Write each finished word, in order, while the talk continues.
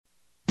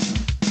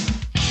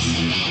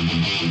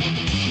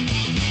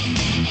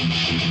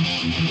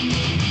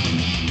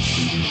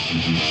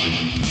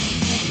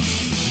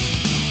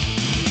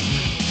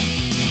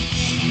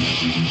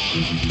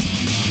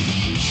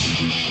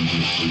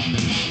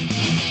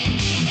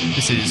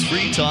This is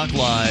Free Talk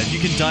Live. You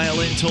can dial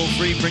in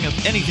toll-free, bring up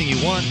anything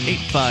you want,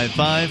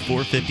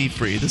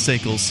 855-450-FREE, the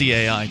SACL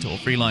CAI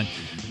toll-free line,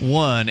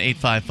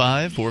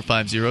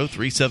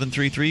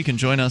 1-855-450-3733. You can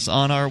join us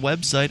on our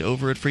website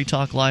over at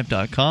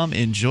freetalklive.com.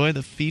 Enjoy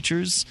the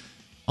features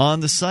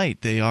on the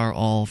site. They are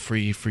all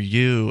free for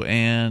you,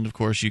 and, of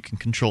course, you can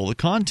control the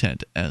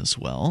content as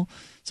well.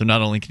 So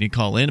not only can you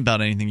call in about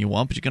anything you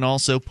want, but you can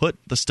also put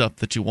the stuff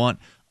that you want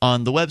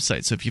on the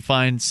website. So if you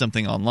find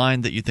something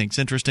online that you think is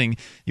interesting,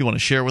 you want to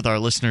share with our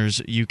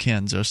listeners, you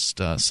can just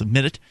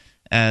submit it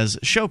as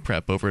show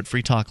prep over at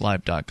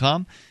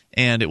freetalklive.com,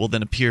 and it will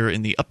then appear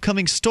in the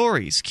upcoming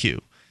stories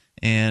queue.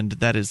 And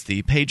that is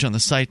the page on the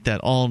site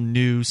that all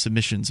new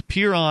submissions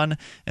appear on,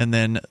 and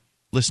then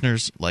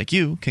listeners like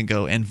you can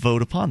go and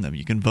vote upon them.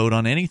 You can vote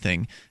on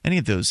anything, any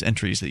of those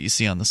entries that you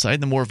see on the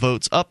site. The more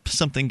votes up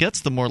something gets,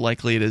 the more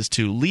likely it is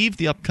to leave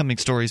the upcoming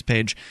stories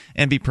page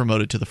and be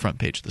promoted to the front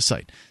page of the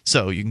site.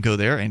 So you can go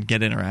there and get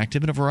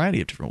interactive in a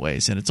variety of different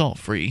ways, and it's all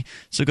free.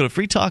 So go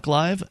to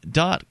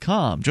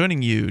freetalklive.com.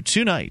 Joining you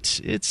tonight,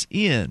 it's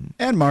Ian.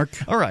 And Mark.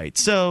 All right,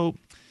 so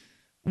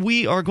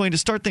we are going to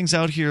start things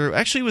out here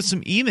actually with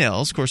some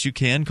emails. Of course, you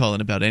can call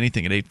in about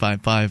anything at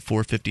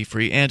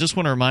 855-450-FREE. And just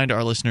want to remind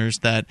our listeners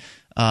that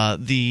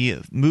the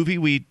movie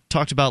we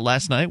talked about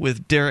last night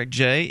with Derrick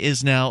J.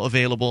 is now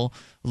available.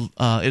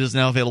 It is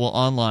now available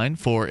online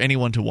for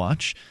anyone to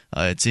watch.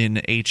 It's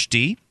in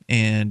HD,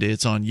 and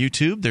it's on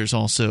YouTube. There's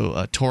also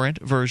a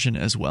torrent version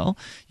as well.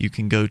 You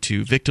can go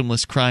to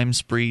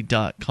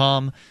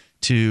victimlesscrimespree.com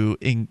to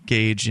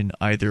engage in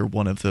either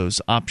one of those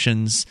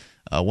options.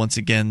 Once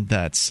again,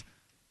 that's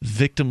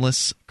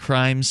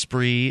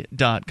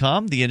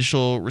victimlesscrimespree.com. The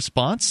initial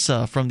response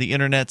from the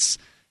internets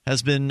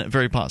has been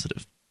very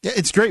positive. Yeah,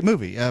 it's a great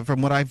movie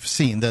from what I've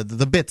seen,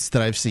 the bits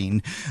that I've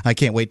seen. I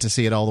can't wait to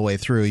see it all the way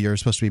through. You're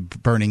supposed to be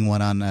burning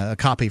one on a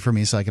copy for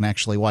me so I can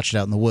actually watch it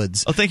out in the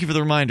woods. Oh, thank you for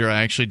the reminder.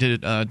 I actually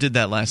did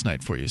that last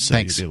night for you, so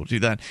Thanks. you'll be able to do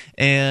that.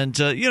 And,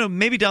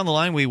 maybe down the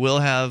line we will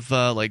have,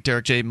 like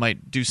Derrick J.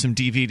 might do some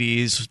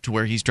DVDs to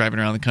where he's driving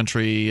around the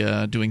country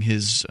doing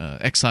his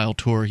exile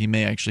tour. He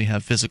may actually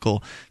have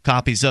physical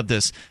copies of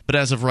this. But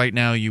as of right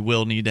now, you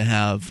will need to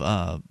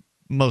have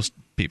most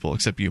people,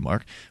 except you,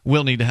 Mark,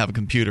 will need to have a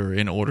computer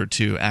in order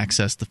to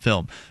access the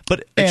film.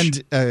 But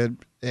and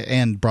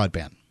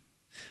broadband.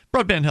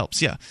 Broadband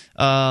helps, yeah.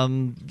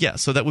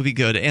 So that would be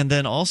good. And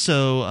then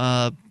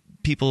also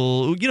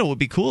people, what would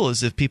be cool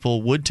is if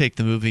people would take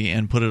the movie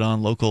and put it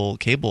on local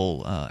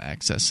cable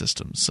access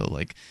systems. So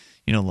like,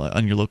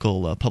 on your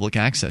local public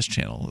access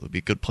channel, it would be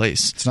a good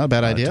place. It's not a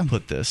bad idea to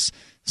put this.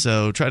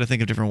 So try to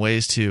think of different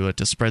ways to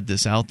spread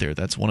this out there.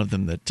 That's one of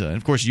them that, and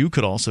of course, you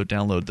could also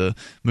download the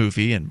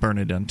movie and burn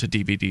it onto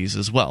DVDs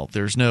as well.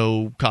 There's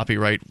no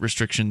copyright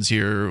restrictions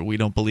here. We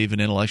don't believe in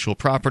intellectual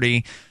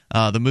property.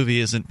 The movie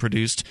isn't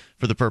produced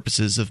for the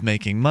purposes of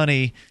making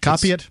money.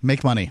 Copy it,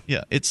 make money.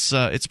 Yeah, it's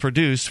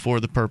produced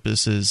for the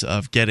purposes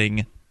of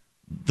getting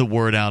the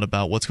word out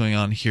about what's going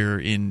on here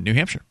in New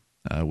Hampshire.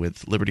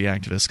 With liberty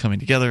activists coming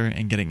together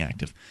and getting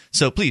active.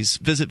 So please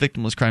visit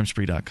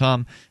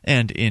victimlesscrimespree.com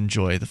and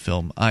enjoy the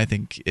film. I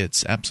think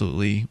it's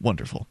absolutely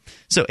wonderful.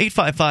 So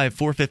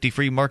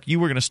 855-450-FREE. Mark, you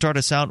were going to start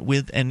us out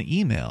with an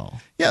email.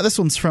 Yeah, this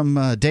one's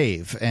from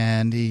Dave,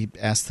 and he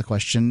asked the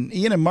question,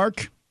 Ian and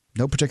Mark,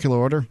 no particular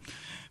order.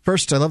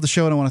 First, I love the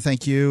show, and I want to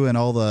thank you and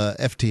all the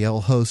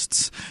FTL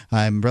hosts.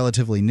 I'm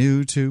relatively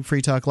new to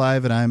Free Talk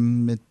Live, but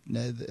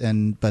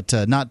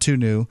not too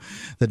new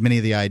that many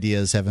of the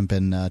ideas haven't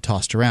been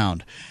tossed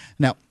around.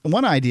 Now,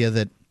 one idea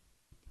that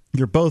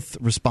you're both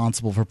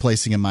responsible for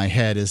placing in my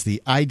head is the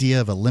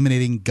idea of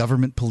eliminating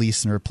government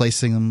police and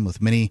replacing them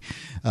with many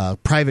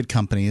private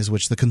companies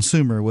which the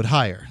consumer would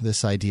hire.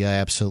 This idea I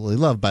absolutely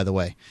love, by the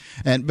way.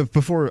 And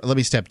before, let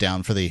me step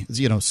down for the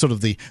sort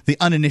of the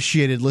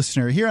uninitiated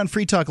listener. Here on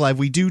Free Talk Live,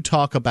 we do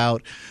talk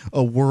about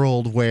a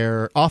world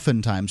where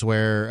oftentimes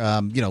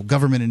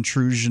government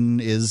intrusion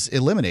is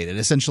eliminated,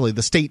 essentially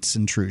the state's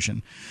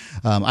intrusion.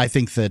 I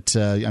think that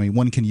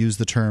one can use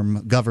the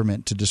term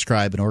government to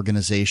describe an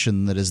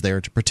organization that is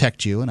there to protect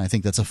you, and I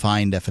think that's a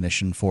fine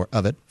definition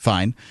of it.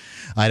 Fine.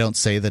 I don't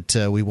say that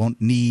we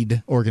won't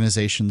need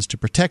organizations to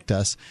protect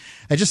us.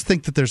 I just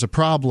think that there's a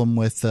problem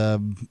with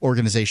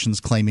organizations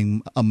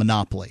claiming a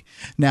monopoly.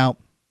 Now,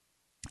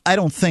 I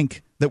don't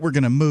think that we're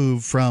going to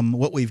move from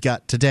what we've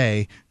got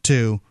today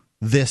to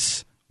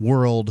this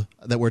world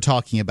that we're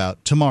talking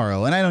about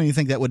tomorrow, and I don't even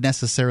think that would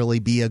necessarily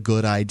be a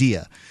good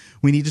idea.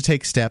 We need to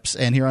take steps,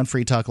 and here on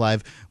Free Talk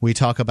Live, we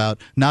talk about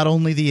not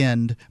only the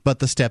end, but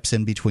the steps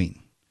in between.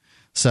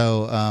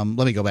 So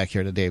let me go back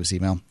here to Dave's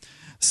email.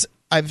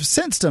 I've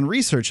since done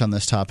research on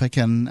this topic,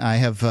 and I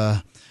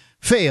have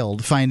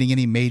failed finding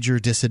any major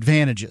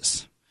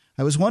disadvantages.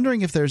 I was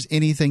wondering if there's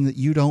anything that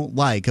you don't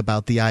like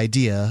about the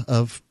idea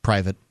of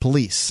private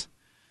police.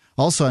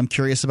 Also, I'm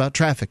curious about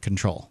traffic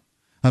control.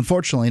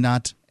 Unfortunately,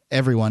 not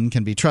everyone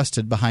can be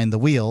trusted behind the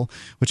wheel,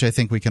 which I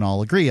think we can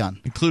all agree on.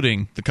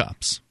 Including the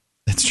cops.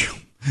 That's true.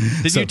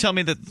 Did you tell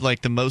me that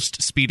like the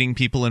most speeding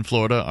people in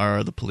Florida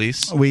are the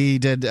police? We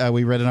did.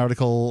 We read an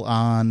article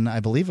on,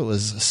 I believe it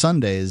was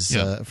Sunday's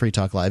Free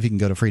Talk Live. You can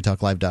go to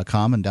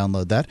freetalklive.com and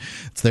download that.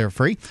 It's there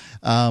free.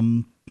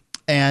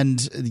 And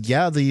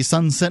the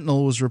Sun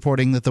Sentinel was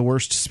reporting that the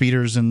worst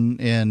speeders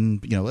in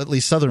at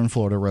least southern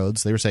Florida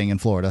roads, they were saying in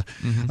Florida,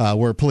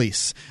 were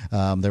police.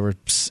 There were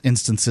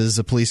instances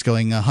of police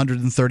going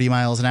 130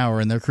 miles an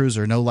hour in their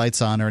cruiser, no lights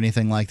on or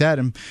anything like that.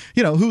 And,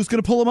 who's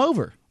going to pull them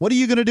over? What are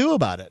you going to do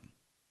about it?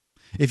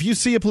 If you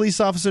see a police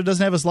officer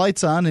doesn't have his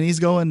lights on and he's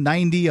going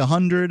 90,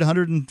 100,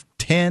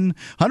 110,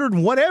 100,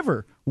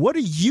 whatever, what are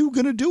you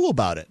going to do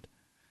about it?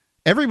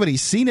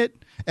 Everybody's seen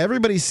it.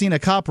 Everybody's seen a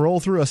cop roll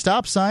through a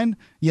stop sign.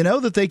 You know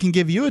that they can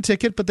give you a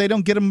ticket, but they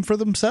don't get them for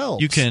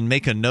themselves. You can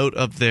make a note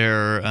of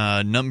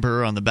their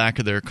number on the back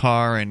of their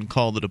car and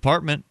call the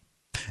department.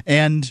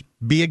 And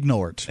be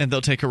ignored. And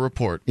they'll take a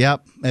report.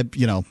 Yep.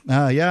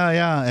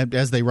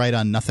 As they write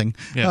on nothing.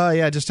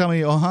 Yeah. Just tell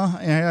me,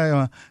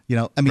 right.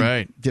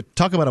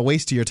 Talk about a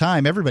waste of your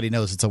time. Everybody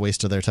knows it's a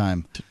waste of their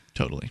time.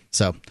 Totally.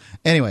 So,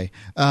 anyway,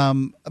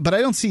 but I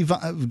don't see,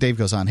 Dave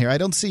goes on here, I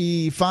don't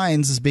see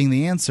fines as being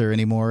the answer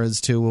anymore as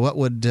to what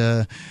would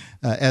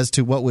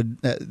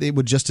it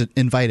would just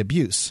invite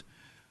abuse.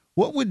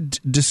 What would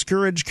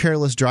discourage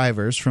careless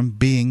drivers from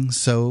being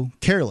so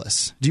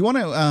careless? Do you want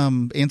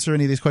to answer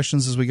any of these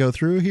questions as we go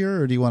through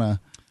here, or do you want to?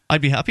 I'd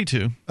be happy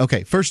to.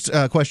 Okay, first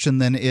question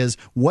then is,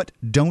 what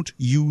don't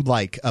you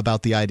like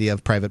about the idea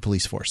of private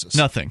police forces?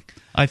 Nothing.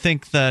 I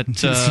think that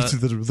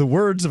the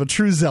words of a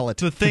true zealot.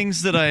 The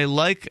things that I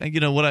like,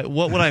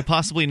 what would I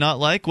possibly not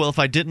like? Well, if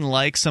I didn't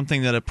like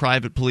something that a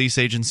private police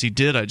agency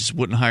did, I just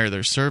wouldn't hire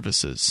their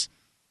services.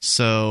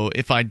 So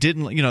if I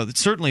didn't, it's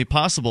certainly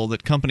possible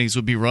that companies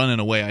would be run in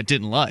a way I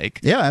didn't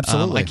like. Yeah,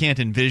 absolutely. I can't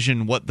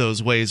envision what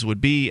those ways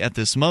would be at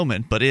this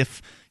moment. But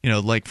if,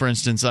 like for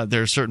instance,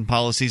 there are certain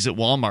policies at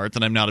Walmart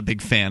that I'm not a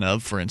big fan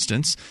of, for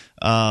instance,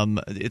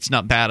 it's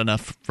not bad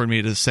enough for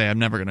me to say I'm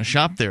never going to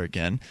shop there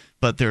again.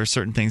 But there are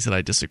certain things that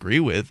I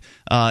disagree with,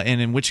 and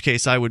in which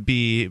case I would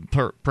be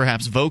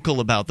perhaps vocal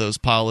about those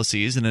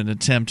policies in an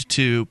attempt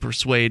to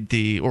persuade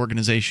the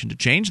organization to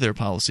change their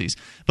policies.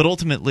 But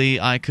ultimately,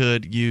 I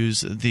could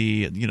use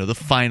the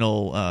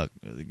final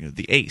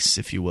the ace,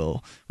 if you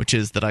will, which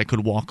is that I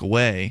could walk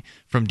away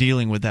from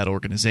dealing with that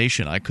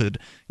organization. I could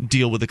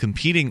deal with a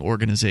competing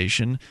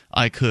organization.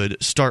 I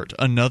could start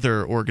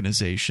another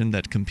organization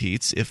that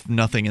competes if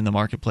nothing in the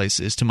marketplace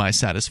is to my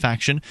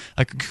satisfaction.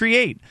 I could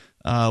create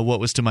what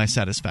was to my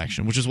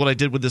satisfaction, which is what I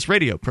did with this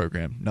radio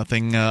program.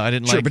 Nothing I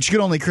didn't like. Sure, but you can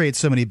only create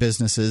so many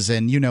businesses,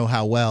 and you know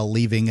how well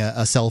leaving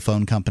a cell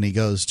phone company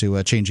goes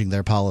to changing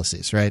their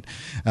policies, right?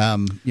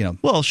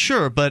 Well,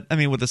 sure, but I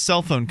mean, with a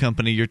cell phone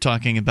company, you're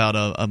talking about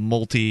a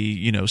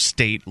multi,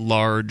 state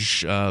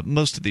large.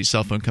 Most of these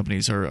cell phone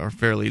companies are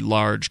fairly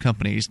large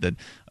companies that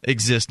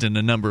exist in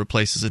a number of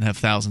places and have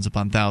thousands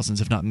upon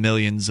thousands, if not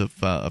millions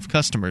of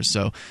customers.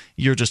 So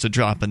you're just a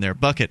drop in their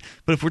bucket.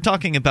 But if we're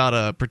talking about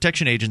a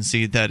protection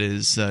agency that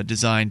is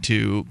designed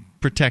to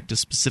protect a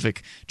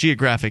specific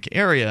geographic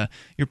area,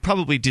 you're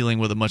probably dealing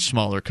with a much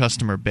smaller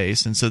customer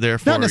base, and so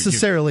therefore not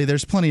necessarily.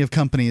 There's plenty of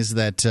companies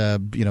that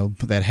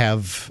that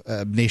have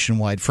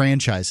nationwide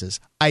franchises.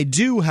 I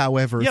do,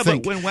 however,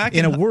 think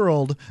in a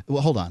world.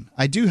 Well, hold on.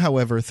 I do,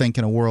 however, think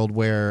in a world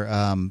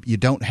where you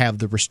don't have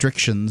the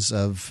restrictions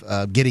of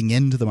getting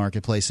into the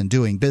marketplace and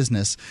doing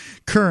business.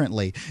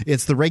 Currently,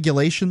 it's the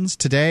regulations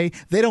today.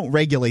 They don't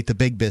regulate the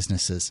big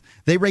businesses.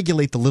 They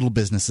regulate the little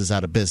businesses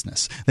out of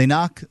business. They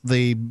knock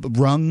the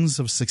rungs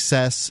of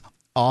success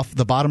off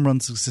the bottom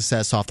rungs of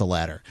success off the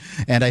ladder.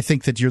 And I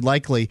think that you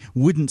likely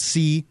wouldn't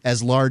see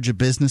as large a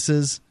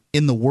businesses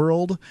in the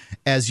world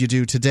as you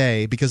do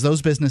today, because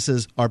those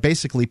businesses are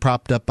basically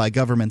propped up by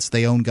governments.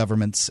 They own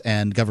governments,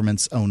 and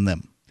governments own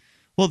them.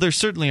 Well, there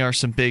certainly are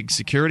some big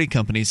security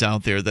companies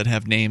out there that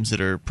have names that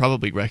are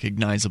probably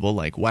recognizable,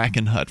 like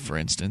Wackenhut, for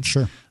instance.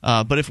 Sure.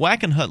 But if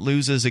Wackenhut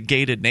loses a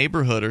gated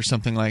neighborhood or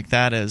something like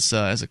that as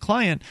a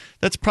client,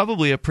 that's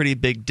probably a pretty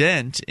big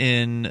dent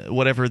in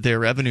whatever their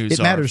revenues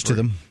are. It matters to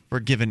them for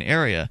a given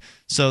area.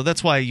 So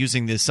that's why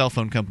using the cell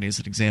phone company as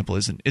an example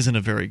isn't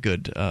a very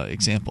good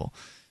example.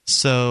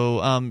 So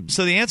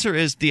the answer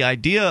is the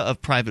idea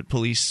of private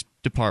police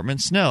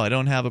departments. No, I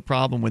don't have a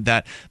problem with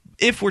that.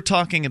 If we're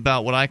talking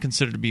about what I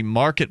consider to be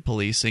market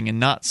policing and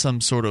not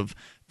some sort of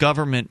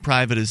government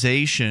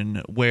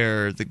privatization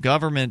where the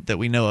government that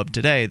we know of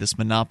today, this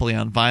monopoly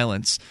on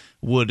violence,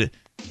 would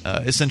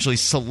essentially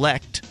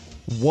select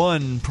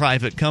one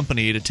private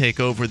company to take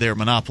over their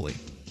monopoly.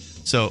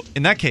 So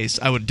in that case,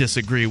 I would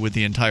disagree with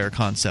the entire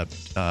concept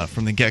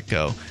from the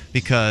get-go,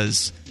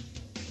 because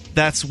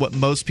that's what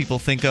most people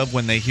think of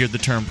when they hear the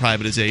term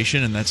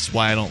privatization, and that's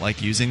why I don't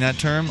like using that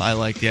term. I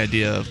like the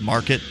idea of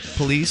market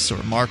police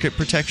or market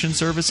protection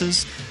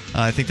services.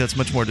 I think that's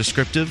much more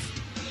descriptive.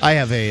 I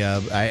have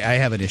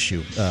an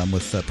issue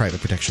with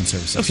private protection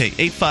services. Okay,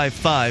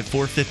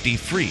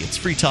 855-450-FREE. It's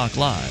Free Talk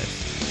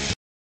Live.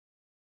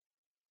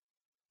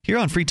 Here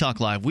on Free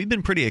Talk Live, we've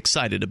been pretty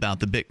excited about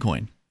the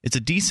Bitcoin. It's a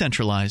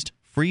decentralized,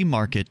 free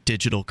market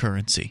digital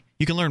currency.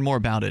 You can learn more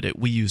about it at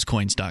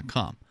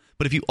weusecoins.com.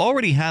 But if you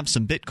already have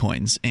some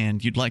Bitcoins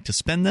and you'd like to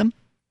spend them,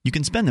 you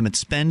can spend them at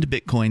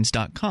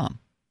spendbitcoins.com.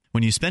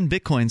 When you spend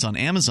Bitcoins on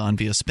Amazon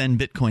via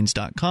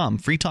spendbitcoins.com,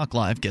 Free Talk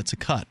Live gets a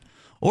cut.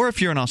 Or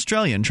if you're an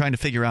Australian trying to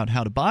figure out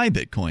how to buy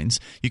Bitcoins,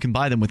 you can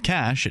buy them with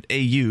cash at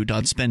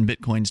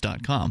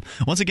au.spendbitcoins.com.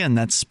 Once again,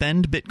 that's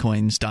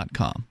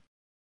spendbitcoins.com.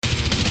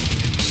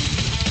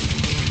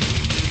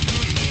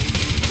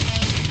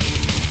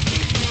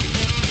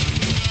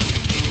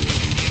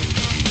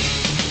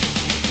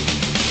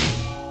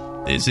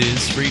 This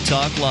is Free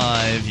Talk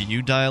Live.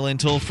 You dial in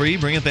toll-free,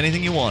 bring up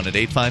anything you want at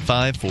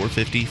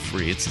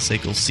 855-450-FREE. It's the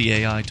SACL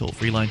CAI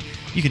toll-free line.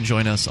 You can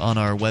join us on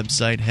our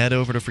website. Head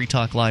over to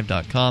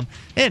freetalklive.com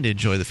and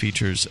enjoy the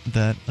features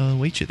that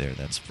await you there.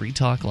 That's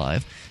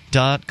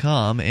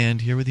freetalklive.com.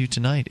 And here with you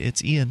tonight,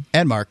 it's Ian.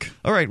 And Mark.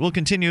 All right, we'll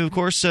continue, of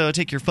course.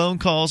 Take your phone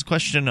calls.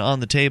 Question on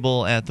the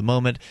table at the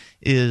moment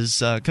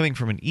is coming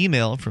from an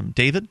email from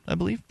David, I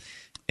believe.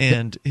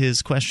 And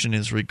his question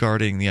is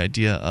regarding the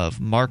idea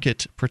of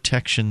market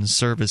protection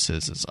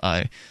services, as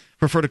I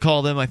prefer to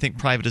call them. I think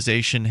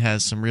privatization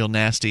has some real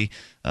nasty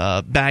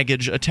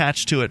baggage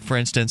attached to it, for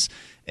instance.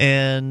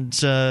 And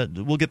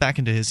we'll get back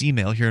into his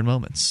email here in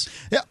moments.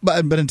 Yeah,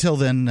 but until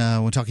then,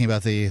 we're talking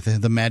about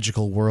the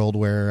magical world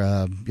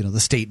where the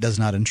state does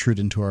not intrude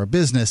into our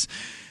business.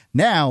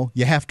 Now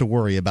you have to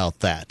worry about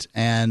that.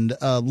 And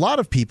a lot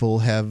of people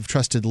have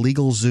trusted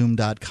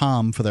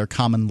LegalZoom.com for their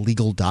common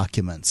legal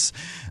documents.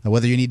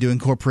 Whether you need to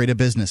incorporate a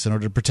business in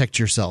order to protect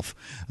yourself,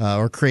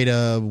 or create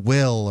a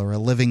will or a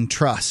living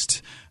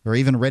trust, or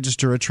even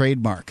register a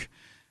trademark.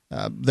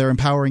 They're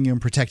empowering you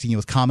and protecting you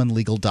with common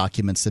legal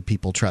documents that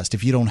people trust.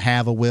 If you don't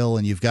have a will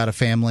and you've got a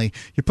family,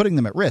 you're putting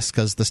them at risk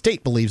because the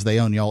state believes they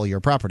own all your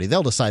property.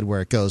 They'll decide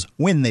where it goes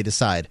when they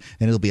decide,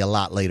 and it'll be a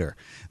lot later.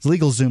 It's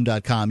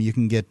LegalZoom.com. You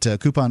can get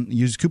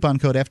use coupon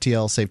code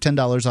FTL, save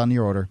 $10 on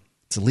your order.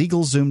 It's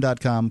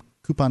LegalZoom.com,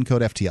 coupon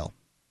code FTL.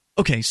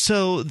 Okay,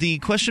 so the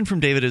question from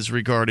David is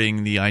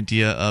regarding the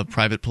idea of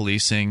private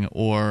policing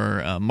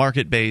or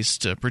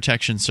market-based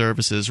protection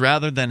services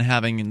rather than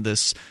having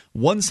this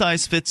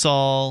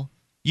one-size-fits-all,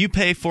 you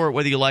pay for it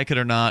whether you like it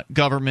or not,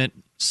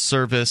 government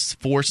service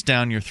forced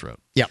down your throat.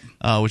 Yeah,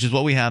 which is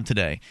what we have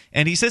today.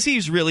 And he says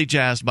he's really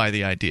jazzed by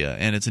the idea,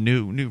 and it's a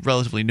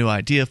relatively new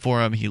idea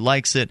for him. He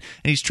likes it,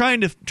 and he's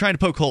trying to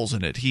poke holes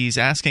in it. He's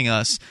asking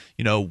us,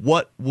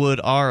 what would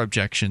our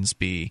objections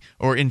be,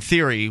 or in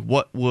theory,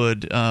 what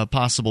would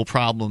possible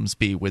problems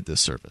be with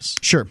this service?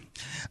 Sure.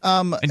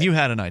 And you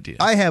had an idea.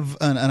 I have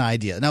an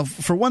idea. Now,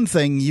 for one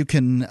thing, you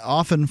can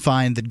often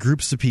find that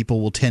groups of people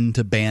will tend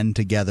to band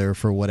together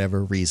for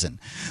whatever reason.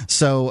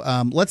 So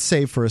let's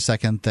say for a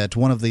second that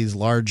one of these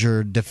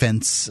larger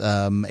defense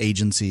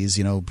agencies,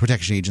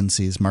 protection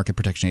agencies, market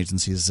protection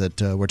agencies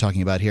that we're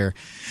talking about here,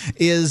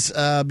 is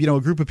a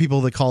group of people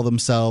that call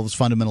themselves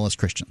fundamentalist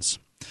Christians.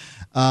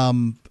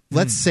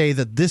 Let's say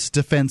that this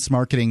defense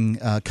marketing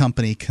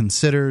company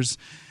considers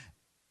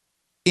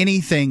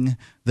anything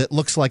that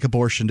looks like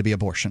abortion to be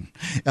abortion.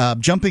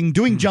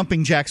 Doing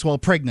jumping jacks while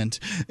pregnant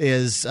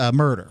is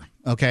murder.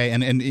 Okay,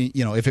 and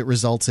if it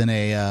results in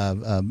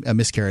a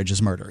miscarriage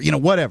is murder.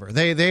 Whatever.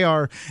 They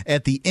are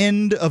at the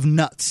end of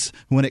nuts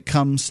when it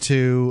comes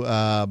to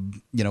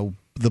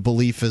the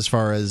belief as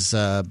far as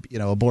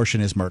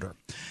abortion is murder.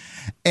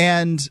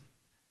 And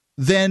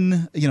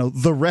then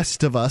the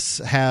rest of us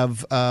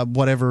have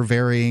whatever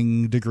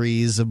varying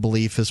degrees of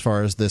belief as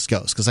far as this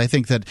goes, because I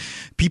think that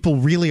people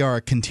really are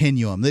a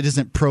continuum that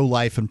isn't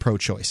pro-life and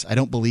pro-choice. I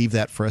don't believe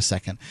that for a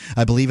second.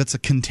 I believe it's a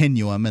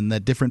continuum and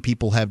that different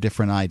people have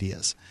different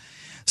ideas.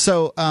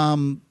 So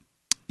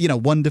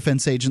one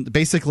defense agent,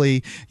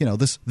 basically,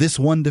 this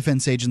one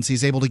defense agency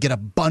is able to get a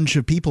bunch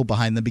of people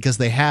behind them because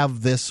they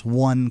have this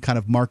one kind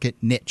of market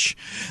niche.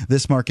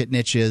 This market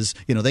niche is,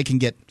 they can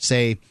get,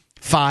 say,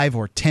 5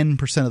 or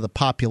 10% of the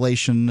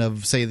population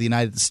of, say, the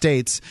United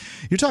States.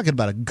 You're talking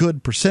about a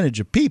good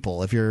percentage of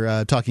people. If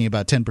you're talking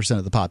about 10%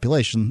 of the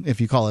population, if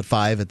you call it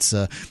 5, it's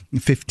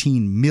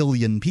 15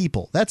 million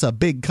people. That's a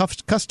big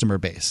customer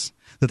base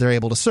that they're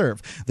able to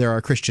serve. There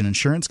are Christian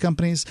insurance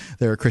companies.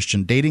 There are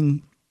Christian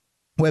dating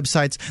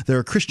websites. There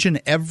are Christian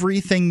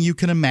everything you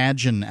can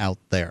imagine out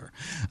there.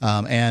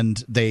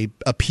 And they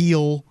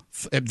appeal.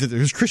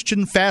 There's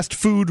Christian fast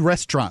food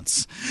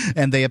restaurants,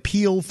 and they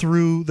appeal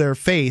through their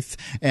faith,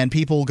 and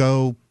people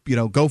go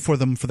for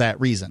them for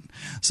that reason.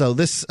 So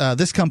this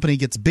company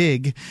gets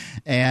big,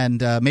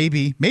 and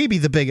maybe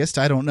the biggest,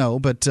 I don't know,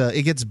 but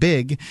it gets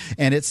big,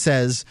 and it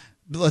says,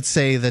 let's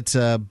say that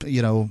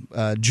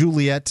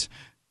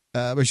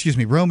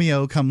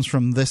Romeo comes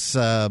from this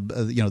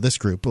this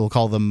group. We'll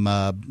call them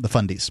the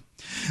Fundies.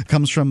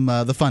 Comes from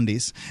the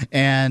Fundies,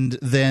 and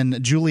then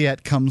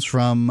Juliet comes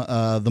from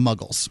the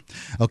Muggles.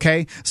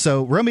 Okay,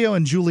 so Romeo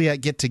and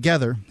Juliet get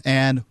together,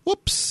 and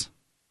whoops,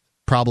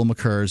 problem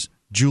occurs.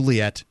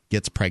 Juliet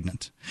gets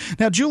pregnant.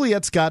 Now,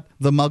 Juliet's got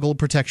the Muggle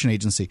Protection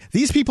Agency.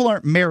 These people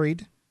aren't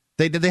married.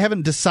 They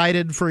haven't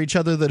decided for each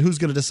other that who's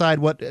going to decide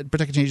what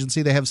protection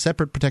agency. They have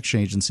separate protection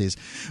agencies.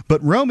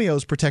 But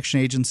Romeo's protection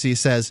agency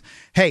says,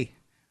 hey,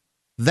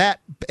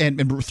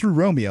 and through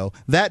Romeo,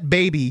 that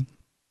baby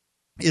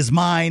is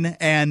mine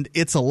and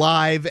it's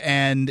alive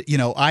and,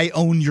 I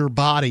own your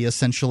body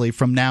essentially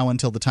from now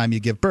until the time you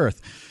give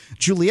birth.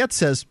 Juliet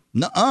says,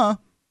 nuh-uh.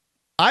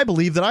 I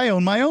believe that I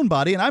own my own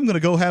body and I'm going to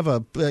go have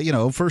a,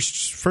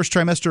 first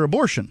trimester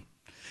abortion.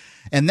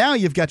 And now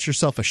you've got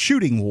yourself a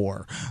shooting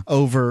war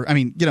over,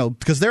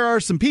 because there are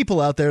some people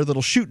out there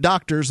that'll shoot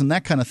doctors and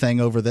that kind of thing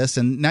over this.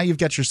 And now you've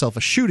got yourself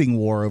a shooting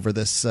war over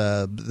this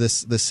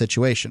this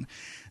situation.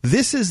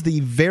 This is the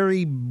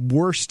very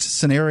worst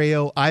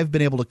scenario I've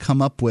been able to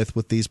come up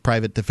with these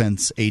private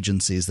defense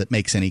agencies that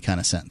makes any kind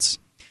of sense.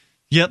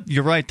 Yep,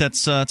 you're right.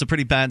 That's it's a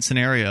pretty bad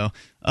scenario.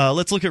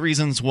 Let's look at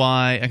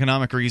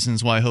economic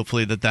reasons why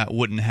hopefully that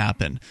wouldn't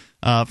happen.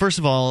 First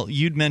of all,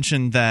 you'd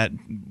mentioned that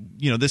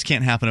this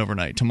can't happen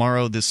overnight.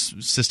 Tomorrow this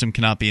system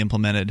cannot be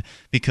implemented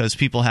because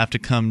people have to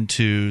come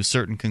to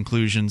certain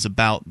conclusions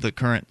about the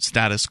current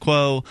status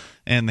quo,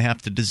 and they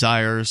have to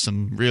desire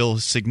some real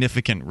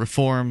significant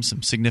reform,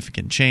 some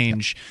significant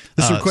change.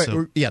 This is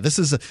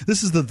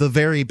the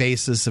very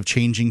basis of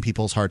changing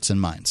people's hearts and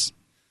minds.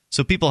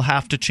 So people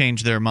have to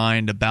change their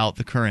mind about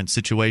the current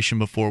situation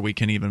before we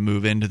can even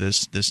move into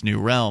this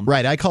new realm.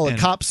 Right. I call it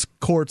cops,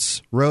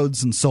 courts,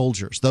 roads, and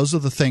soldiers. Those are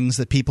the things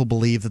that people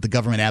believe that the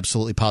government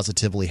absolutely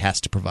positively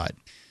has to provide.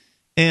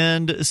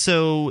 And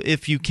so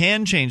if you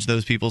can change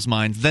those people's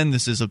minds, then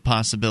this is a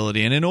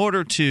possibility. And in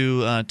order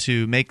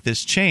to make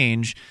this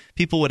change,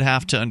 people would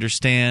have to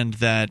understand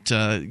that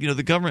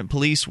the government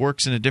police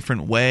works in a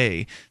different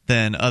way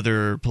than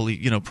other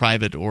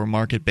private or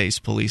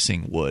market-based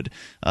policing would.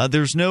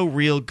 There's no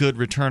real good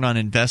return on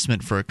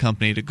investment for a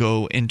company to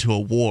go into a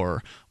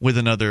war with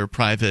another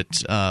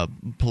private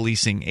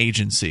policing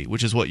agency,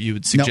 which is what you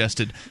had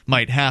suggested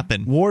might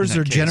happen. Wars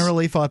are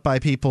generally fought by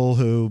people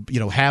who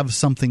have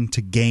something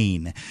to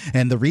gain.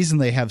 And the reason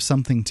they have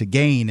something to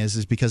gain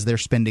is because they're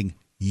spending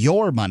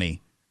your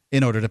money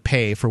in order to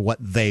pay for what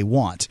they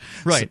want.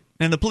 Right.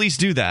 And the police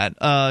do that.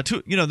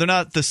 They're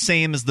not the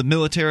same as the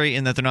military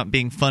in that they're not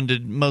being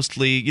funded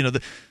mostly.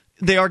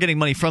 They are getting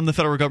money from the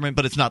federal government,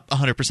 but it's not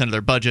 100% of their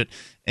budget.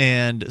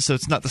 And so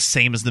it's not the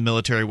same as the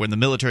military. When the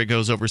military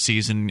goes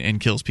overseas and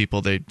kills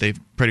people, they've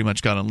pretty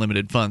much got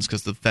unlimited funds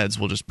because the feds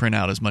will just print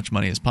out as much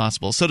money as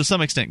possible. So to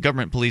some extent,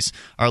 government police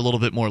are a little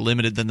bit more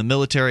limited than the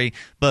military,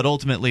 but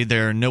ultimately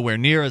they're nowhere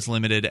near as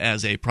limited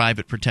as a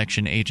private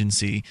protection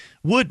agency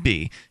would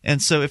be.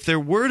 And so if there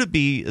were to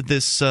be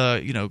this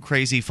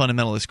crazy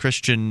fundamentalist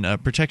Christian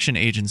protection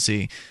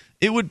agency,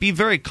 it would be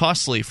very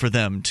costly for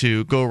them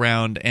to go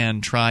around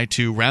and try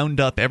to round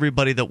up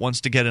everybody that wants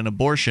to get an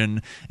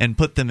abortion and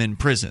put them in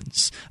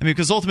prisons.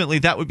 Because ultimately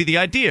that would be the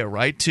idea,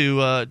 right?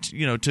 To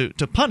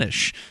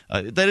punish.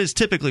 That is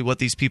typically what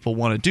these people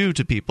want to do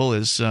to people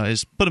is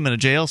put them in a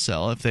jail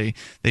cell if they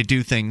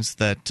do things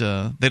that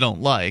they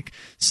don't like.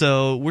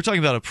 So we're talking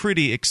about a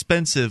pretty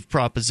expensive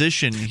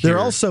proposition here. They're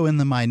also in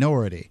the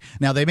minority.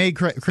 Now they may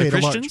create the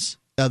Christians?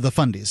 The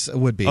fundies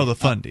would be. Oh, the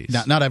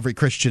fundies. Not every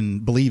Christian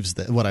believes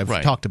that what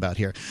I've talked about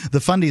here. The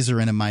fundies are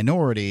in a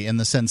minority in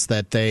the sense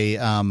that they,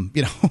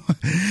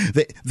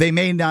 they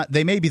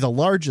may be the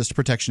largest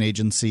protection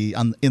agency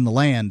in the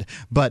land,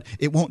 but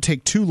it won't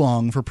take too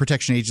long for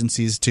protection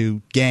agencies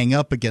to gang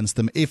up against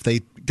them if they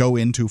go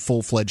into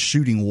full-fledged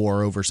shooting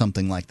war over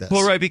something like this.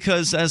 Well, right,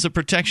 because as a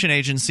protection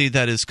agency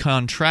that is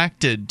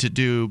contracted to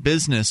do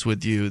business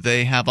with you,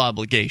 they have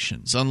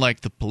obligations. Unlike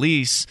the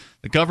police,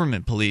 the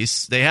government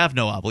police, they have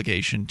no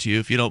obligation to you.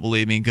 If you don't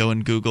believe me, go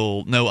and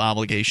Google no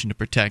obligation to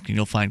protect, and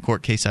you'll find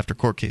court case after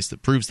court case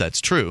that proves that's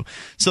true.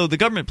 So the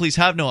government police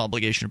have no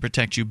obligation to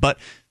protect you, but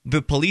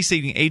the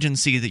policing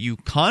agency that you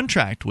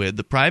contract with,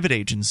 the private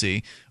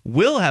agency,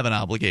 will have an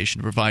obligation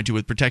to provide you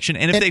with protection,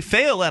 and if they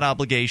fail that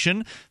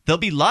obligation, they'll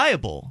be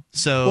liable.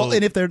 So,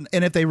 and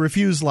if they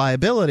refuse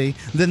liability,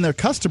 then their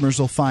customers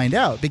will find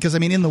out. Because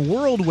in the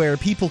world where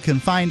people can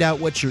find out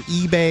what your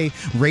eBay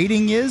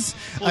rating is,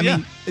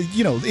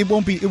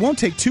 it won't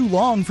take too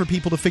long for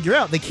people to figure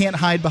out. They can't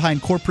hide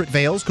behind corporate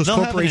veils because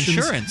corporations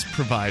have an insurance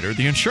provider.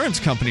 The insurance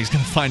company is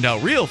going to find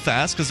out real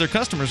fast because their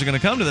customers are going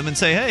to come to them and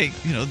say, "Hey,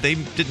 they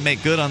didn't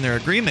make good on their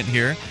agreement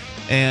here."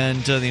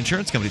 And the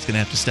insurance company's going to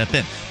have to step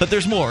in. But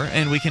there's more,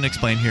 and we can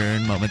explain here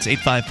in moments.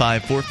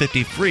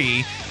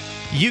 855-450-FREE.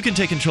 You can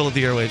take control of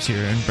the airwaves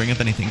here and bring up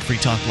anything. Free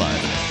Talk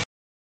Live.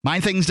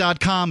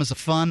 MineThings.com is a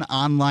fun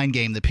online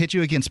game that pits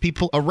you against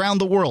people around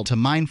the world to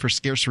mine for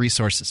scarce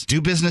resources. Do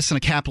business in a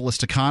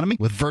capitalist economy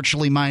with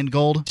virtually mined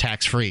gold,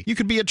 tax-free. You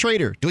could be a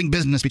trader doing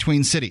business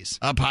between cities,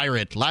 a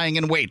pirate lying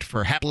in wait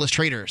for hapless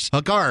traders,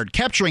 a guard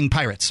capturing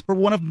pirates, or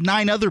one of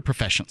 9 other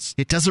professions.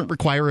 It doesn't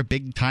require a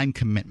big-time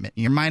commitment.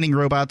 Your mining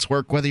robots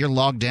work whether you're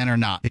logged in or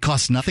not. It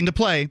costs nothing to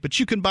play, but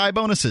you can buy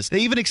bonuses. They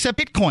even accept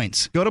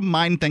bitcoins. Go to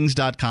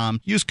MineThings.com.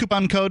 Use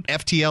coupon code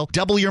FTL.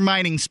 Double your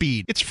mining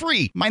speed. It's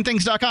free.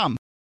 MineThings.com.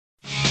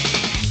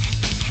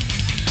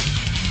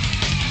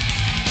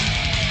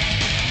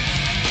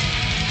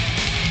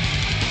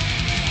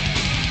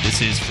 This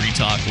This is Free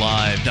Talk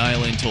Live.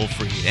 Dial in toll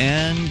free,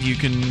 and you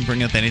can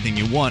bring up anything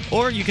you want,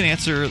 or you can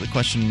answer the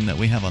question that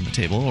we have on the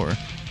table, or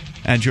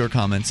add your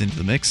comments into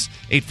the mix.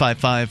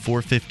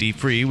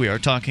 855-450-FREE. We are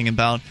talking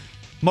about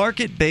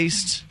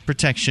market-based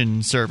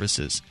protection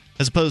services,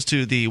 as opposed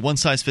to the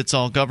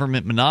one-size-fits-all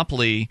government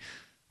monopoly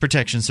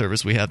protection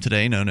service we have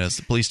today, known as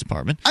the police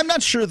department. I'm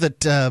not sure that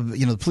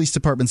the police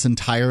departments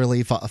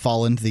entirely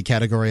fall into the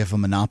category of a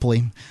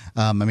monopoly.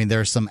 I mean, there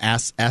are some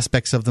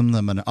aspects of them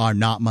that are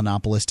not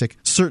monopolistic.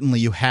 Certainly,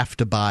 you have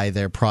to buy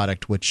their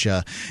product, which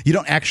you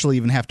don't actually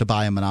even have to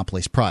buy a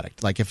monopoly's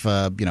product. Like if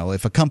a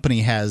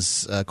company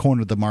has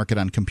cornered the market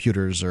on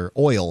computers or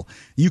oil,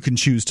 you can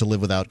choose to live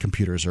without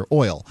computers or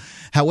oil.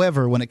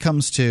 However, when it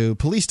comes to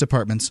police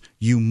departments,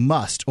 you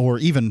must, or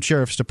even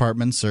sheriff's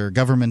departments or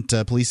government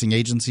policing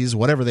agencies,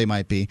 whatever they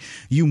might be,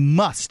 you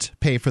must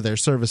pay for their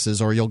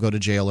services or you'll go to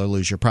jail or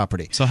lose your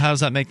property. So how does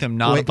that make them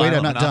not a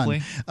violent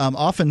monopoly? Done.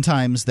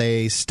 Oftentimes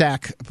they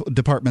stack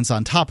departments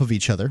on top of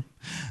each other.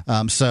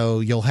 So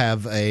you'll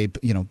have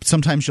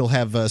sometimes you'll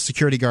have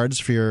security guards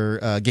for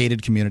your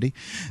gated community,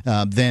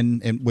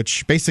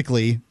 which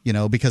basically,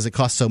 because it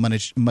costs so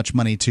much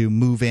money to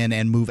move in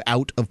and move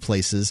out of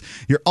places,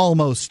 you're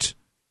almost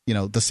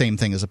the same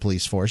thing as a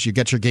police force. You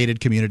get your gated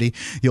community.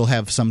 You'll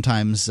have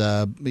sometimes,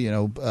 a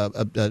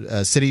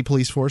city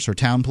police force or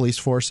town police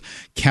force,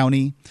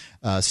 county,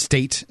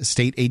 state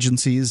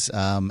agencies,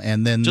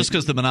 and then just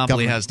because the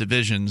monopoly has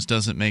divisions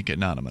doesn't make it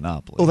not a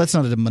monopoly. Well, that's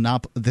not a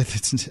monopoly.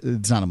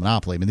 It's not a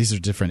monopoly. I mean, these are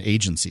different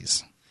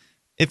agencies.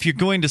 If you're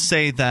going to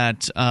say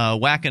that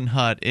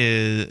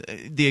the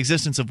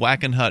existence of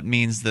Whack and Hut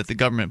means that the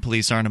government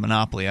police aren't a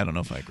monopoly, I don't know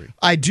if I agree.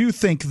 I do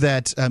think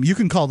that you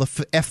can call the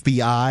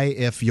FBI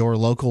if your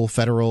local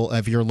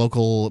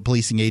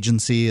policing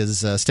agency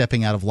is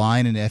stepping out of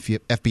line, and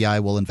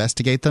FBI will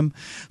investigate them.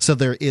 So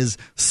there is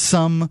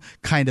some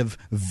kind of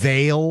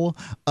veil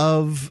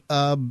of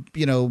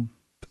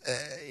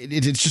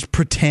it's just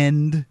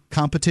pretend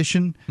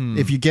competition.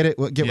 If you get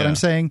what I'm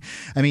saying.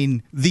 I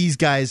mean, these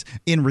guys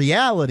in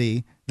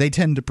reality, they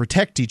tend to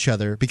protect each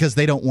other because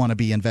they don't want to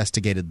be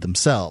investigated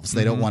themselves.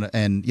 They don't want to,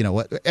 and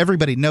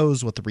everybody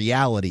knows what the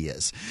reality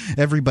is.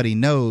 Everybody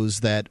knows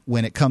that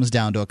when it comes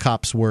down to a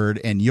cop's word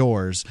and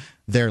yours,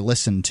 they're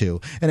listened to.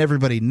 And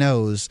everybody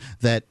knows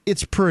that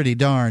it's pretty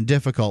darn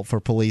difficult for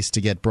police to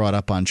get brought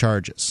up on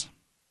charges.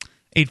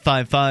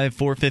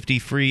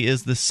 855-450-FREE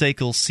is the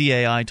SACL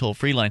CAI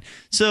toll-free line.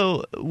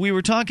 So we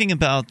were talking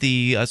about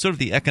the sort of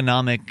the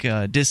economic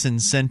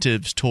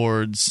disincentives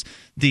towards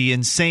the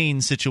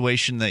insane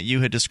situation that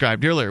you had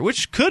described earlier,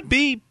 which could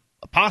be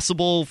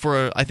possible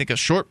for, I think, a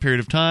short period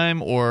of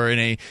time or in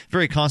a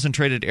very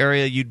concentrated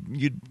area.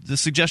 The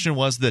suggestion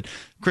was that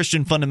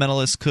Christian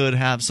fundamentalists could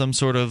have some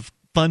sort of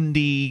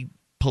fundy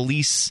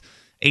police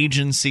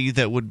agency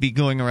that would be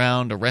going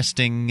around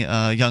arresting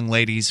young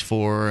ladies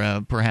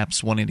for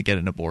perhaps wanting to get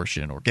an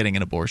abortion or getting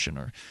an abortion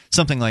or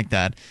something like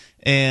that.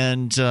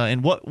 And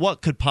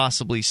what could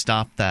possibly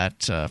stop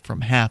that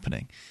from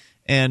happening?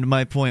 And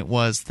my point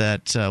was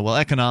that,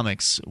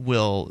 economics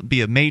will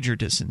be a major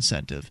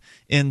disincentive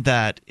in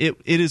that it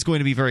is going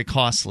to be very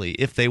costly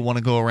if they want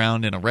to go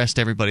around and arrest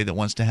everybody that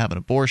wants to have an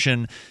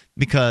abortion.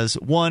 Because,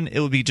 one,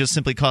 it would be just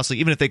simply costly.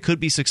 Even if they could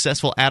be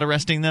successful at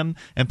arresting them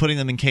and putting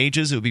them in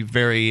cages, it would be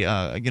very,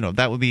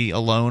 that would be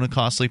alone a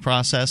costly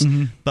process.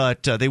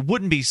 But they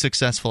wouldn't be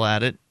successful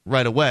at it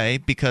right away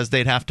because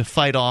they'd have to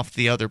fight off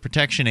the other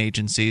protection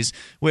agencies,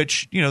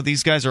 which,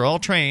 these guys are all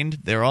trained.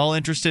 They're all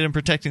interested in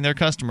protecting their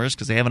customers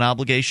because they have an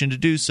obligation to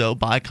do so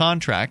by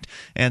contract.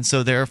 And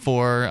so,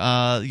 therefore,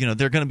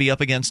 they're going to be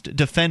up against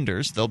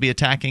defenders. They'll be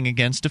attacking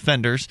against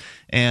defenders.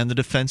 And the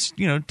defense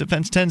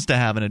tends to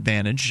have an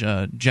advantage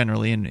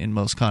generally in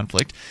most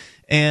conflict.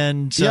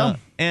 And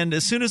and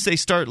as soon as they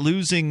start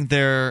losing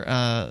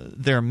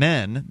their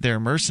men, their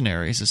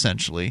mercenaries,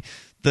 essentially,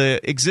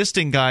 the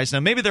existing guys, now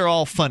maybe they're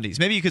all fundies.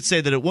 Maybe you could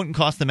say that it wouldn't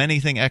cost them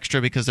anything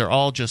extra because they're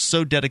all just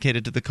so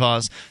dedicated to the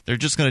cause. They're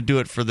just going to do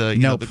it for the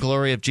the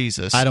glory of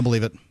Jesus. I don't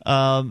believe it.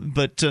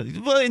 But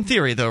in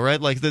theory, though, right?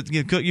 Like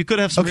you could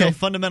have some real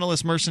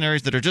fundamentalist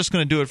mercenaries that are just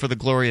going to do it for the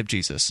glory of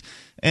Jesus,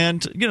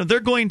 and they're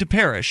going to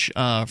perish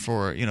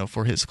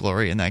for His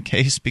glory in that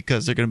case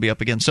because they're going to be up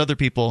against other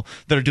people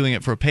that are doing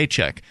it for a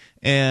paycheck.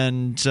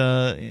 And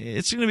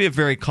it's going to be a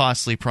very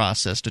costly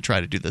process to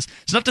try to do this.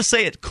 It's not to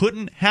say it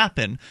couldn't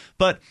happen,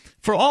 but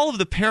for all of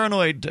the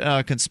paranoid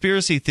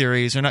conspiracy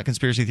theories, or not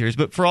conspiracy theories,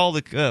 but for all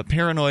the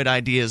paranoid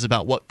ideas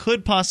about what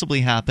could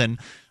possibly happen,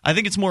 I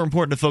think it's more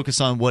important to focus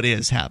on what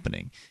is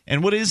happening.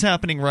 And what is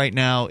happening right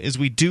now is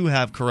we do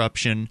have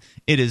corruption.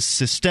 It is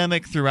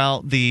systemic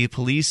throughout the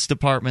police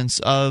departments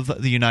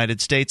of the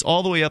United States,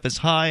 all the way up as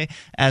high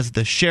as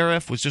the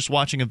sheriff. Was just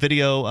watching a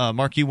video,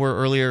 Mark, you were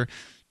earlier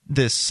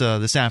this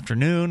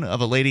afternoon,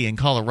 of a lady in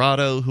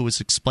Colorado who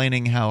was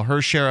explaining how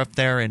her sheriff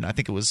there in, I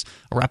think it was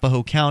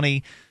Arapahoe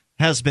County,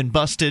 has been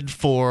busted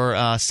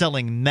for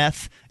selling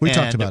meth we and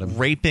talked about him.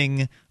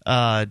 Raping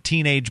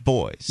teenage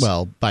boys.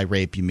 Well, by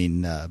rape you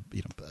mean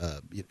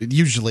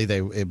usually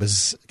it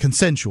was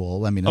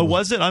consensual. I mean,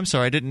 was it? I'm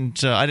sorry, I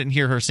didn't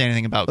hear her say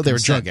anything about. Well, they were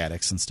drug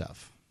addicts and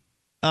stuff.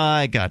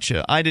 I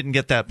gotcha. I didn't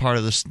get that part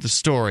of the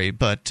story,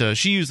 but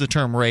she used the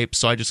term rape,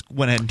 so I just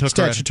went ahead and took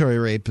statutory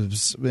rape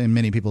is, in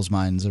many people's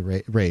minds, a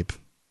rape.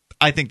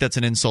 I think that's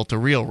an insult to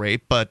real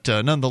rape, but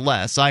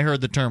nonetheless, I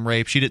heard the term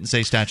rape. She didn't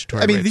say statutory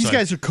rape. I mean, these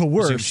guys are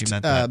coerced.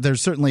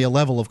 There's certainly a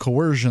level of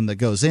coercion that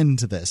goes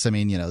into this. I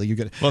mean, you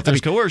get. Well, if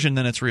there's coercion,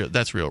 then it's real.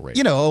 That's real rape.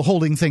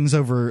 Holding things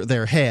over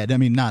their head. I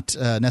mean, not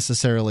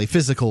necessarily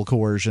physical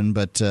coercion,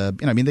 but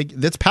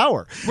that's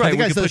power. Right.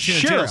 We could put you in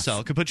a jail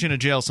cell. Could put you in a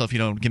jail cell if you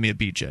don't give me a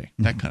BJ.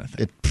 That kind of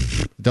thing.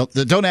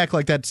 Don't act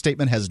like that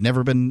statement has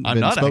never been I'm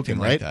not spoken.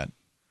 Right. Like that.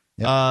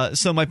 Yep.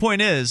 So my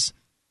point is,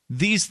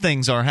 these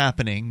things are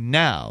happening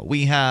now.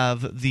 We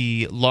have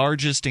the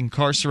largest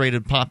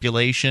incarcerated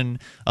population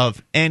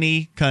of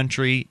any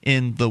country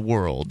in the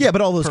world. Yeah,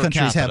 but all those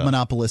countries capita. have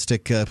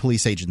monopolistic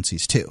police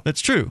agencies too.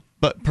 That's true.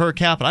 But per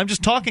capita, I'm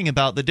just talking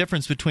about the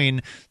difference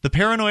between the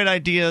paranoid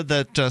idea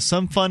that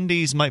some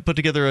fundies might put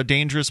together a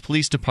dangerous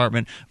police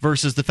department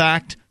versus the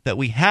fact that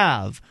we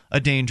have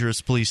a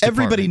dangerous police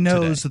department. Everybody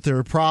knows today. that there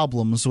are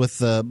problems with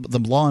the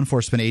law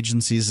enforcement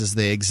agencies as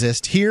they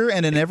exist here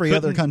and in every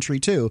other country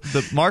too.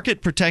 The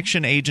market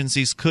protection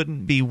agencies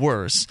couldn't be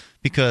worse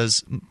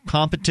because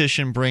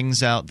competition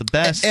brings out the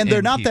best. And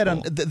they're not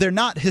people. they're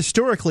not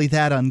historically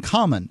that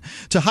uncommon.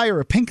 To hire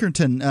a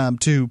Pinkerton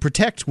to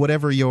protect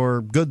whatever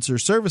your goods or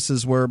services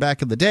were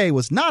back in the day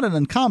was not an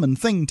uncommon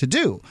thing to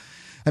do.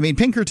 I mean,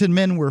 Pinkerton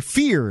men were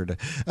feared.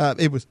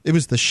 It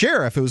was the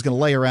sheriff who was going to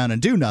lay around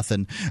and do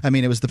nothing. I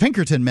mean, it was the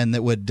Pinkerton men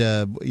that would,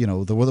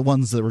 were the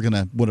ones that were going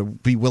to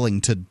be willing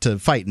to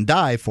fight and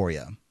die for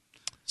you.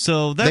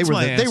 So that's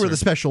my answer. They were the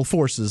special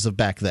forces of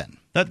back then.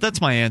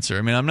 That's my answer.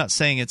 I mean, I'm not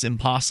saying it's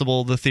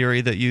impossible, the theory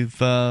that you've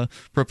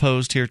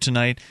proposed here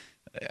tonight.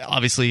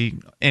 Obviously,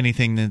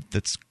 anything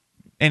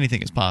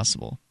is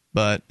possible.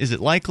 But is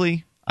it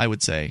likely? I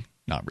would say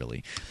not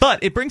really.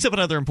 But it brings up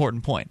another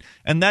important point,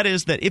 and that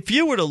is that if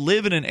you were to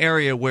live in an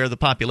area where the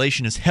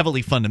population is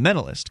heavily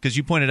fundamentalist, because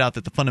you pointed out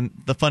that the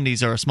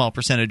fundies are a small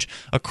percentage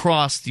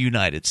across the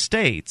United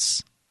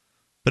States,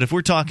 but if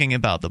we're talking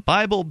about the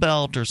Bible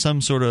Belt or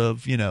some sort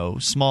of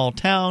small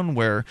town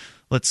where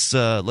let's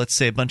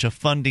say a bunch of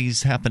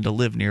fundies happen to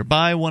live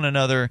nearby one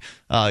another,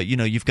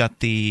 you've got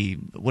the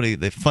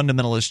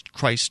Fundamentalist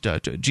Christ,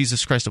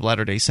 Jesus Christ of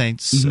Latter-day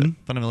Saints,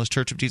 Fundamentalist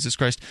Church of Jesus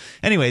Christ.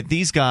 Anyway,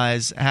 these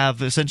guys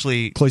have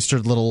essentially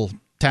cloistered little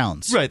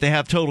towns. Right, they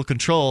have total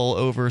control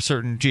over a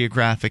certain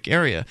geographic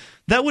area.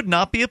 That would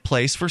not be a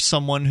place for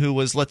someone who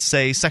was, let's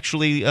say,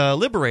 sexually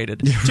liberated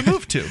to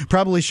move to.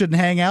 Probably shouldn't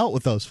hang out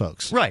with those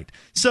folks. Right.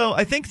 So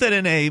I think that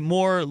in a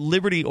more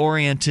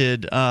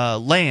liberty-oriented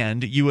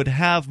land, you would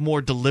have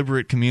more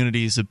deliberate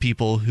communities of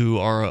people who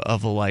are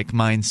of a like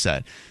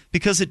mindset,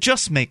 because it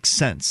just makes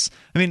sense.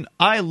 I mean,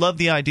 I love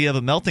the idea of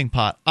a melting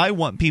pot. I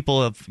want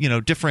people of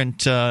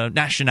different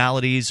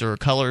nationalities or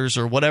colors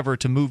or whatever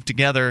to move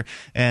together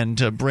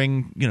and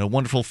bring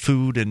wonderful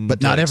food and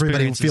but not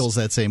everybody feels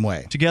that same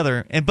way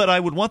together. But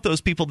I would want those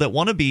people that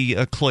want to be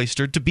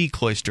cloistered to be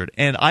cloistered,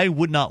 and I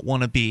would not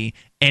want to be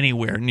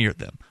anywhere near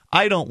them.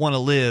 I don't want to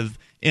live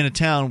in a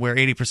town where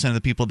 80% of the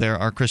people there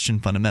are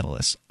Christian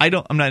fundamentalists.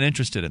 I'm not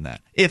interested in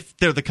that. If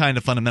they're the kind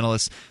of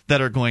fundamentalists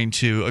that are going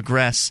to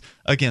aggress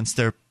against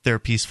their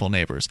peaceful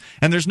neighbors.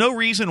 And there's no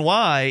reason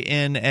why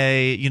in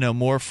a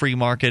more free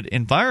market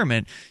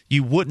environment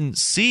you wouldn't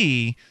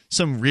see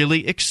some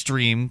really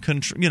extreme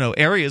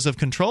areas of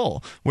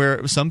control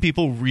where some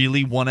people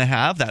really want to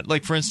have that.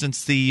 Like, for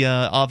instance, the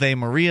Ave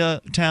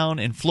Maria town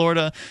in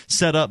Florida,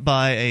 set up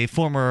by a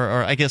former,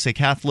 or I guess a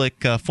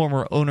Catholic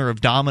former owner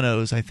of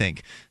Domino's, I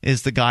think,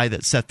 is the guy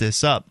that set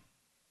this up.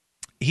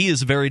 He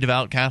is a very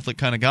devout Catholic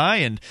kind of guy,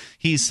 and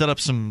he's set up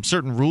some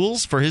certain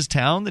rules for his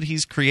town that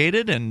he's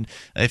created. And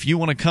if you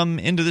want to come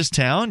into this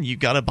town,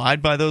 you've got to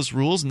abide by those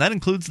rules, and that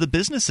includes the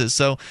businesses.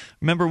 So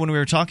remember when we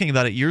were talking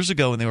about it years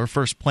ago when they were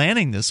first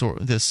planning this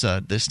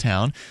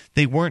town,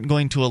 they weren't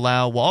going to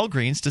allow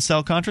Walgreens to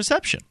sell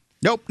contraception.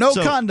 Nope, no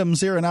condoms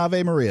here in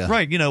Ave Maria.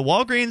 Right,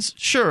 Walgreens,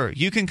 sure,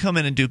 you can come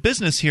in and do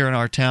business here in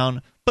our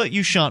town, but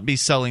you shan't be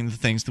selling the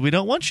things that we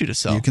don't want you to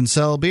sell. You can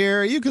sell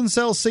beer, you can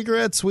sell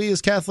cigarettes. We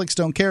as Catholics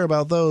don't care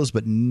about those,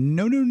 but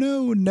no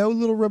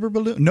little rubber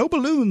balloon, no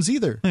balloons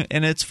either.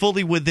 And it's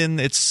fully within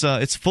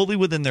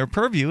their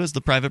purview as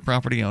the private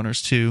property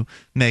owners to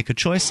make a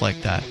choice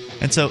like that.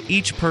 And so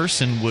each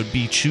person would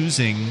be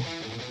choosing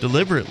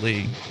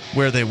deliberately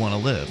where they want to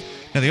live.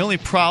 Now, the only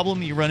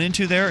problem you run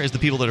into there is the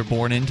people that are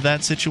born into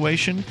that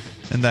situation,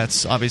 and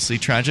that's obviously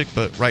tragic,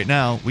 but right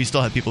now we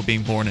still have people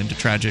being born into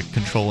tragic,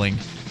 controlling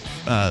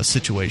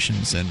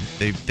situations, and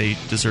they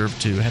deserve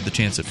to have the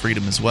chance at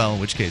freedom as well, in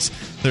which case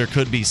there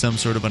could be some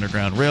sort of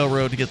underground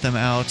railroad to get them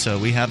out.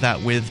 We have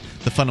that with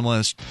the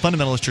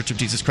Fundamentalist Church of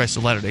Jesus Christ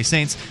of Latter-day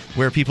Saints,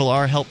 where people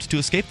are helped to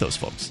escape those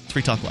folks. It's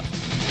Free Talk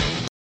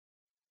Live.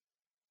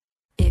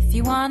 If If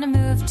you want to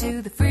move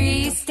to the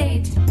free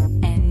state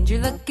and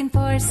you're looking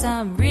for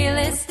some real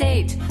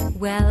estate,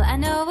 well, I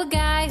know a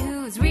guy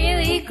who's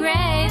really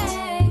great.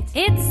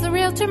 It's the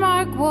realtor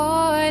Mark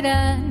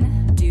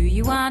Warden. Do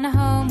you want a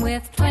home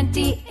with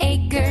 20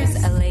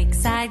 acres, a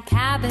lakeside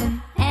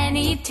cabin,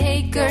 any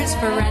takers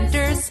for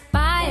renters,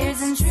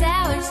 buyers, and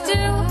sellers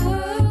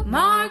too?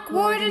 Mark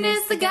Warden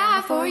is the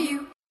guy for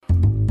you.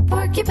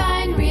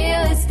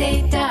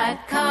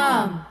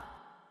 PorcupineRealEstate.com.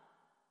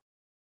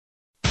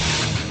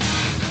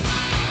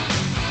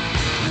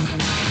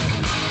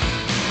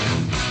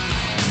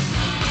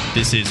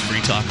 This is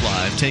Free Talk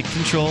Live. Take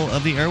control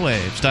of the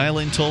airwaves. Dial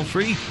in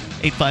toll-free,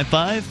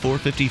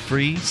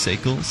 855-450-FREE,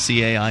 SACL,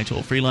 CAI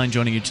toll-free line.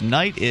 Joining you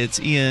tonight, it's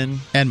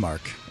Ian. And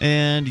Mark.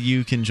 And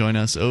you can join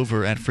us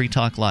over at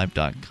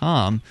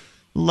freetalklive.com.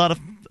 A lot of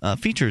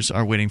features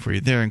are waiting for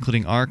you there,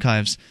 including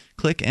archives.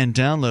 Click and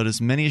download as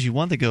many as you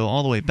want. They go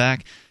all the way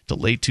back to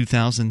late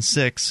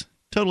 2006.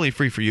 Totally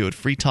free for you at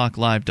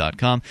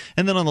freetalklive.com.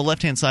 And then on the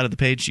left-hand side of the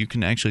page, you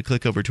can actually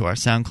click over to our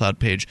SoundCloud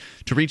page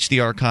to reach the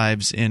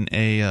archives in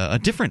a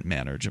different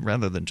manner.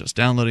 Rather than just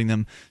downloading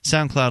them,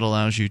 SoundCloud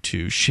allows you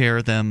to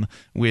share them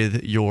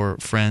with your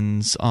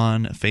friends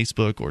on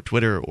Facebook or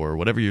Twitter or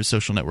whatever your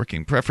social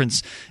networking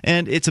preference.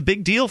 And it's a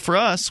big deal for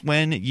us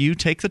when you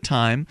take the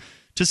time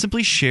to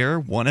simply share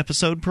one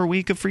episode per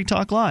week of Free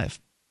Talk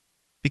Live,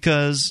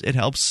 because it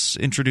helps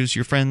introduce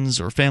your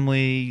friends or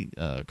family,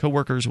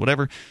 coworkers,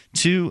 whatever,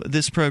 to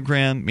this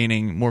program,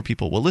 meaning more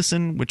people will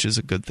listen, which is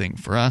a good thing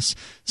for us.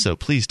 So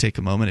please take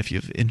a moment. If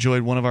you've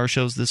enjoyed one of our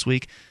shows this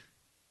week,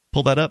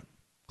 pull that up,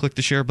 click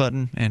the share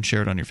button, and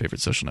share it on your favorite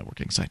social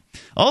networking site.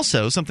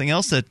 Also, something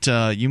else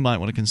that you might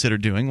want to consider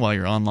doing while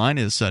you're online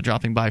is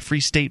dropping by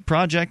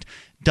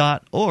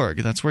freestateproject.org.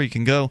 That's where you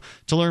can go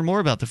to learn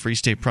more about the Free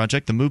State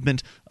Project, the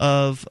movement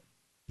of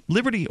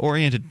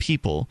liberty-oriented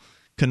people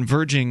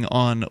converging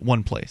on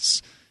one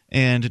place.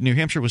 And New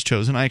Hampshire was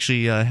chosen. I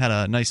actually had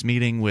a nice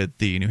meeting with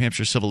the New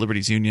Hampshire Civil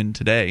Liberties Union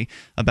today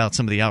about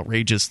some of the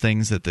outrageous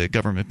things that the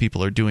government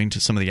people are doing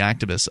to some of the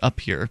activists up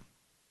here.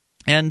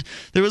 And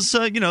there was,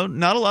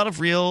 not a lot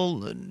of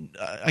real,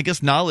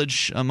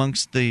 knowledge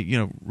amongst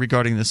the,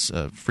 regarding this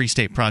Free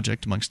State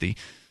Project amongst the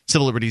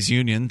Civil Liberties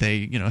Union.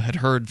 They, had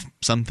heard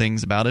some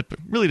things about it, but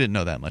really didn't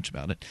know that much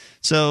about it.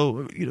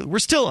 So, we're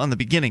still on the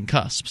beginning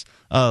cusps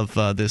of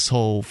this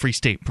whole Free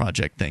State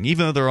Project thing.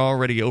 Even though there are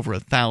already over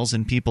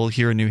 1,000 people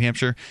here in New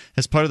Hampshire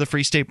as part of the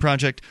Free State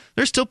Project,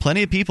 there's still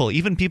plenty of people,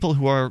 even people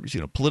who are,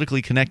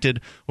 politically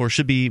connected or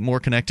should be more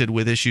connected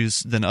with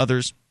issues than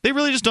others. They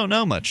really just don't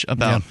know much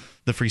about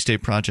the Free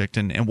State Project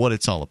and what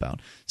it's all about.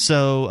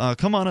 So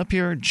come on up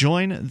here,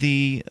 join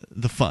the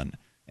fun.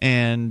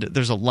 And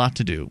there's a lot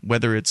to do,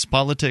 whether it's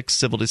politics,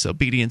 civil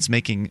disobedience,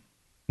 making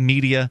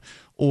media,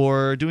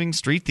 or doing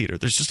street theater.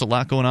 There's just a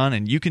lot going on,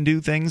 and you can do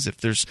things. If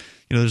there's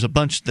there's a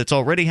bunch that's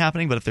already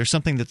happening, but if there's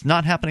something that's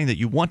not happening that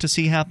you want to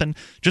see happen,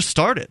 just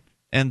start it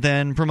and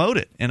then promote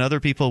it, and other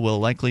people will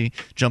likely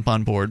jump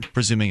on board,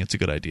 presuming it's a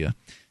good idea.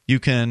 You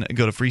can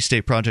go to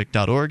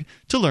freestateproject.org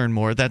to learn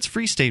more. That's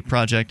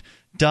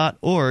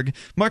freestateproject.org.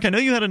 Mark, I know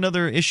you had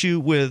another issue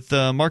with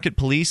Market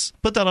Police.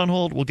 Put that on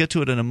hold. We'll get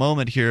to it in a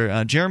moment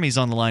here. Jeremy's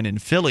on the line in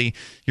Philly.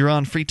 You're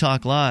on Free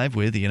Talk Live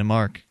with Ian and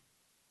Mark.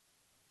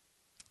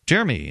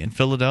 Jeremy in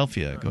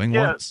Philadelphia, going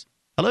once.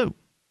 Hello.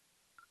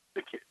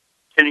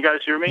 Can you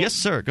guys hear me? Yes,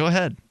 sir. Go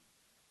ahead.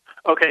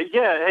 Okay,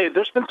 yeah. Hey,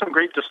 there's been some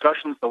great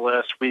discussions the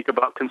last week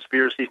about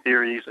conspiracy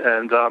theories,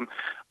 and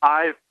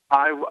I've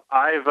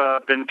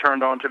been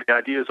turned on to the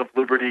ideas of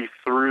liberty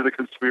through the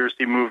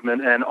conspiracy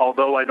movement, and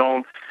although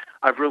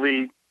I've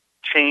really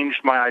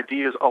changed my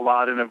ideas a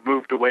lot and have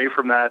moved away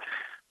from that.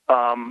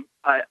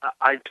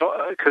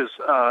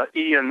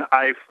 Ian,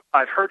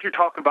 I've heard you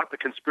talk about the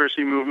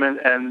conspiracy movement,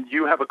 and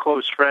you have a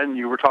close friend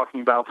you were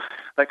talking about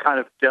that kind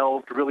of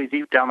delved really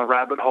deep down the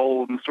rabbit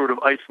hole and sort of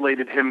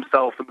isolated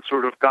himself and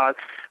sort of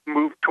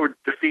moved toward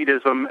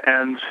defeatism.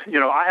 And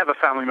I have a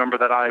family member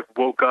that I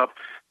woke up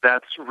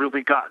that's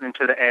really gotten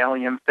into the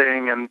alien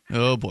thing, and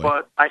oh boy.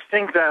 But I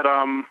think that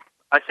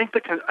I think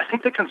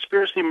the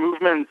conspiracy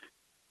movement,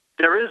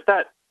 there is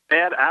that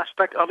bad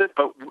aspect of it,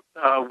 but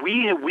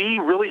we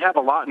really have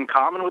a lot in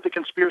common with the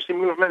conspiracy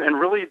movement, and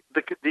really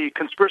the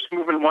conspiracy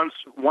movement wants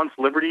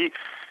liberty.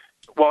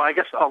 Well, I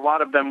guess a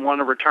lot of them want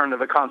to return to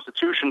the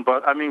Constitution,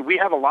 but I mean, we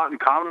have a lot in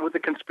common with the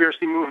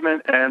conspiracy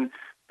movement, and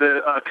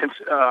they're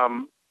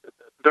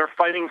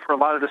fighting for a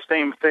lot of the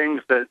same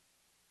things that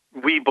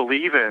we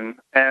believe in.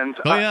 And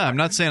I'm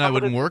not saying I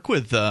wouldn't work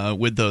with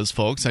those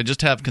folks. I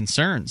just have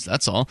concerns.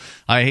 That's all.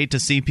 I hate to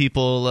see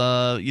people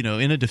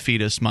in a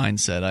defeatist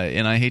mindset.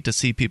 I hate to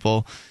see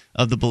people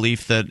of the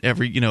belief that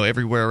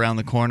everywhere around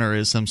the corner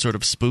is some sort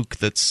of spook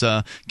that's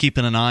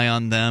keeping an eye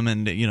on them,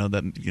 and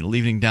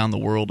leading down the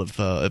world of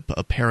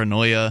a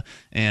paranoia,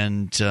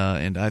 and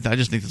I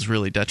just think that's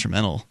really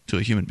detrimental to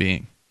a human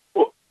being.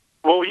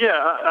 Well, yeah,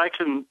 I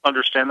can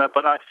understand that,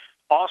 but I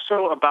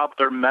also about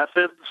their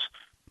methods.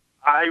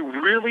 I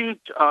really,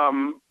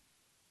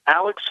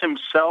 Alex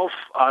himself,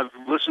 I've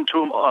listened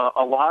to him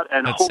a lot,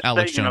 and That's hope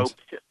Alex Jones.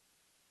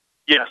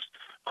 Yes,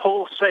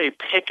 whole say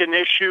pick an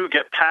issue,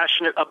 get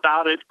passionate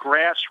about it,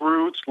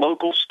 grassroots,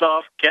 local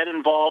stuff, get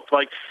involved.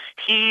 Like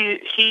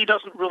he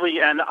doesn't really,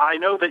 and I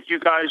know that you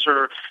guys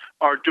are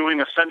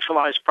doing a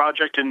centralized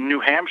project in New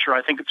Hampshire.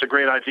 I think it's a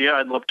great idea.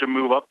 I'd love to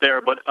move up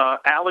there. But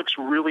Alex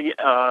really,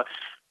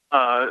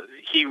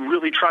 he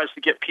really tries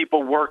to get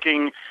people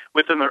working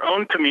within their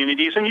own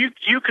communities. And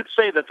you could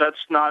say that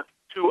that's not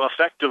too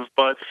effective,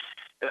 but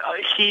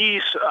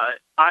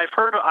I've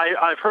heard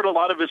a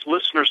lot of his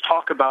listeners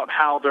talk about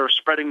how they're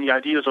spreading the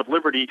ideas of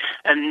liberty,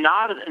 and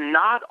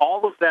not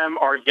all of them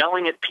are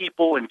yelling at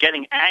people and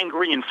getting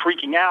angry and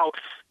freaking out.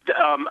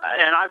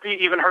 And I've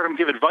even heard him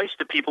give advice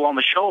to people on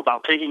the show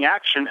about taking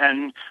action,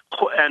 and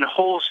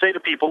he'll say to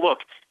people,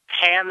 look,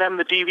 hand them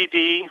the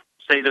DVD,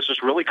 say this is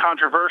really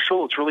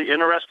controversial, it's really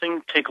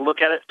interesting, take a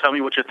look at it, tell me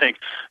what you think.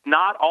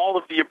 Not all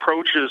of the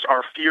approaches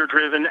are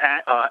fear-driven,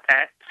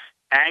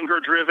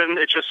 anger-driven.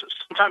 It's just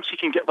sometimes he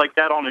can get like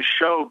that on his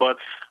show, but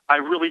I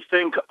really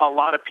think a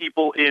lot of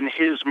people in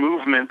his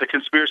movement, the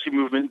conspiracy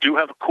movement, do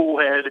have a cool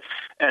head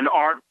and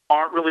aren't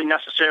really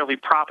necessarily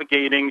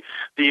propagating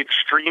the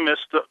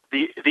extremist,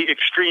 the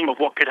extreme of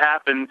what could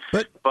happen.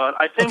 But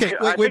I think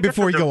wait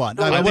before you go on.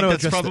 I think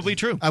that's probably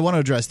true. I want to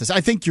address this.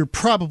 I think you're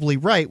probably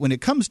right when it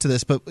comes to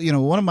this, but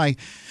one of my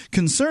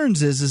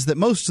concerns is that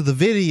most of the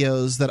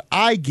videos that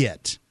I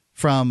get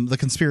from the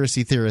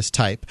conspiracy theorist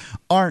type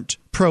aren't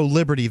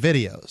pro-liberty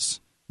videos.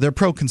 They're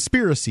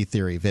pro-conspiracy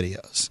theory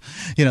videos.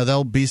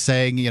 They'll be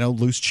saying,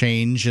 loose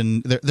change,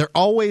 and they're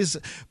always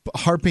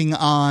harping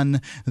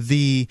on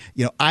the,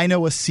 I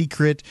know a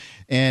secret,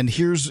 and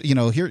here's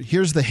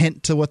the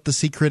hint to what the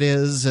secret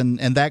is, and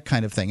that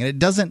kind of thing. And it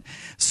doesn't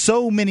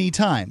so many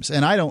times,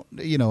 and I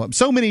don't,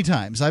 so many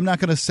times. I'm not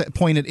going to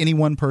point at any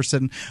one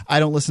person. I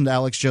don't listen to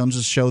Alex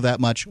Jones's show that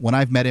much. When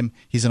I've met him,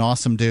 he's an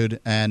awesome dude,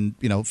 and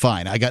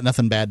fine. I got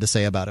nothing bad to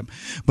say about him.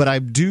 But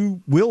I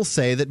will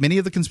say that many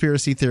of the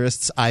conspiracy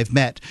theorists I've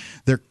met,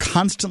 they're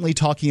constantly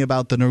talking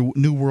about the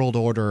New World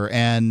Order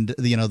and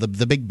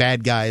the big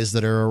bad guys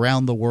that are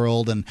around the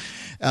world, and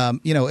a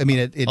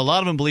lot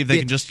of them believe they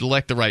can just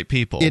elect the right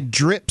people. It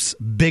drips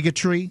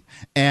bigotry,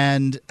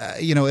 and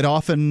it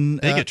often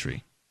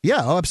bigotry.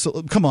 Yeah, oh,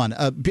 absolutely. Come on,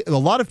 a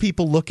lot of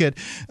people look at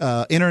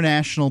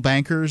international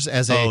bankers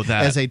as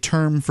a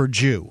term for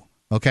Jew.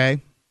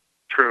 Okay,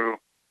 true.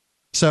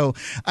 So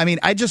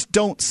I just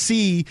don't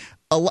see.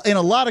 In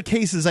a lot of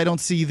cases, I don't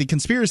see the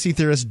conspiracy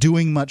theorists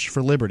doing much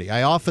for liberty.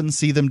 I often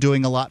see them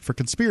doing a lot for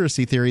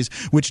conspiracy theories,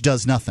 which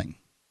does nothing.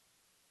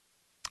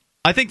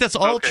 I think that's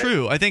all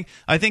true. I think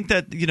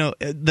that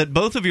that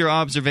both of your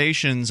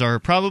observations are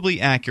probably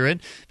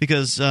accurate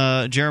because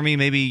Jeremy,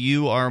 maybe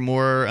you are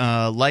more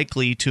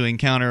likely to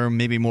encounter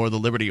maybe more of the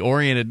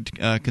liberty-oriented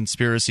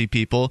conspiracy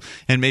people,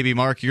 and maybe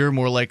Mark, you're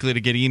more likely to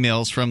get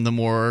emails from the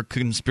more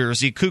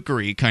conspiracy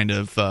kookery kind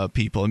of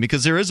people. And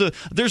because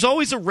there's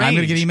always a range. I'm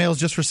going to get emails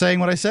just for saying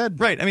what I said.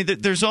 Right.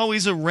 There's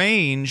always a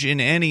range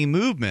in any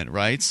movement,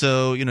 right?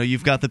 So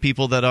you've got the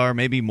people that are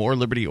maybe more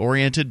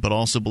liberty-oriented but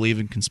also believe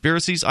in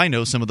conspiracies. I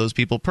know some of those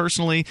people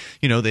personally.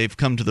 They've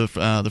come to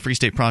the Free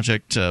State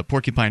Project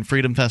Porcupine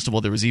Freedom Festival.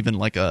 There was even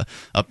like a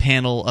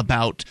panel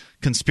about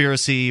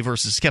conspiracy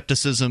versus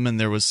skepticism,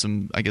 and there was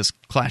some, I guess,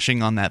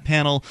 clashing on that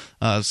panel,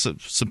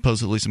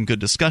 supposedly some good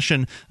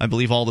discussion. I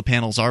believe all the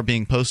panels are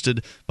being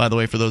posted. By the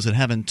way, for those that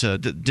haven't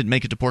didn't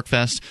make it to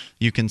PorcFest,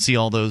 you can see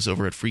all those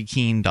over at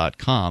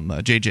freekeen.com.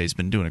 JJ's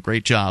been doing a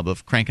great job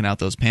of cranking out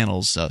those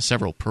panels,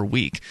 several per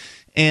week.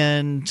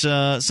 And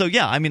so,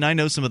 yeah, I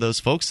know some of those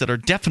folks that are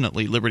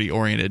definitely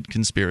liberty-oriented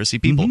conspiracy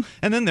people. Mm-hmm.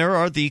 And then there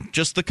are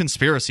just the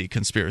conspiracy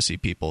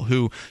people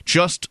who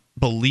just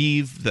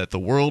believe that the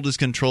world is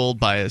controlled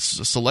by a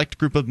select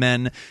group of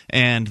men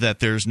and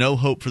that there's no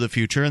hope for the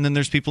future. And then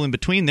there's people in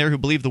between there who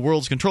believe the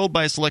world's controlled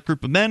by a select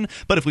group of men,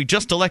 but if we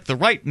just elect the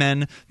right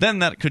men, then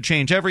that could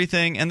change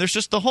everything. And there's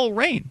just the whole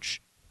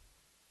range.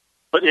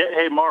 But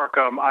hey, Mark,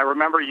 I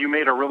remember you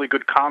made a really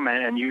good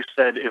comment, and you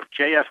said if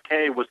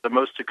JFK was the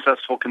most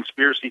successful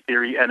conspiracy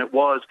theory, and it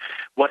was,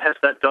 what has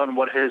that done?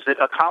 What has it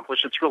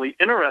accomplished? It's really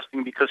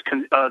interesting because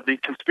the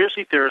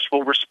conspiracy theorists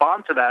will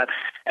respond to that,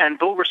 and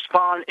they'll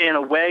respond in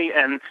a way,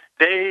 and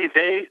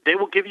they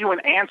will give you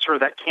an answer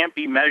that can't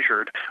be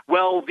measured.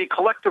 Well, the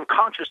collective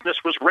consciousness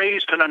was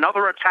raised and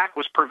another attack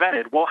was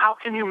prevented. Well, how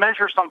can you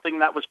measure something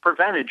that was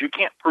prevented? You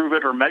can't prove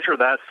it or measure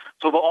that.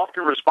 So they'll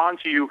often respond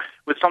to you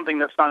with something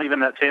that's not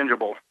even that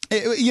tangible.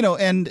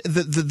 And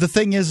the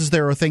thing is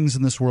there are things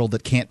in this world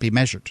that can't be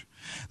measured.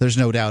 There's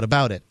no doubt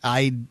about it.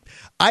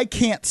 I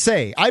can't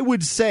say. I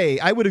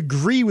would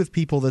agree with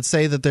people that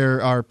say that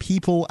there are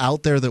people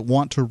out there that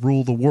want to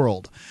rule the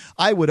world.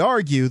 I would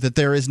argue that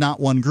there is not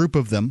one group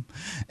of them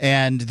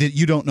and that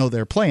you don't know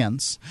their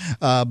plans.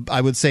 I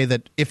would say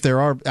that if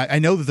there are – I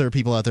know that there are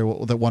people out there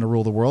that want to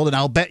rule the world, and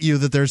I'll bet you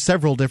that there's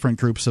several different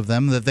groups of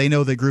them, that they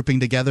know that grouping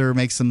together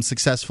makes them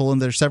successful,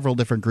 and there's several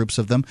different groups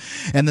of them,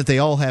 and that they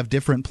all have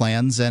different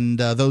plans, and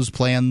those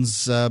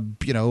plans run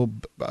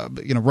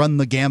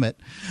the gamut.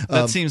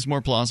 that seems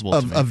more plausible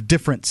to me. Of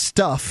different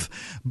stuff.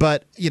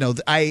 But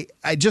I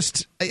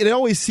just, it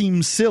always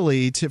seems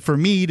silly for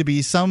me to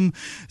be some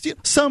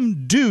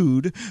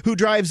dude who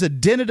drives a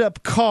dented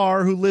up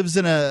car, who lives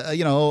in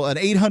an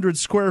 800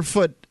 square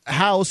foot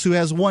house, who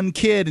has one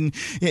kid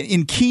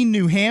in Keene,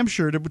 New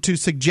Hampshire, to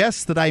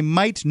suggest that I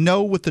might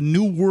know what the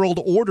New World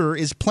Order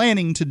is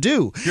planning to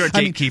do. You're a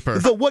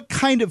gatekeeper. What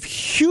kind of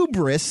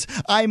hubris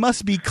I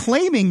must be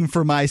claiming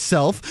for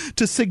myself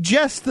to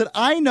suggest that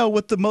I know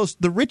what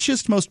the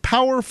richest, most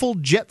powerful,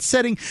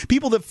 jet-setting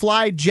people that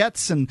fly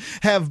jets and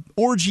have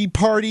orgy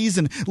parties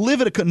and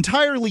live at an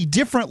entirely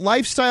different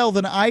lifestyle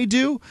than I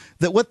do,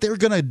 that what they're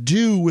going to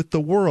do with the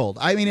world.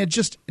 I mean,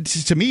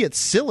 to me, it's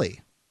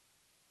silly.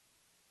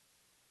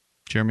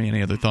 Jeremy,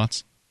 any other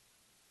thoughts?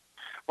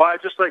 Well,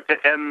 I'd just like to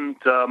end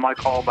my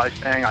call by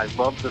saying I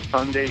love the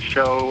Sunday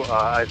show.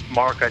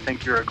 Mark, I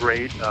think you're a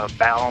great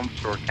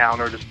balance or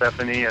counter to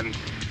Stephanie, and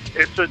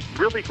it's a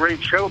really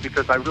great show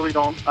because I really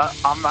don't.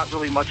 I'm not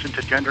really much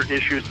into gender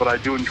issues, but I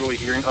do enjoy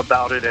hearing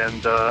about it,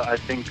 and I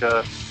think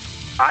it's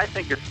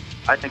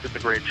a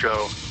great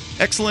show.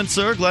 Excellent,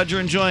 sir. Glad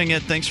you're enjoying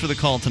it. Thanks for the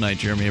call tonight,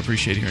 Jeremy. I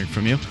appreciate hearing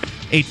from you.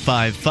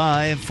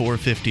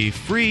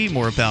 855-450-FREE.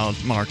 More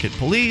about market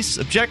police,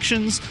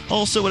 objections,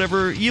 also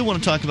whatever you want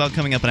to talk about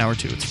coming up in hour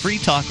 2. It's Free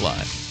Talk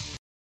Live.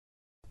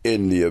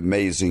 In the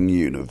amazing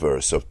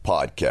universe of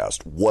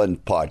podcast, one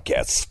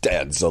podcast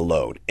stands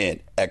alone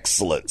in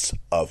excellence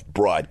of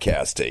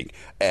broadcasting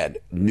and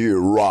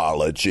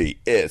neurology.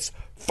 It's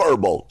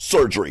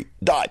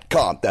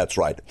verbalsurgery.com. That's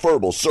right,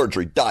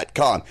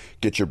 verbalsurgery.com.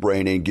 Get your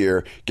brain in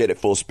gear, get it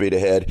full speed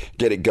ahead,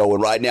 get it going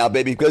right now,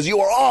 baby, because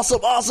you are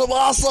awesome, awesome,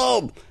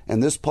 awesome.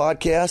 And this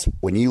podcast,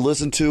 when you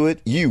listen to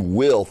it, you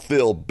will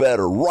feel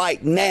better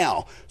right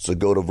now. So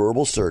go to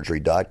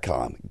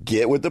verbalsurgery.com.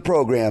 Get with the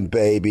program,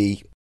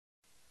 baby.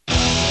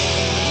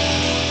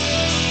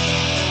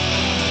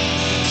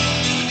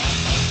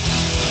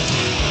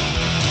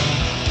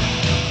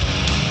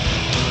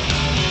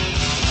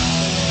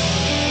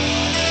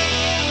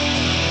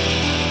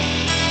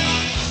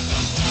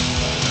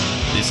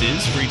 This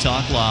is Free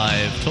Talk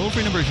Live.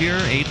 Toll-free number here,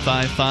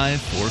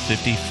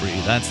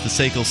 855-450-FREE. That's the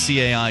SACL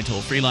CAI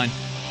toll-free line,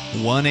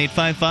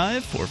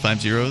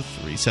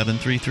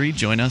 1-855-450-3733.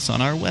 Join us on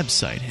our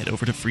website. Head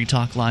over to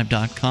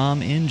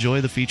freetalklive.com.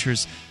 Enjoy the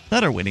features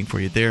that are waiting for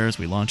you there as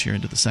we launch here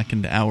into the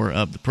second hour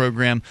of the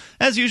program.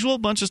 As usual, a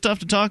bunch of stuff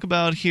to talk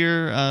about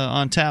here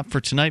on tap for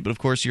tonight, but of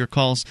course your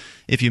calls,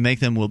 if you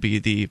make them, will be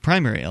the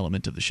primary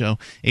element of the show,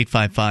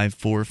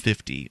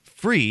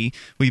 855-450-FREE.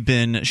 We've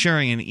been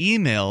sharing an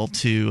email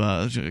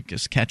to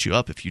just catch you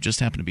up if you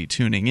just happen to be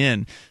tuning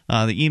in.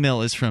 The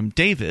email is from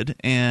David,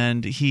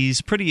 and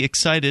he's pretty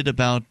excited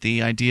about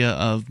the idea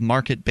of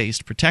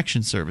market-based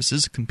protection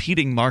services,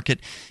 competing market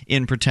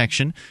in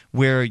protection,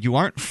 where you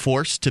aren't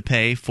forced to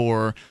pay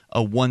for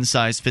a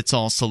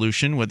one-size-fits-all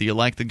solution. Whether you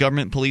like the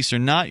government police or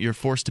not, you're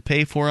forced to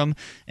pay for them.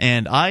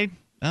 And I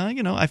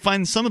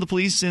find some of the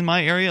police in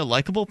my area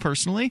likable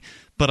personally,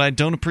 but I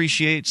don't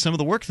appreciate some of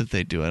the work that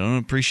they do. I don't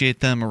appreciate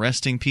them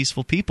arresting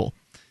peaceful people.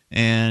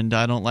 And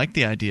I don't like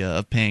the idea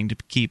of paying to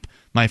keep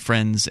my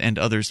friends and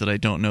others that I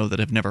don't know that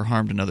have never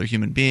harmed another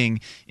human being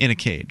in a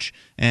cage.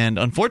 And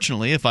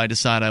unfortunately, if I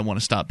decide I want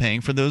to stop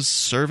paying for those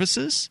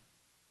services,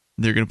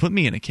 they're going to put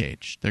me in a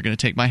cage. They're going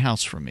to take my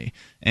house from me.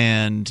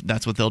 And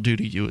that's what they'll do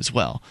to you as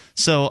well.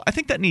 So I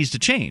think that needs to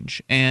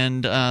change.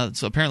 And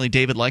so apparently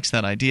David likes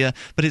that idea.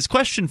 But his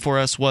question for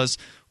us was,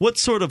 what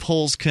sort of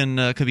holes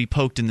could be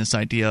poked in this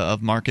idea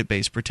of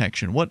market-based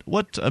protection? What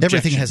objections?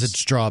 Everything has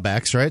its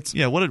drawbacks, right?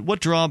 Yeah,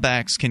 what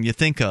drawbacks can you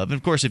think of? And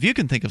of course, if you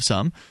can think of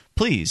some,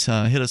 please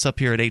hit us up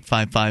here at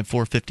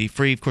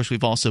 855-450-FREE. Of course,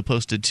 we've also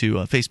posted to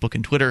Facebook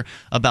and Twitter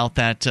about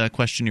that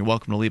question. You're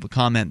welcome to leave a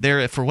comment there.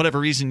 If for whatever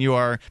reason you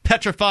are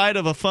petrified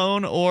of a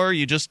phone or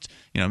you just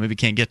maybe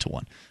can't get to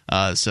one.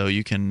 So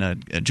you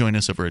can join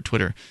us over at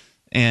Twitter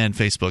and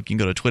Facebook. You can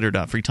go to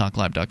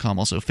twitter.freetalklive.com,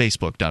 also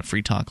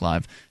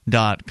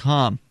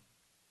facebook.freetalklive.com.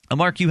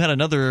 Mark, you had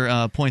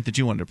another point that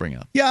you wanted to bring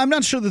up. Yeah, I'm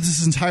not sure that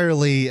this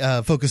entirely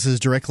focuses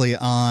directly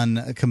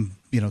on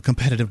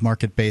competitive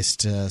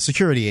market-based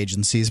security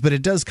agencies, but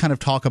it does kind of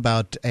talk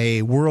about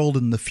a world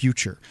in the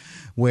future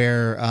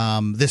where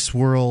this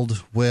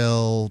world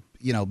will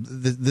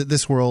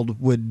this world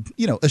would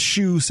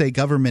eschew, say,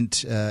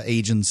 government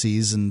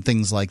agencies and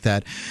things like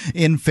that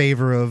in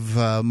favor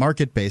of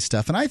market-based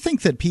stuff. And I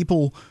think that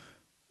people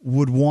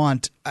would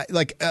want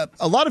a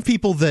lot of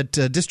people that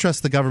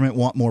distrust the government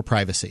want more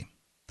privacy.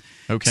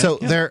 Okay. So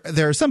there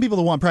are some people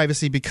that want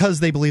privacy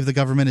because they believe the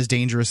government is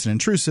dangerous and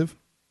intrusive,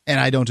 and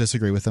I don't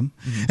disagree with them.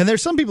 Mm-hmm. And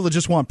there's some people that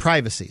just want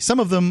privacy. Some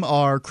of them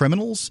are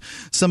criminals.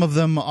 Some of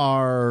them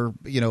are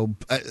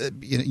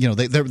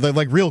they're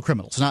like real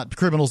criminals, not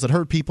criminals that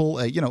hurt people.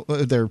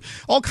 They're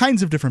all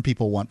kinds of different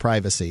people want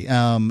privacy.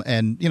 And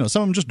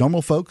some of them just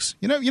normal folks.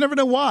 You never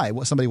know why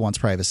somebody wants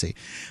privacy,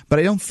 but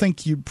I don't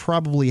think you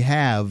probably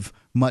have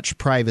much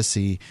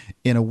privacy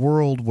in a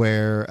world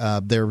where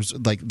there's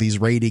like these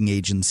rating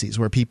agencies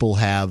where people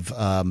have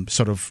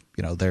sort of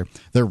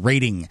their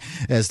rating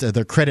as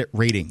their credit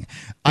rating.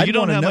 You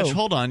don't have much.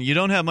 Hold on, you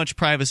don't have much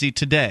privacy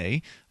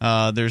today.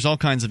 There's all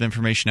kinds of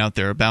information out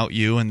there about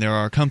you, and there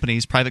are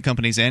companies, private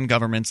companies, and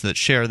governments that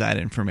share that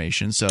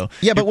information. So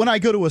yeah, but when I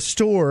go to a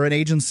store, an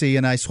agency,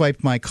 and I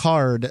swipe my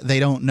card, they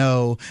don't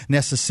know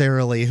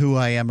necessarily who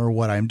I am or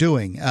what I'm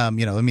doing.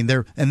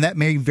 And that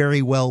may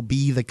very well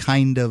be the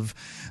kind of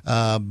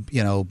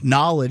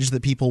knowledge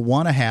that people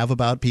want to have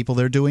about people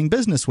they're doing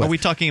business with. Are we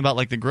talking about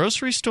like the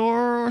grocery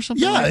store or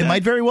something? Yeah, like that? It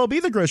might very well be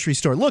the grocery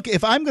store. Look,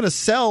 if I'm going to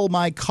sell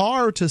my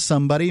car to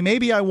somebody,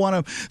 maybe I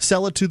want to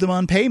sell it to them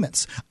on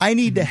payments. I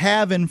need to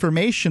have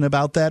information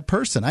about that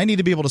person. I need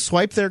to be able to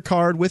swipe their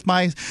card with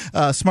my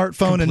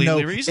smartphone Completely and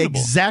know reasonable.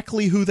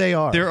 exactly who they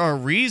are. There are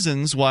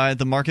reasons why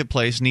the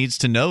marketplace needs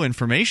to know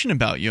information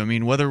about you. I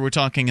mean, whether we're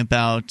talking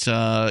about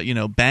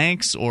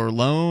banks or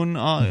loan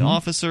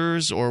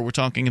officers, or we're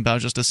talking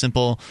about just a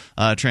simple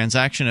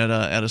transaction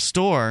at a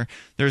store,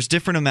 there's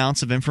different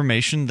amounts of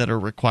information that are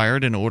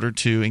required in order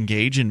to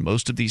engage in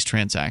most of these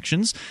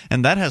transactions,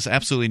 and that has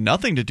absolutely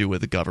nothing to do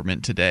with the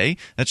government today.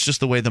 That's just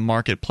the way the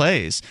market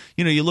plays.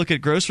 You look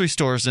at grocery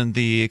stores and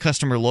the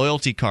customer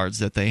loyalty cards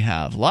that they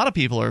have. A lot of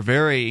people are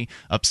very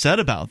upset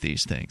about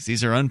these things.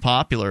 These are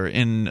unpopular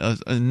in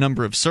a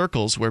number of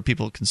circles where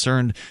people are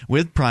concerned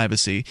with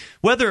privacy.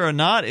 Whether or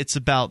not it's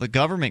about the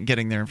government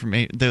getting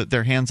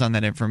their hands on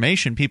that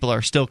information, people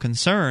are still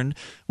concerned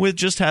with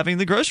just having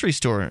the grocery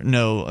store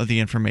know the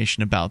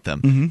information about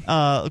them. Mm-hmm.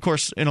 Of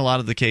course, in a lot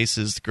of the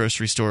cases, the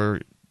grocery store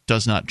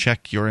does not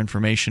check your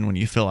information when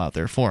you fill out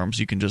their forms.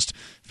 You can just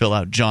fill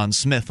out John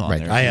Smith on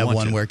there. I have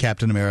one where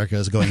Captain America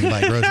is going to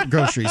buy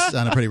groceries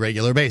on a pretty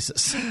regular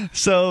basis.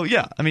 So,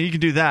 yeah, I mean, you can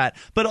do that.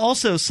 But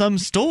also some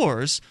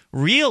stores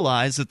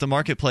realize that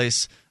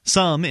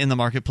some in the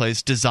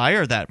marketplace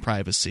desire that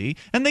privacy,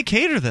 and they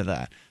cater to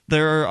that.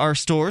 There are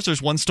stores.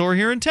 There's one store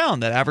here in town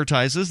that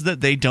advertises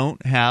that they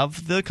don't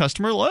have the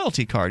customer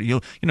loyalty card.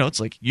 It's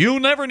like, you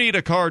never need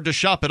a card to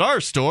shop at our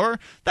store,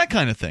 that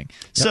kind of thing.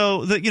 Yep.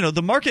 So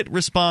the market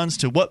responds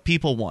to what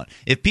people want.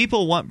 If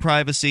people want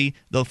privacy,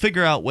 they'll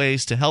figure out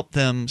ways to help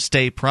them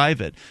stay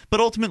private.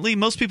 But ultimately,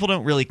 most people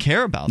don't really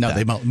care about that.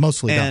 No, they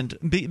mostly don't.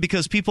 And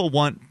because people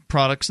want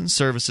products and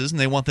services, and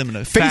they want them in a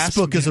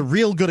Facebook is a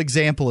real good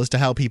example as to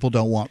how people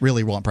don't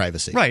really want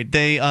privacy. Right.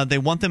 They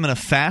want them in a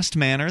fast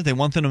manner. They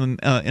want them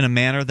in a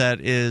manner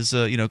that is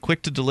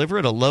quick to deliver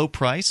at a low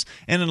price,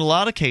 and in a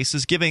lot of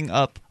cases, giving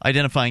up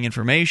identifying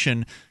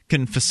information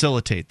can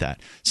facilitate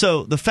that.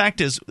 So the fact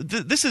is,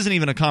 this isn't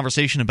even a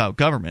conversation about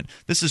government.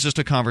 This is just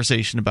a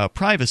conversation about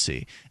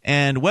privacy.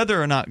 And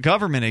whether or not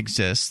government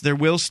exists, there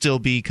will still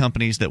be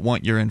companies that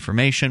want your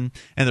information,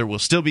 and there will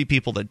still be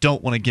people that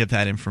don't want to give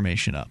that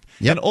information up.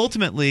 Yep. And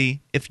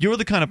ultimately, if you're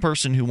the kind of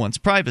person who wants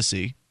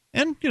privacy,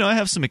 and I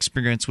have some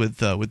experience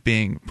with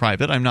being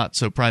private. I'm not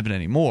so private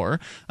anymore,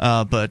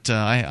 but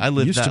I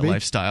lived that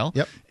lifestyle.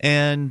 Yep.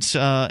 And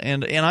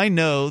I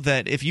know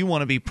that if you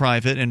want to be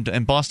private,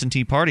 and Boston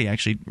Tea Party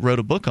actually wrote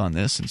a book on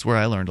this. It's where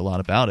I learned a lot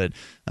about it.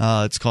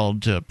 It's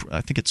called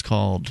I think it's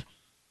called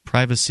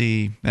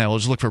Privacy. Well,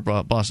 just look for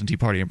Boston Tea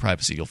Party and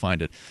privacy. You'll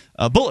find it.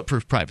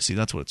 Bulletproof Privacy.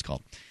 That's what it's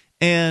called.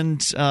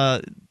 And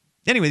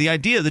anyway,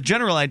 the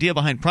general idea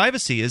behind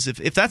privacy is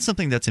if that's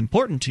something that's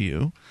important to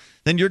you,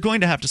 then you're going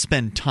to have to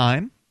spend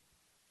time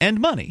and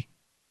money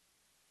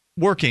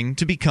working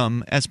to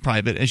become as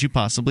private as you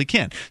possibly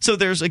can. So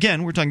there's,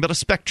 again, we're talking about a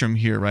spectrum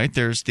here, right?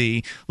 There's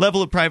the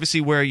level of privacy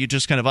where you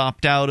just kind of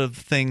opt out of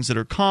things that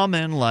are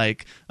common,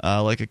 like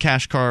a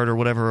cash card or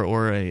whatever,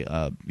 or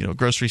a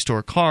grocery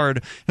store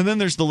card. And then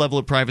there's the level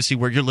of privacy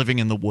where you're living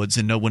in the woods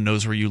and no one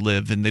knows where you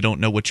live, and they don't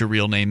know what your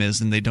real name is,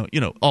 and they don't,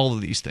 all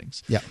of these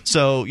things. Yeah.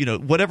 So,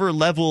 whatever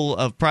level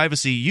of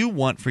privacy you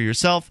want for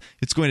yourself,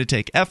 it's going to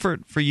take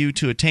effort for you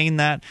to attain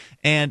that,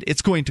 and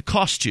it's going to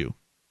cost you.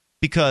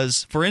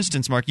 Because, for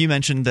instance, Mark, you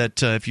mentioned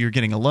that if you're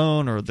getting a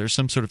loan or there's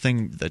some sort of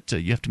thing that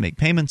you have to make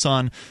payments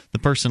on, the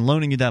person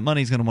loaning you that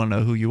money is going to want to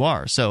know who you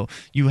are. So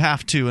you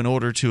have to, in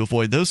order to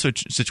avoid those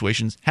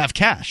situations, have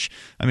cash.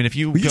 I mean, if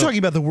you you're talking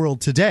about the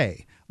world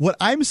today. What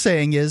I'm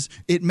saying is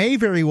it may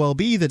very well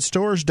be that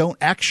stores don't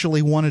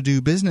actually want to do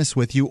business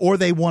with you, or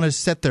they want to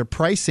set their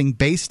pricing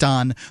based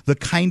on the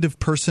kind of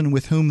person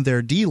with whom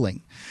they're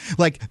dealing.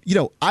 Like,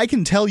 I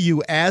can tell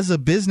you as a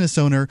business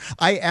owner,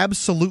 I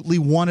absolutely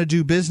want to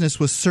do business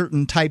with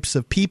certain types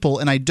of people,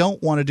 and I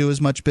don't want to do as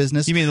much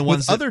business you mean the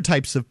ones with other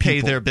types of people.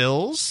 Pay their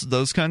bills,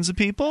 those kinds of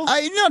people?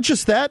 Not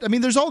just that. I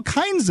mean, there's all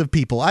kinds of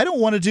people. I don't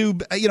want to do,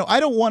 I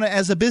don't want to,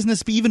 as a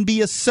business, even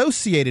be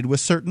associated with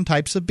certain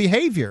types of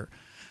behavior.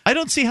 I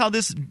don't see how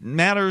this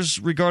matters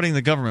regarding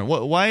the government.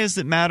 Why does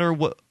it matter?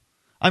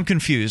 I'm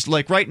confused.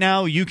 Like right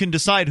now, you can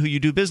decide who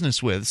you do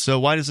business with. So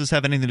why does this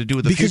have anything to do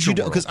with the future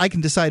world? Because I can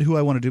decide who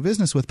I want to do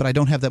business with, but I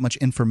don't have that much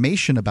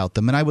information about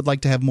them, and I would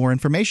like to have more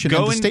information.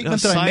 Go and the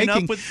statement that I'm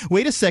making.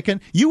 Wait a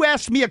second. You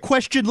asked me a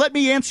question. Let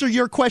me answer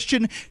your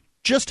question.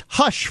 just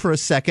hush for a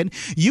second.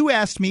 You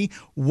asked me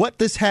what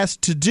this has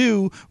to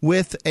do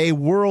with a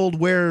world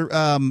where,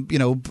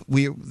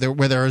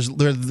 where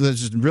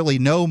there's really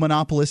no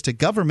monopolistic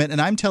government,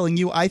 and I'm telling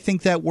you, I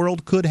think that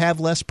world could have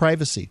less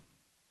privacy.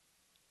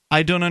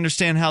 I don't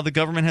understand how the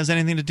government has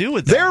anything to do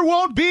with that. There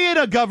won't be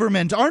a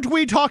government. Aren't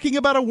we talking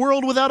about a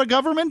world without a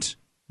government?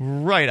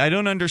 Right. I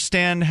don't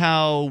understand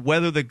how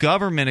whether the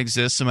government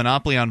exists, a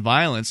monopoly on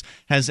violence,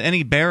 has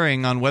any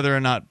bearing on whether or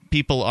not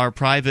people are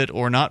private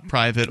or not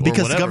private or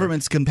because whatever.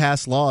 Governments can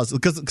pass laws.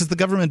 Because the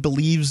government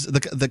believes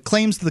the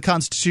claims to the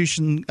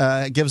Constitution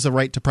gives a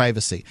right to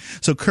privacy.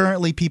 So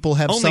currently people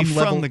have only some from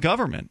level... the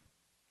government.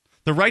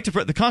 The right to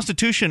the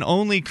Constitution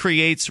only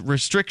creates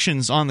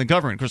restrictions on the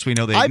government. Of course, we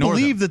know they ignore I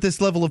believe them. that this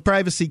level of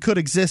privacy could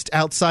exist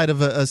outside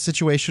of a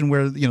situation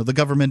where the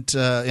government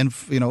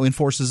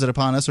enforces it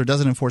upon us or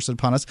doesn't enforce it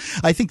upon us.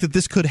 I think that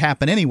this could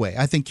happen anyway.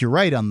 I think you're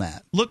right on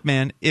that. Look,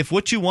 man, if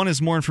what you want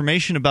is more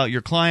information about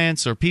your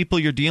clients or people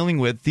you're dealing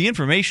with, the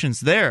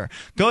information's there.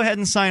 Go ahead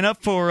and sign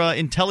up for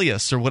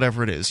Intellius or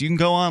whatever it is. You can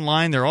go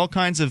online. There are all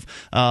kinds of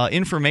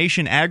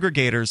information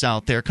aggregators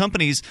out there.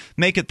 Companies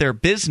make it their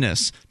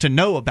business to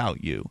know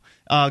about you.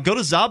 Go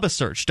to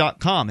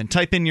zabasearch.com and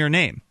type in your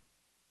name.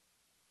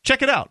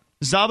 Check it out.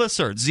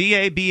 Zabasearch,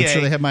 Z-A-B-A. I'm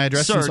sure they have my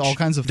addresses, all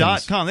kinds of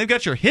things. .com. They've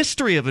got your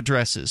history of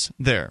addresses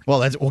there. Well,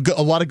 that's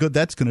a lot of good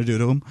that's going to do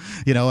to them.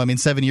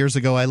 7 years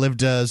ago, I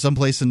lived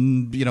someplace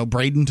in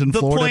Bradenton,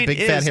 Florida. Big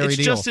fat hairy deal. It's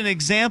just an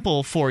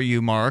example for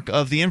you, Mark,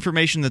 of the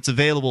information that's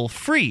available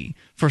free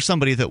for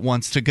somebody that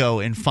wants to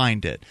go and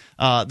find it.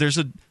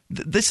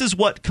 This is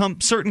what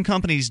certain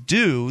companies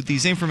do,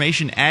 these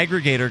information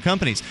aggregator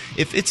companies.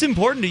 If it's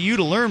important to you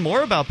to learn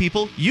more about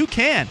people, you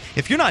can.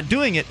 If you're not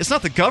doing it, it's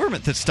not the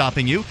government that's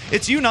stopping you.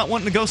 It's you not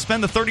wanting to go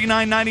spend the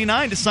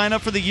 $39.99 to sign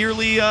up for the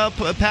yearly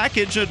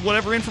package at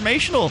whatever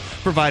informational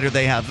provider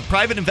they have. The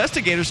private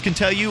investigators can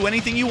tell you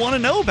anything you want to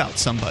know about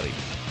somebody.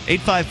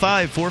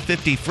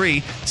 855-450-FREE,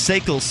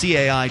 SACL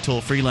CAI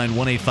toll-free line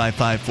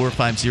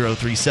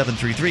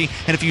 1-855-450-3733.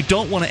 And if you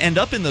don't want to end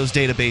up in those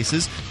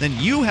databases, then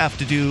you have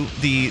to do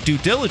the due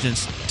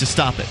diligence to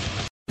stop it.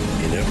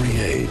 In every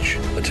age,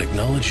 a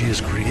technology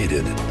is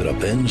created that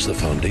upends the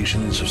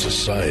foundations of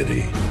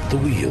society. The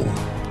wheel,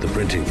 the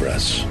printing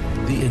press,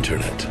 the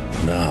internet.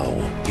 Now,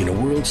 in a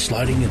world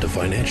sliding into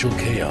financial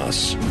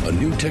chaos, a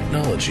new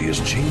technology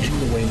is changing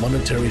the way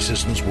monetary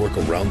systems work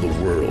around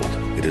the world.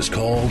 It is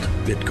called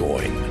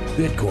Bitcoin.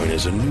 Bitcoin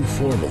is a new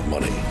form of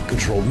money,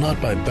 controlled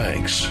not by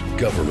banks,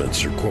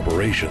 governments, or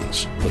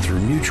corporations, but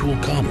through mutual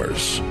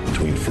commerce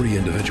between free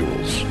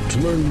individuals. To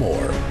learn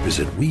more,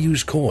 visit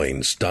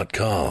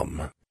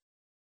weusecoins.com.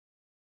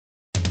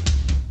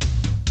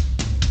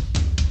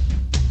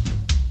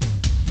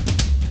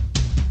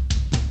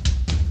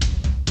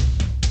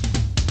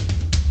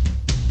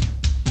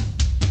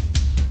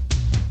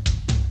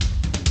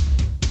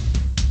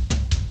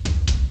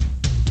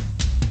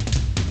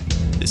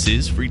 This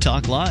is Free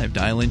Talk Live.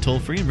 Dial in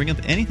toll-free and bring up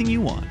anything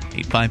you want.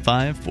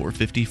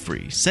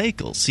 855-450-FREE.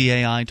 SACL,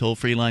 CAI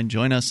toll-free line.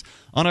 Join us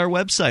on our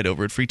website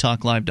over at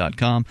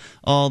freetalklive.com.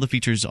 All the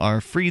features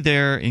are free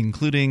there,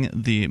 including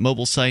the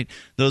mobile site.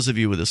 Those of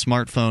you with a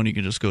smartphone, you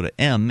can just go to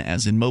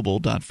as in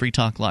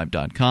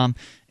mobile.freetalklive.com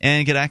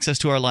and get access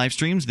to our live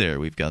streams there.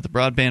 We've got the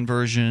broadband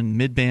version,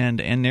 midband,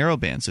 and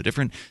narrowband, so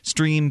different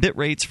stream bit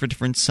rates for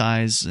different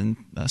size and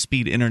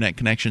speed internet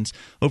connections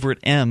over at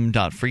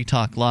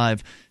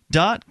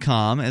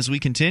m.freetalklive.com. As we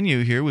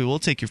continue here, we will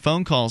take your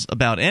phone calls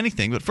about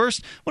anything. But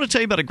first, I want to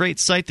tell you about a great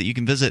site that you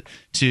can visit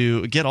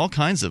to get all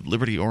kinds of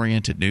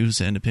liberty-oriented news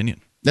and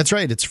opinion. That's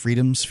right. It's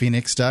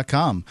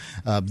freedomsphoenix.com.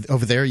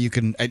 Over there, you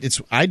can.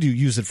 I do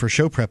use it for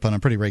show prep on a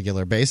pretty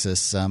regular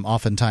basis.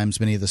 Oftentimes,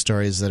 many of the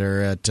stories that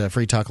are at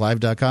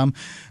freetalklive.com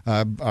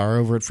are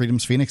over at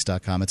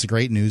freedomsphoenix.com. It's a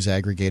great news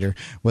aggregator.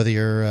 Whether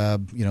you're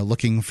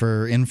looking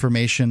for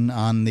information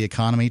on the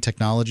economy,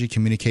 technology,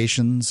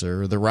 communications,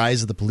 or the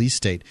rise of the police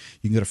state,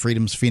 you can go to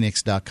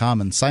freedomsphoenix.com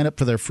and sign up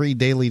for their free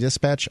daily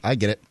dispatch. I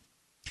get it.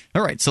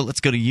 All right, so let's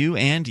go to you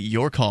and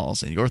your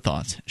calls and your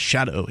thoughts.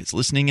 Shadow is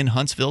listening in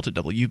Huntsville to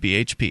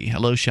WBHP.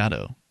 Hello,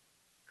 Shadow.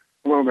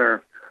 Hello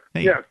there.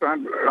 Hey. Yes, I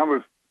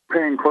was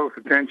paying close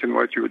attention to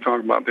what you were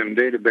talking about in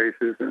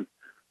databases, and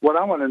what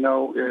I want to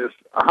know is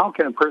how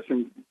can a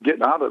person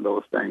get out of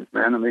those things,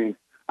 man? I mean,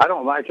 I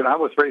don't like it. I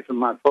was raised with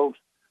my folks.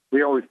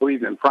 We always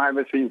believed in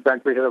privacy. In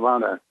fact, we had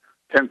around a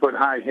 10-foot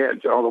high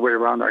hedge all the way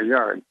around our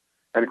yard.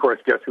 And, of course,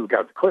 guess who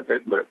got to clip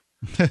it? But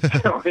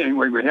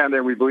anyway, we had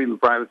that. We believe in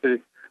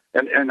privacy.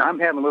 And I'm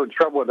having a little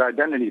trouble with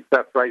identity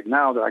theft right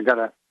now that I got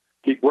to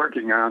keep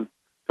working on.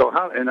 So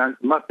it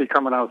must be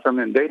coming out some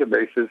in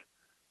databases.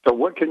 So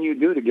what can you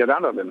do to get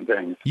out of them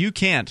things? You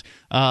can't.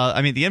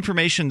 I mean, the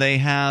information they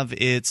have,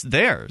 it's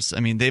theirs. I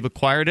mean, they've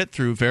acquired it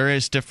through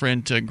various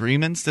different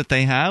agreements that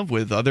they have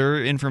with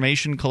other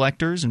information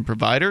collectors and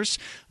providers.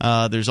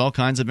 There's all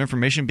kinds of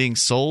information being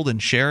sold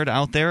and shared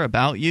out there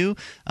about you,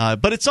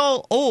 but it's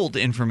all old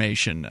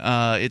information.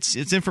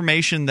 It's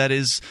information that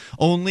is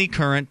only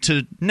current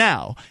to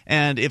now.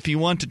 And if you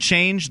want to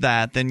change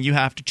that, then you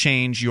have to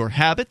change your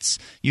habits.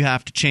 You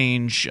have to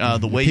change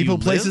the way people, you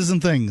live. places, and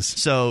things.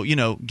 So,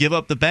 give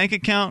up the bank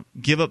account,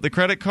 give up the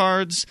credit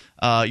cards,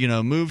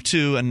 move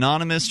to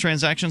anonymous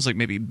transactions like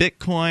maybe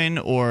Bitcoin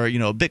or,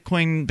 a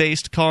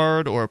Bitcoin-based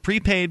card or a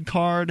prepaid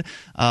card,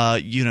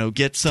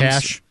 get some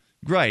cash.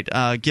 Right.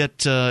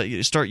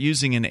 Start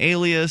using an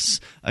alias.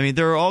 I mean,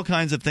 there are all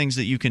kinds of things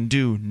that you can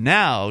do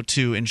now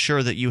to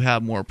ensure that you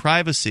have more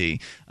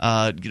privacy.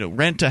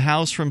 Rent a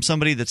house from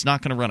somebody that's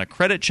not going to run a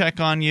credit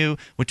check on you,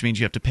 which means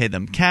you have to pay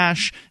them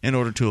cash in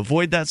order to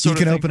avoid that sort of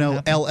thing. You can open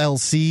an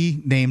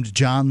LLC named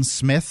John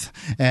Smith,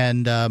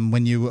 and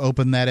when you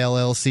open that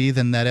LLC,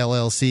 then that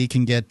LLC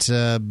can get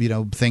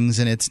things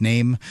in its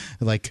name.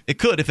 Like it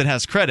could if it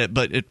has credit,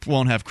 but it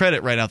won't have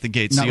credit right out the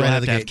gate, so you'll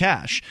have to have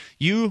cash.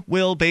 You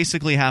will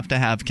basically have to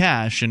have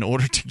cash in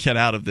order to get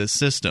out of this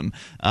system,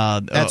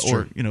 That's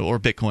true. or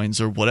bitcoins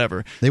or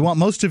whatever. They want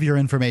most of your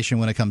information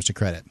when it comes to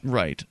credit.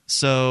 Right.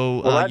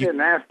 So I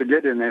didn't ask to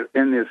get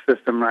in this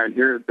system right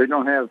here. They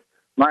don't have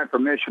my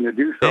permission to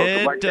do so.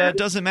 It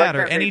doesn't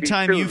matter.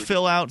 Anytime you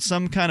fill out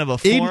some kind of a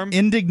form...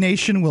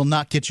 Indignation will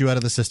not get you out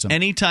of the system.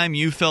 Anytime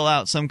you fill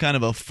out some kind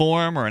of a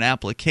form or an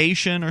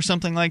application or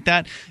something like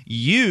that,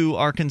 you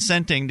are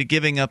consenting to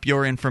giving up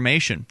your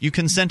information. You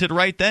consented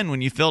right then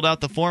when you filled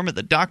out the form at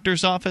the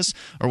doctor's office,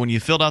 or when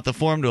you filled out the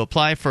form to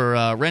apply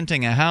for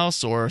renting a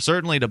house, or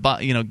certainly to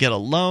buy, get a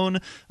loan,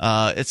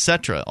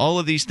 etc. All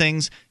of these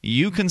things,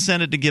 you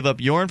consented to give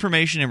up your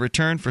information in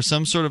return for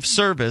some sort of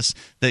service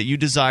that you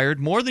desired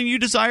more than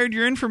you desired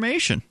your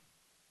information.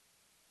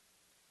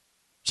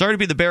 Sorry to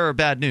be the bearer of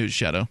bad news,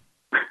 Shadow.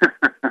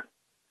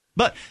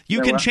 But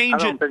you can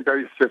change it. I don't think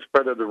they should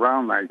spread it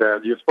around like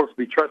that. You're supposed to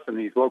be trusting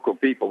these local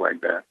people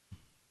like that.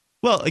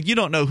 Well, you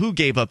don't know who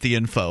gave up the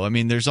info. I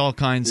mean, there's all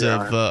kinds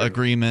of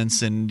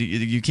agreements, and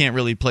you can't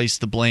really place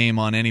the blame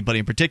on anybody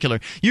in particular.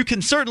 You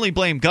can certainly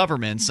blame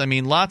governments. I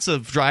mean, lots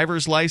of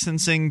driver's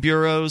licensing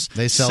bureaus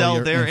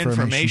sell their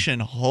information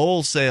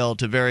wholesale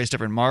to various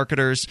different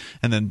marketers,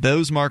 and then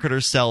those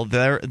marketers sell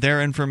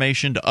their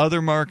information to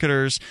other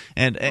marketers.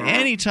 And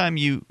anytime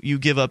you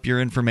give up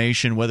your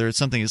information, whether it's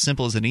something as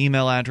simple as an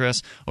email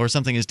address or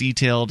something as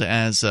detailed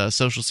as a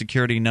social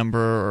security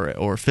number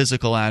or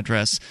physical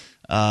address,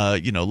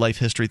 life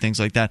history, things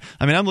like that.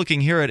 I mean, I'm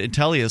looking here at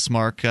Intellius,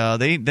 Mark.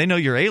 They know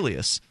your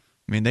alias.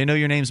 I mean, they know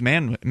your name's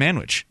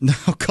Manwich.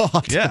 Oh,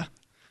 God. Yeah.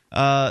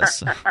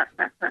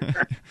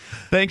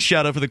 Thanks,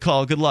 Shadow, for the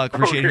call. Good luck.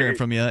 Appreciate hearing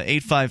from you.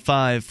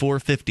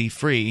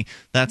 855-450-FREE.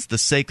 That's the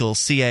SACL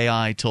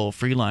CAI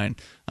toll-free line.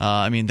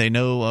 I mean, they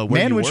know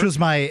where you work. Manwich was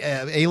my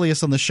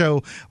alias on the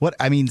show,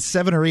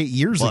 7 or 8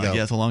 years ago.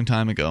 Yeah, it's a long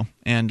time ago.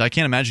 And I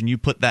can't imagine you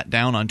put that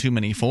down on too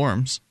many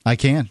forums. I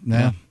can,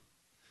 yeah.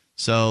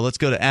 So let's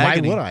go to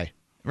Agony. Why would I?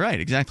 Right,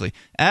 exactly.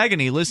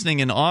 Agony,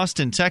 listening in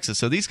Austin, Texas.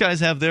 So these guys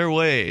have their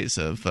ways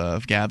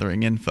of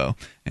gathering info,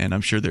 and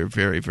I'm sure they're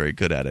very, very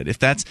good at it.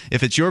 If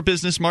it's your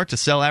business, Mark, to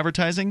sell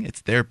advertising,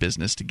 it's their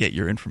business to get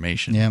your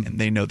information, and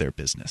they know their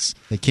business.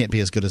 They can't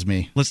be as good as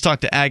me. Let's talk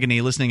to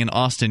Agony, listening in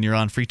Austin. You're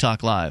on Free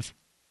Talk Live.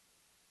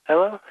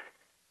 Hello?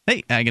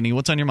 Hey, Agony,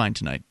 what's on your mind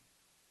tonight?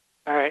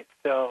 All right,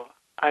 so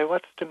I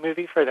watched a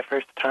movie for the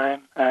first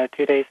time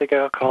 2 days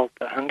ago called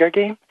The Hunger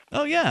Games.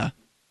 Oh, yeah.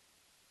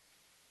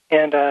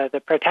 And the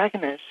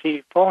protagonist,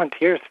 she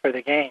volunteers for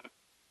the game.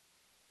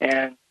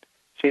 And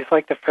she's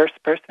like the first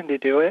person to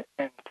do it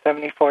in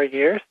 74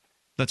 years.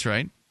 That's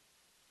right.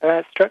 And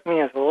that struck me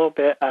as a little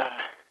bit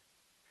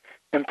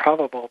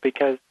improbable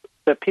because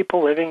the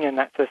people living in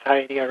that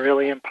society are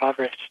really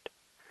impoverished.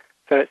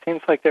 So it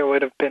seems like there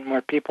would have been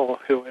more people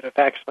who would have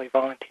actually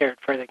volunteered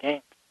for the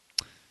game.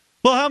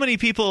 Well, how many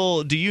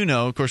people do you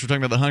know? Of course, we're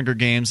talking about the Hunger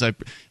Games. I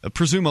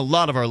presume a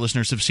lot of our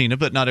listeners have seen it,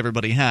 but not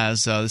everybody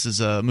has. This is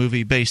a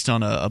movie based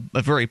on a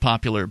very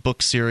popular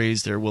book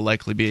series. There will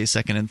likely be a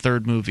second and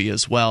third movie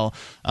as well.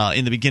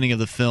 In the beginning of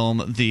the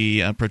film,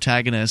 the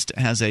protagonist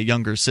has a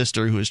younger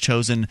sister who is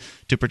chosen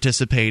to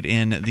participate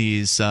in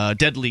these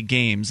deadly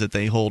games that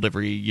they hold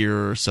every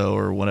year or so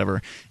or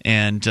whatever.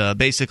 And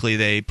basically,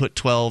 they put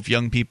 12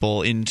 young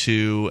people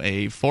into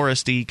a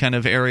foresty kind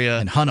of area.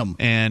 And hunt them.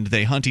 And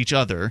they hunt each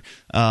other.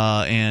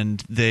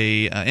 And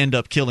they end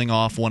up killing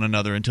off one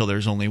another until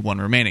there's only one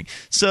remaining.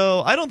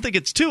 So I don't think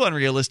it's too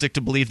unrealistic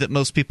to believe that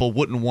most people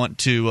wouldn't want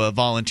to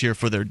volunteer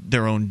for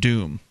their own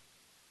doom.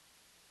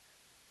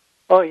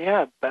 Oh,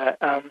 yeah, but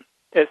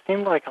it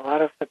seemed like a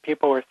lot of the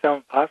people were so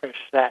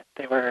impoverished that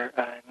they were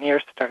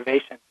near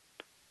starvation.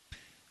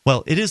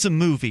 Well, it is a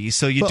movie,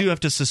 so you do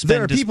have to suspend disbelief.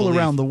 There are disbelief. people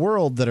around the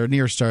world that are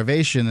near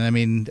starvation. I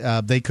mean,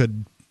 they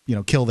could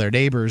kill their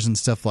neighbors and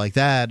stuff like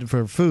that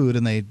for food,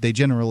 and they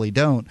generally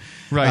don't.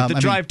 Right. The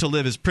drive to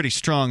live is pretty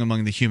strong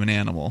among the human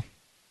animal.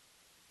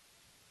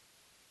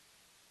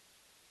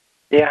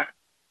 Yeah.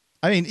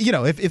 I mean,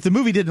 if the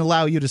movie didn't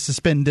allow you to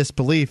suspend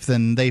disbelief,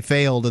 then they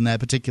failed in that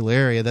particular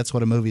area. That's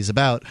what a movie's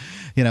about.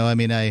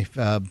 It's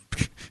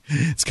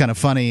kind of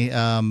funny.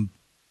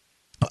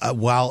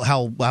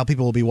 While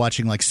people will be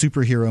watching like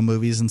superhero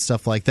movies and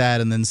stuff like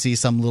that, and then see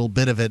some little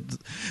bit of it.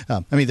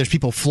 There's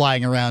people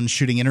flying around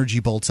shooting energy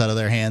bolts out of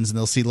their hands, and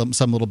they'll see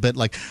some little bit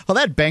like, "Oh,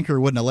 that banker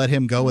wouldn't have let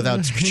him go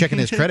without checking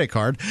his credit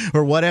card,"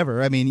 or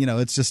whatever. I mean,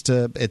 it's just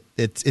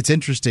it's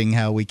interesting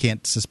how we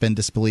can't suspend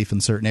disbelief in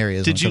certain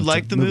areas. Did you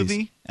like the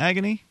movie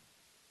Agony?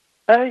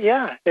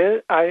 Yeah,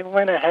 I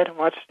went ahead and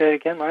watched it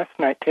again last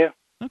night too.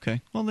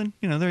 Okay, well then,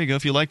 there you go.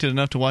 If you liked it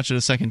enough to watch it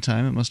a second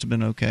time, it must have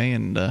been okay,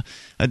 and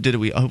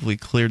we hopefully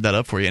cleared that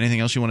up for you.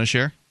 Anything else you want to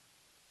share?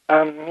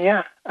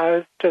 Yeah, I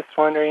was just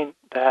wondering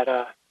that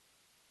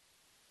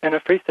in a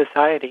free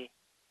society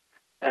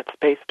that's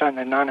based on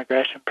the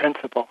non-aggression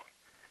principle,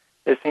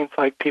 it seems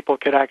like people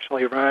could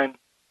actually run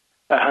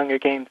the Hunger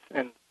Games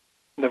in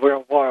the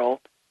real world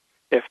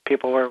if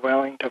people were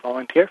willing to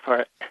volunteer for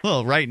it.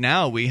 Well, right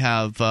now we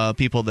have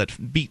people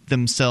that beat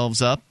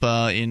themselves up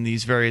in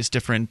these various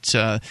different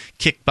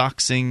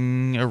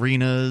kickboxing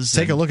arenas.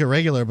 Take a look at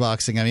regular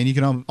boxing. I mean, you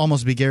can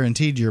almost be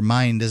guaranteed your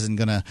mind isn't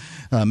going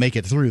to make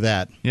it through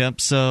that. Yep.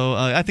 So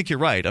I think you're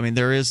right. I mean,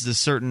 there is this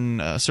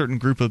certain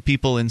group of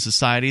people in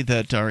society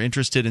that are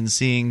interested in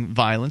seeing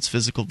violence,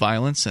 physical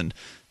violence, and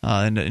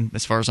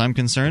as far as I'm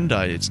concerned,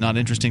 it's not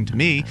interesting to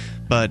me.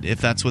 But if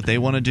that's what they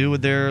want to do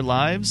with their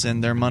lives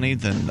and their money,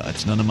 then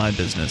it's none of my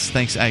business.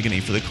 Thanks, Agony,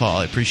 for the call.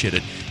 I appreciate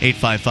it.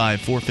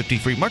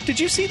 855-450-FREE. Mark, did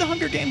you see The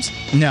Hunger Games?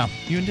 No.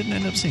 You didn't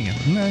end up seeing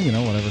it? No,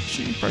 whatever.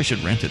 You probably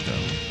should rent it, though.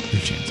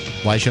 Good chance.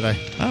 Why should I?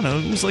 I don't know.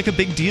 It was like a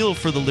big deal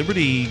for the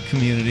Liberty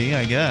community,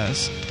 I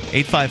guess.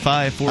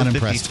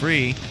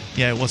 855-450-FREE.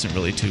 Yeah, it wasn't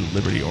really too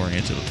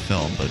liberty-oriented of a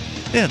film, but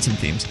it had some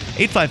themes.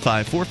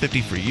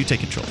 855-450-FREE. You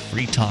take control.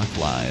 Free Talk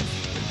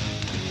Live.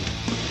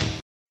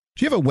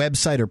 Do you have a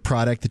website or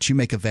product that you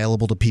make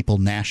available to people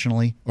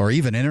nationally or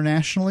even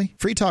internationally?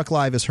 Free Talk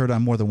Live is heard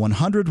on more than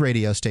 100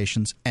 radio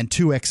stations and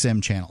 2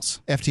 XM channels.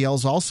 FTL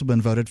has also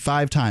been voted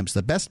 5 times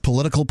the best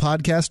political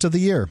podcast of the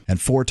year and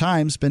 4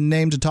 times been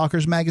named to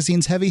Talkers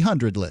Magazine's Heavy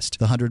 100 list,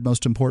 the 100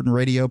 most important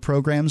radio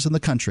programs in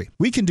the country.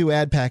 We can do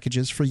ad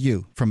packages for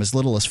you from as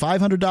little as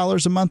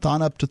 $500 a month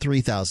on up to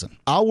 $3,000.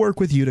 I'll work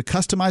with you to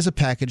customize a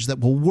package that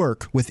will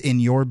work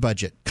within your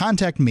budget.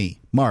 Contact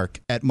me,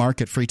 Mark, at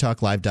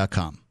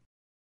mark@freetalklive.com.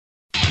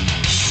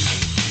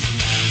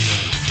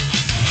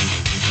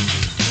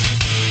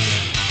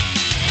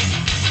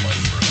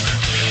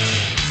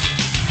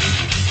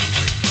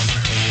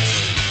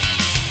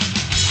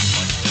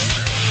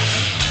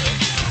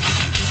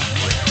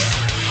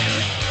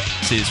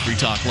 This is Free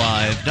Talk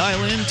Live.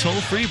 Dial in,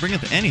 toll free, bring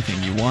up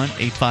anything you want.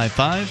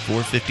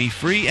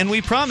 855-450-FREE. And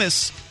we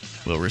promise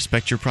we'll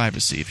respect your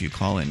privacy if you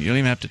call in. You don't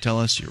even have to tell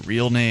us your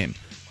real name.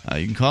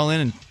 You can call in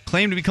and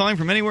claim to be calling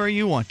from anywhere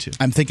you want to.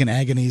 I'm thinking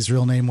Agony's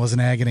real name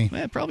wasn't Agony.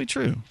 Probably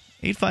true.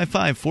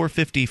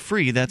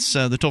 855-450-FREE. That's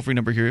the toll-free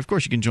number here. Of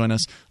course, you can join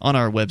us on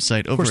our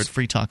website over at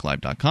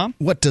freetalklive.com.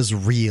 What does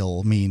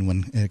real mean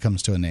when it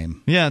comes to a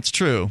name? Yeah, it's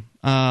true.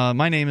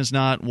 My name is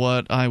not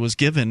what I was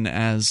given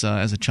as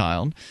a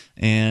child,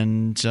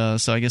 and so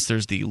I guess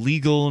there's the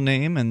legal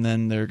name, and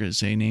then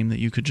there's a name that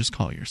you could just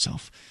call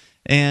yourself.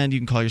 And you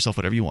can call yourself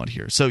whatever you want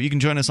here. So you can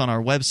join us on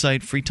our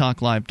website,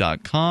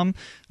 freetalklive.com.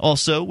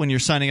 Also, when you're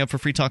signing up for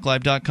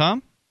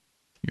freetalklive.com,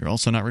 you're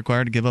also not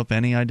required to give up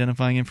any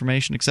identifying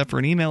information except for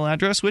an email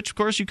address, which, of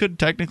course, you could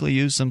technically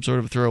use some sort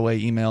of throwaway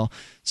email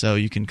so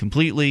you can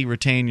completely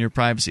retain your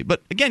privacy.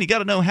 But, again, you got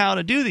to know how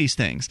to do these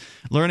things.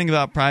 Learning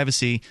about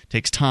privacy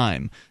takes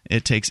time.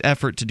 It takes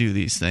effort to do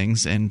these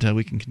things, and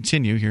we can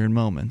continue here in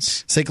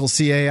moments. Sekel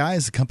CAI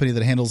is a company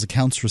that handles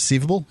accounts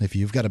receivable. If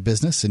you've got a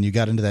business and you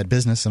got into that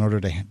business in order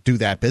to do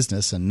that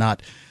business and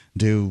not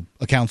do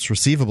accounts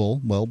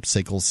receivable, well,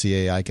 Sekel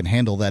CAI can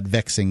handle that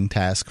vexing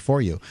task for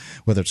you.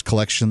 Whether it's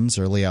collections,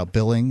 early out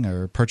billing,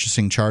 or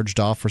purchasing charged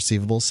off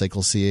receivables,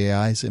 Sekel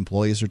CAI's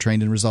employees are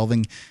trained in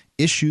resolving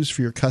issues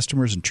for your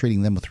customers and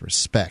treating them with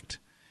respect.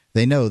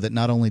 They know that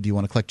not only do you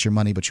want to collect your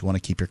money, but you want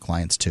to keep your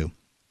clients too.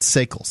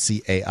 Sekel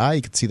CAI.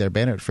 You can see their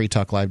banner at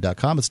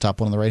freetalklive.com. It's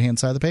top one on the right-hand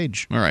side of the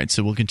page. All right,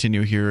 so we'll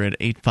continue here at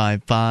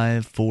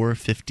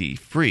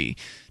 855-450-FREE.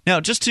 Now,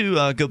 just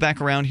to go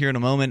back around here in a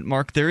moment,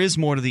 Mark, there is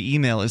more to the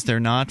email, is there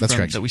not? That's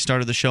correct. That we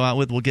started the show out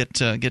with. We'll get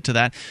to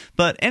that.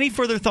 But any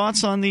further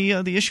thoughts on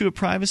the issue of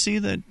privacy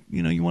that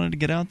you wanted to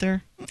get out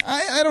there?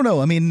 I don't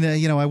know. I mean,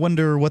 I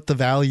wonder what the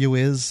value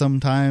is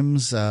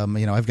sometimes.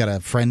 I've got a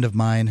friend of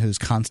mine who's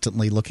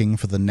constantly looking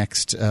for the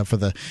next for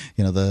the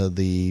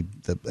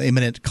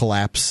imminent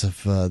collapse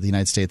of the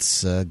United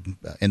States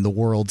in the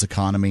world's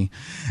economy,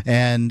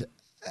 and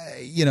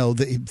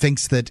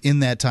thinks that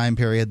in that time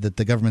period that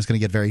the government's going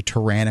to get very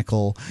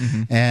tyrannical.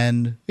 Mm-hmm.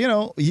 And,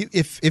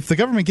 if the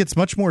government gets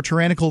much more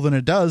tyrannical than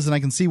it does, then I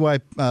can see why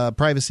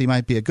privacy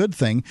might be a good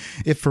thing.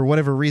 If for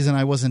whatever reason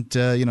I wasn't,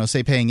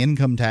 say paying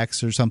income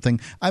tax or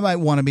something, I might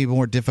want to be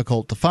more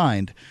difficult to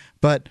find.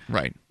 But,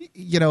 right.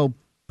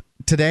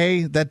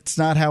 today, that's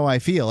not how I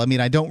feel. I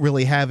mean, I don't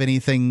really have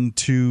anything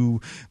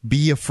to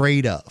be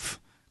afraid of.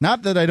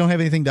 Not that I don't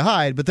have anything to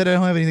hide, but that I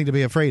don't have anything to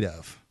be afraid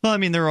of. Well, I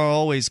mean, there are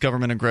always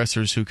government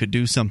aggressors who could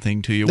do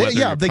something to you, whether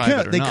you're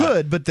private or not. They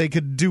could, but they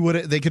could do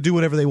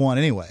whatever they want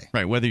anyway.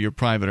 Right, whether you're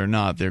private or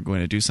not, they're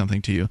going to do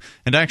something to you.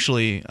 And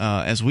actually,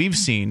 as we've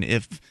seen,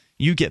 if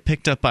you get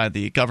picked up by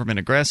the government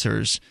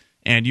aggressors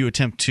and you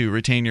attempt to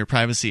retain your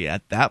privacy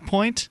at that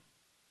point,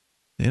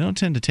 they don't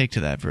tend to take to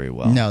that very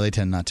well. No, they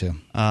tend not to.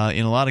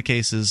 In a lot of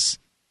cases,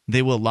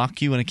 they will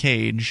lock you in a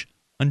cage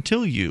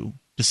until you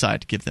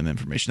decide to give them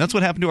information. That's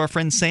what happened to our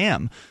friend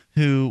Sam,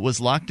 who was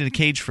locked in a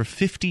cage for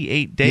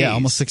 58 days. Yeah,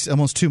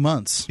 almost 2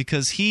 months.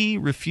 Because he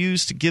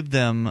refused to give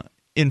them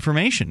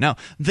information. Now,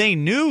 they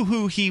knew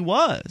who he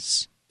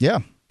was. Yeah.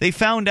 They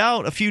found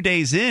out a few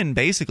days in,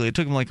 basically. It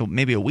took them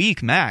maybe a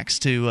week max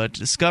to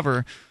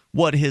discover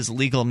what his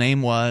legal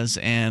name was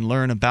and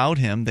learn about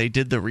him. They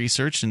did the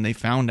research and they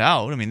found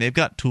out. I mean, they've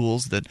got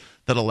tools that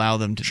allow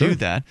them to do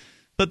that.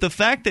 But the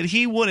fact that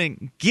he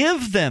wouldn't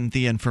give them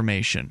the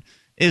information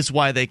is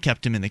why they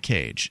kept him in the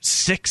cage.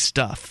 Sick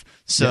stuff.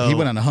 So he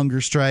went on a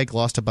hunger strike,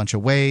 lost a bunch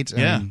of weight.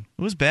 It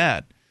was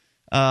bad.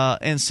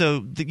 And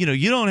so,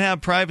 you don't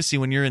have privacy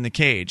when you're in the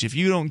cage. If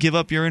you don't give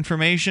up your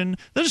information,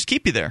 they'll just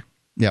keep you there.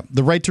 Yeah,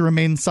 the right to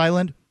remain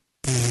silent?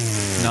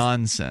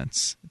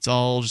 Nonsense. It's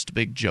all just a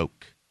big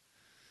joke.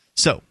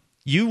 So,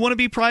 you want to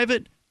be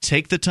private?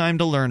 Take the time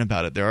to learn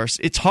about it.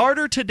 It's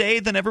harder today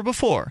than ever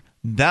before.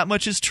 That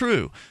much is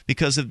true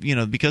because of the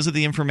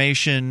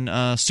information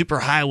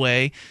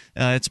superhighway.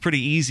 It's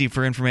pretty easy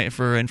for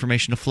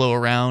information to flow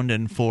around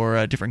and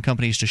for different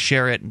companies to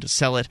share it and to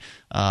sell it.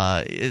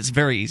 It's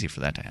very easy for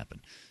that to happen.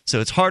 So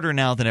it's harder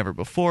now than ever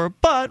before,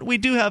 but we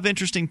do have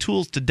interesting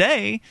tools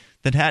today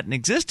that hadn't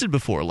existed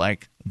before,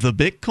 like the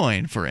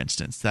Bitcoin, for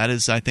instance. That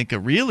is, I think, a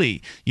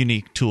really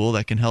unique tool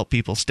that can help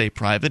people stay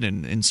private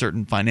in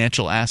certain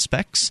financial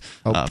aspects,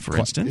 for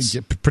instance.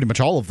 Pretty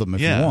much all of them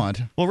if you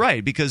want. Well,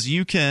 right, because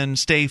you can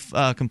stay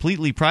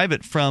completely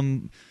private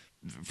from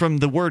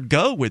the word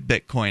go with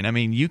Bitcoin. I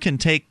mean, you can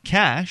take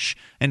cash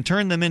and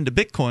turn them into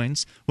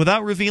Bitcoins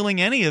without revealing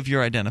any of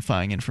your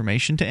identifying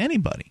information to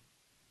anybody.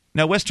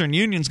 Now, Western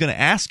Union's going to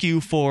ask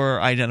you for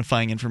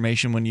identifying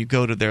information when you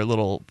go to their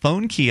little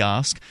phone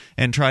kiosk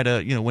and try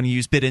to, when you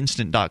use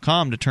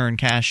bitinstant.com to turn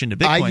cash into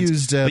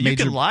Bitcoins. But you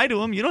can lie to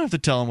them. You don't have to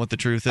tell them what the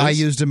truth is. I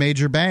used a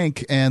major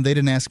bank, and they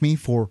didn't ask me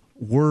for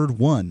word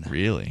one.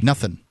 Really?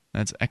 Nothing.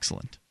 That's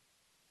excellent.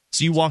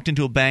 So you walked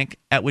into a bank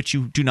at which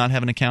you do not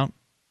have an account?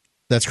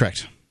 That's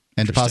correct.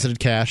 And deposited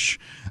cash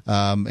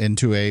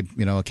into a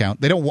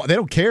account. They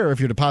don't care if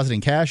you're depositing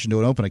cash into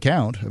an open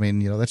account. I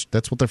mean,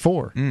 that's what they're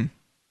for.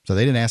 So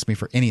they didn't ask me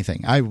for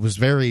anything. I was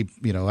very,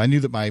 I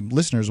knew that my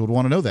listeners would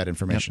want to know that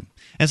information.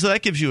 Yep. And so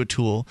that gives you a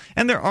tool.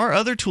 And there are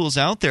other tools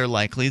out there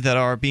likely that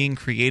are being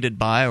created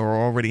by or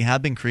already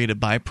have been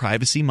created by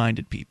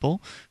privacy-minded people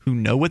who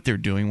know what they're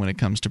doing when it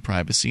comes to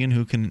privacy and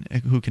who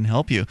can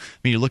help you. I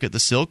mean, you look at the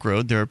Silk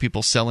Road, there are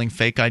people selling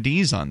fake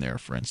IDs on there,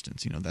 for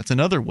instance. That's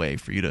another way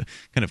for you to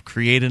kind of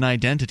create an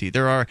identity.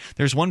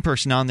 There's one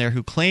person on there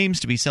who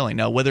claims to be selling.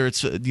 Now, whether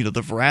it's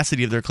the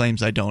veracity of their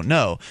claims, I don't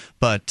know,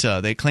 but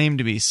they claim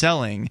to be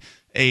selling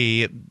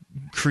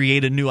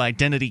create a new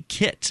identity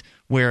kit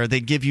where they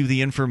give you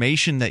the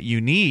information that you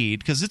need,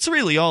 because it's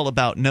really all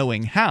about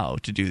knowing how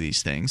to do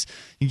these things.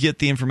 You get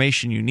the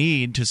information you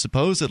need to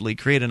supposedly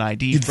create an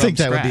ID You'd from think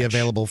that scratch. would be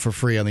available for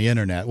free on the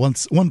internet.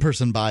 Once one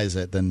person buys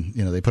it, then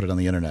they put it on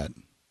the internet.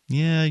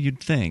 Yeah, you'd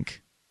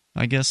think.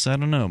 I guess, I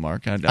don't know,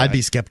 Mark. I'd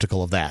be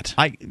skeptical of that.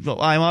 I'm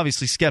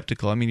obviously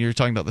skeptical. I mean, you're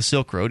talking about the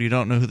Silk Road. You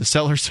don't know who the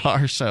sellers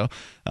are, so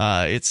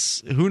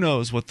it's who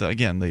knows what the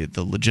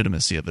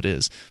legitimacy of it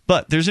is.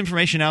 But there's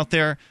information out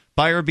there.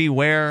 Buyer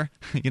beware.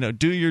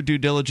 Do your due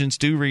diligence,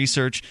 do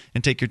research,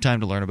 and take your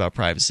time to learn about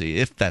privacy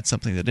if that's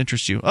something that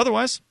interests you.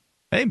 Otherwise,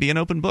 hey, be an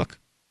open book.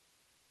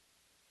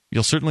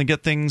 You'll certainly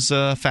get things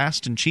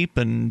fast and cheap,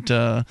 and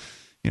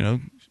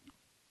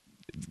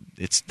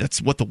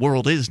that's what the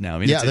world is now. I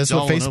mean, that's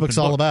what Facebook's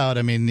all about.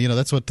 I mean,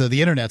 that's what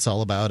the internet's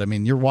all about. I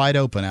mean, you're wide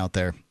open out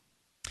there.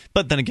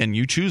 But then again,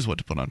 you choose what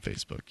to put on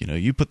Facebook.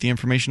 You put the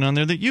information on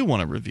there that you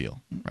want to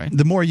reveal, right?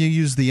 The more you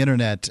use the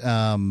internet,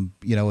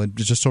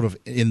 just sort of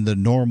in the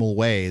normal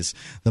ways,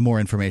 the more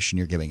information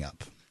you're giving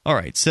up. All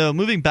right, so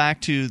moving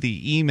back to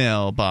the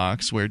email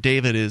box where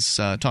David is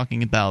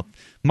talking about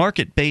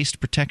market-based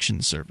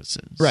protection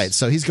services. Right,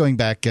 so he's going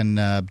back and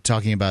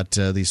talking about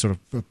these sort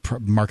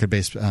of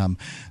market-based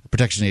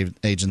protection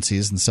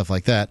agencies and stuff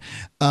like that.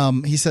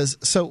 He says,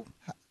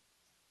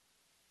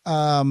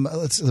 I'm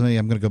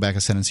going to go back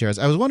a sentence here.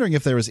 I was wondering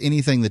if there was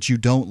anything that you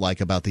don't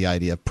like about the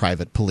idea of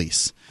private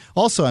police.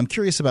 Also, I'm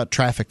curious about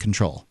traffic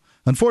control.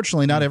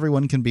 Unfortunately, not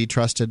everyone can be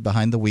trusted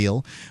behind the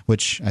wheel,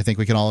 which I think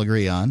we can all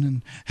agree on.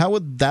 And how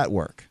would that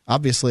work?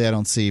 Obviously, I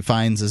don't see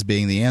fines as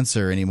being the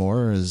answer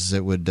anymore, as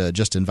it would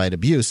just invite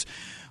abuse.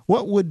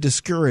 What would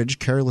discourage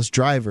careless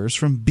drivers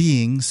from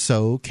being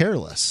so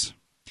careless?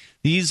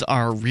 These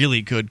are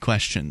really good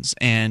questions,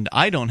 and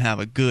I don't have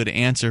a good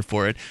answer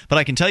for it. But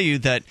I can tell you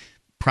that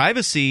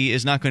privacy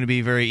is not going to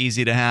be very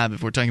easy to have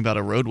if we're talking about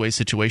a roadway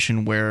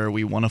situation where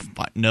we want to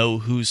know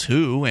who's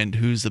who and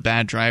who's the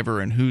bad driver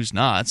and who's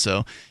not.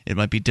 So it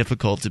might be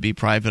difficult to be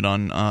private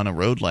on a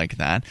road like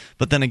that.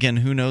 But then again,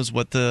 who knows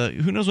what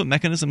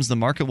mechanisms the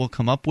market will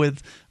come up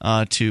with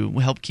to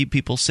help keep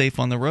people safe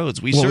on the roads.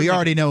 We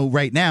already know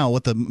right now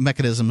what the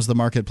mechanisms the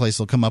marketplace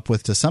will come up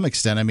with to some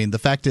extent. I mean, the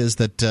fact is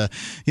that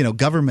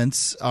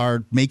governments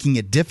are making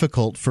it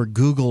difficult for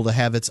Google to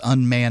have its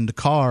unmanned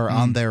car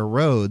on their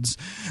roads.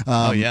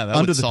 That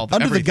would solve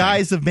everything. Under the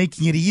guise of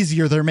making it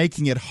easier, they're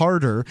making it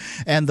harder.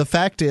 And the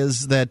fact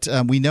is that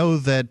we know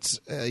that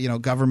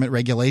government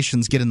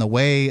regulations get in the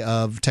way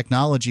of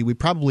technology. We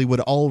probably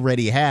would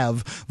already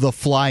have the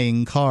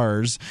flying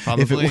cars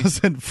if it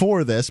wasn't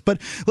for this. But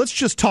let's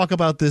just talk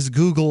about this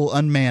Google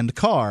unmanned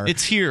car.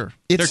 It's here.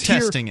 They're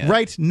testing it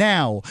right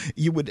now.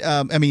 You would,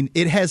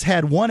 it has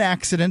had one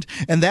accident,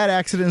 and that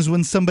accident is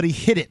when somebody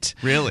hit it.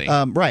 Really?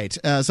 Right.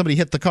 Somebody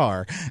hit the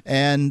car,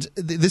 and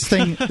this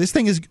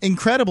thing is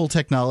incredible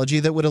technology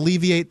that would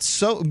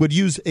would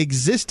use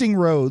existing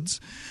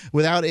roads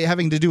without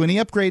having to do any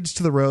upgrades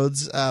to the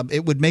roads.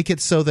 It would make it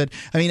so that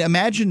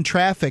imagine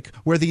traffic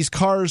where these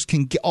cars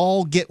can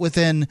all get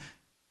within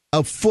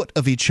a foot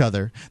of each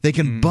other. They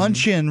can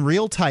bunch in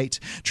real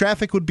tight.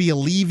 Traffic would be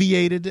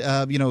alleviated.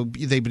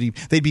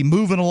 They'd be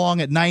moving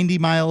along at 90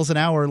 miles an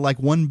hour like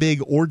one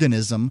big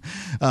organism,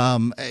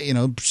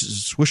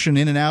 swishing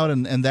in and out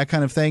and that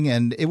kind of thing,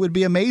 and it would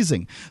be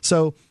amazing.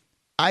 So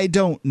I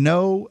don't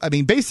know.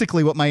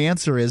 Basically what my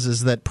answer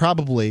is that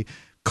probably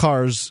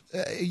cars.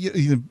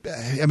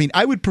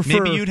 I would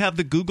prefer. Maybe you'd have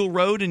the Google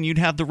road, and you'd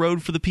have the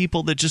road for the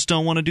people that just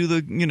don't want to do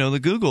the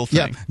Google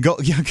thing.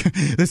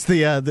 It's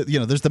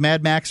there's the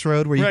Mad Max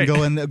road where you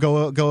can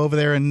go over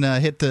there and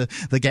hit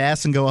the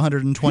gas and go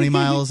 120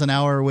 miles an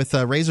hour with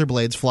razor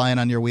blades flying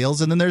on your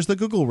wheels, and then there's the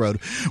Google road,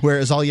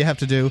 whereas all you have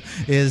to do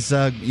is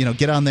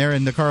get on there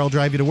and the car will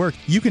drive you to work.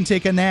 You can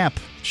take a nap.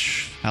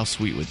 How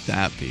sweet would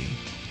that be?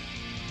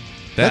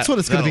 That's what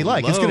it's going to be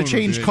like. It's going to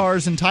change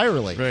cars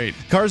entirely. Right.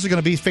 Cars are going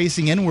to be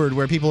facing inward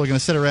where people are going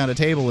to sit around a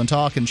table and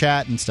talk and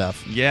chat and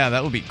stuff. Yeah,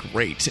 that would be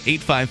great.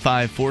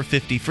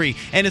 855-450-FREE.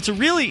 And it's a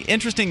really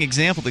interesting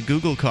example, the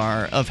Google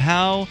car, of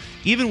how,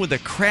 even with the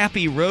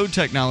crappy road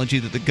technology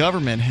that the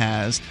government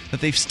has, that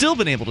they've still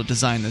been able to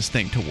design this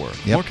thing to work.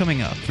 Yep. More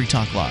coming up. Free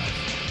Talk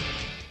Live.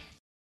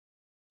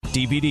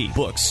 DVD,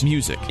 books,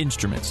 music,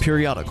 instruments,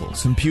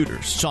 periodicals,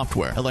 computers,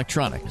 software,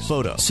 electronics,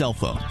 photo, cell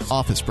phones,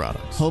 office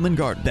products, home and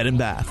garden, bed and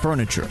bath,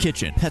 furniture,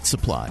 kitchen, pet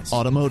supplies,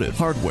 automotive,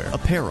 hardware,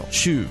 apparel,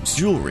 shoes,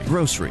 jewelry,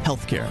 grocery,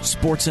 healthcare,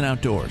 sports and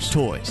outdoors,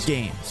 toys,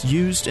 games,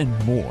 used, and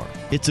more.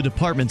 It's a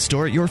department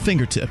store at your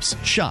fingertips.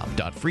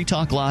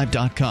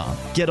 Shop.freetalklive.com.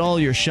 Get all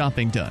your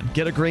shopping done,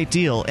 get a great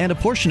deal, and a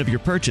portion of your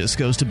purchase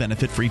goes to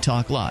benefit Free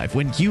Talk Live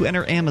when you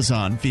enter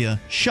Amazon via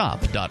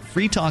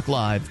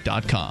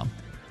shop.freetalklive.com.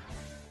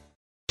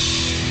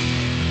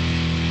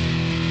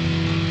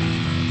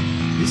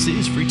 This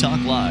is Free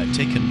Talk Live.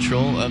 Take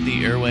control of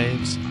the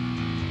airwaves.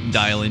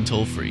 Dial in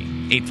toll-free.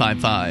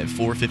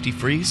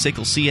 855-450-FREE.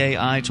 SACL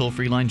CAI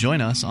toll-free line.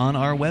 Join us on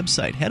our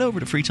website. Head over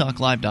to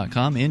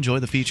freetalklive.com. Enjoy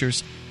the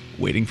features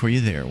waiting for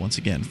you there. Once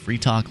again,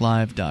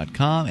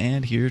 freetalklive.com.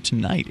 And here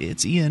tonight,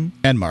 it's Ian.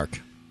 And Mark.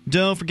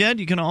 Don't forget,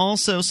 you can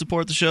also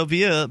support the show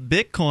via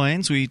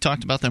Bitcoins. We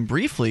talked about them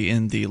briefly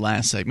in the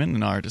last segment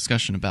in our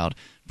discussion about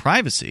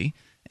privacy.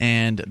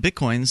 And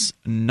Bitcoins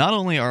not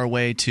only are a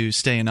way to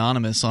stay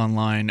anonymous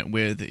online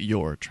with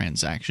your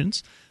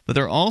transactions, but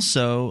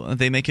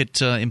they make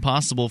it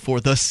impossible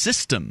for the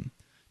system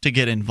to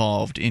get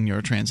involved in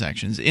your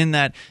transactions, in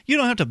that you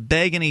don't have to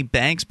beg any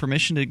bank's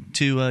permission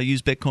to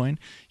use Bitcoin.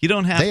 You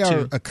don't have They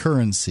are a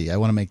currency. I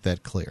want to make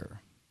that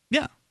clear.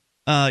 Yeah.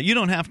 You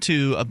don't have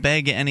to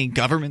beg any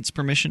government's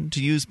permission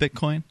to use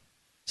Bitcoin.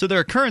 So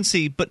they're a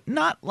currency, but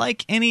not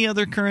like any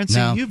other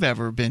currency you've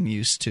ever been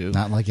used to.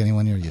 Not like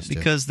anyone you're used to.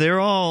 Because they're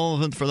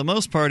all, for the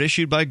most part,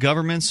 issued by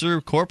governments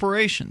or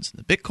corporations.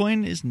 The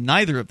Bitcoin is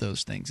neither of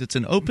those things. It's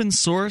an open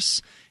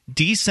source,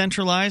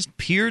 decentralized,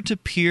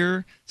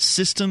 peer-to-peer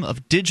system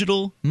of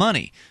digital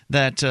money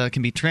that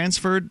can be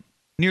transferred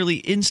nearly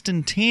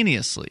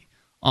instantaneously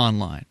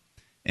online.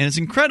 And it's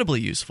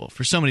incredibly useful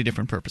for so many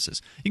different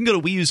purposes. You can go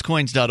to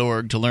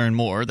weusecoins.org to learn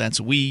more. That's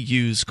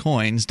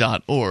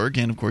weusecoins.org.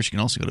 And, of course, you can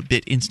also go to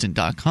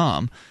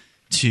bitinstant.com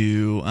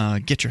to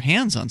get your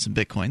hands on some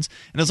Bitcoins.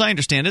 And as I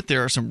understand it,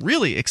 there are some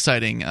really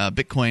exciting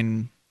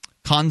Bitcoin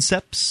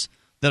concepts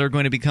that are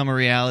going to become a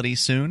reality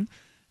soon,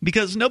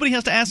 because nobody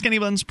has to ask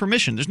anyone's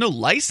permission. There's no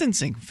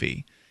licensing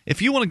fee.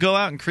 If you want to go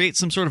out and create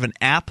some sort of an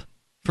app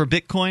for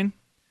Bitcoin,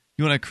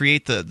 you want to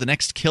create the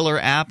next killer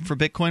app for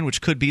Bitcoin, which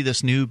could be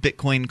this new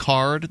Bitcoin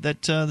card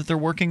that they're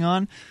working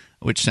on,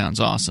 which sounds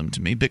awesome to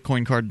me.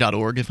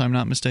 Bitcoincard.org, if I'm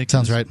not mistaken.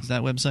 Sounds right. Is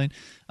that website?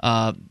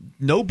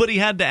 Nobody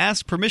had to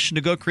ask permission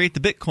to go create the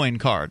Bitcoin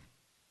card.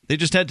 They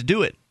just had to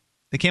do it.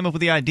 They came up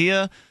with the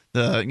idea.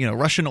 The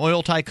Russian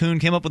oil tycoon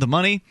came up with the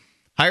money.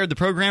 hired the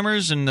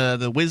programmers and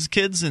the whiz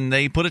kids, and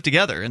they put it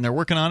together, and they're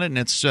working on it, and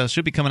it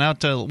should be coming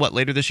out,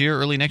 later this year,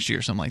 early next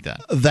year, something like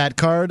that. That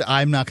card,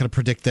 I'm not going to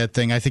predict that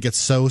thing. I think it's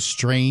so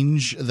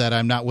strange that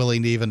I'm not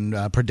willing to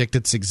even predict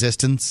its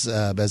existence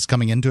as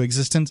coming into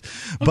existence.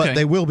 But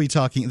they will be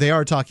talking. They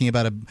are talking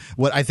about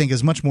what I think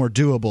is much more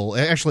doable.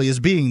 Actually, is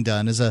being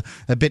done is a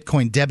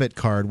Bitcoin debit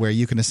card where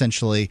you can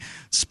essentially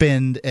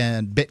spend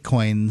and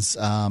Bitcoins.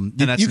 And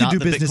that's you can not do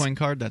the business. Bitcoin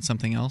card. That's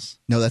something else.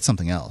 No, that's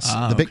something else.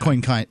 The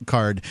Bitcoin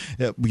card,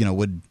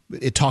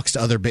 it talks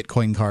to other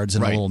Bitcoin cards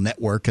in a little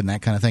network and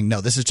that kind of thing.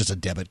 No, this is just a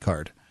debit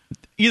card.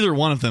 Either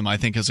one of them, I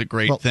think, is a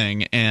great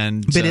thing.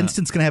 And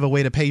BitInstant's going to have a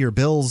way to pay your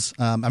bills.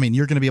 You're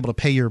going to be able to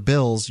pay your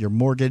bills, your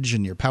mortgage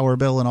and your power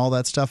bill and all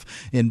that stuff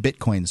in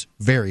Bitcoins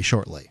very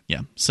shortly.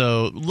 Yeah.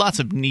 So lots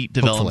of neat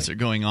developments are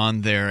going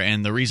on there.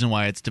 And the reason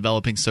why it's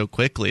developing so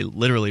quickly,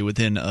 literally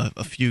within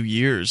a few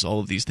years, all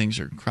of these things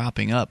are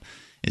cropping up,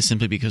 is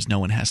simply because no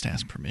one has to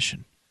ask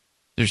permission.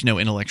 There's no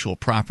intellectual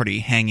property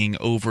hanging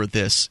over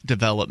this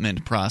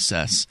development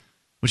process,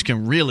 which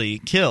can really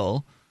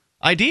kill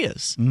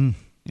ideas.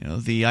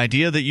 The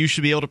idea that you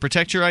should be able to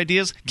protect your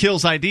ideas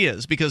kills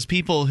ideas, because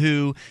people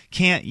who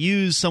can't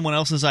use someone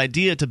else's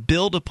idea to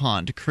build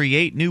upon, to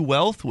create new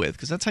wealth with,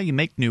 because that's how you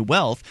make new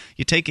wealth.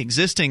 You take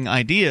existing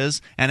ideas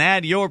and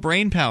add your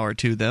brain power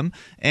to them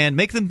and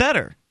make them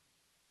better.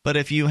 But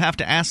if you have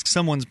to ask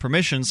someone's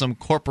permission, some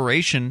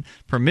corporation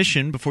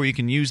permission, before you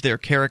can use their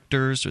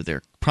characters or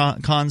their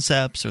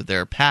concepts or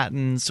their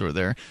patents or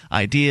their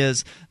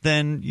ideas,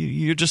 then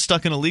you're just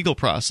stuck in a legal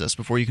process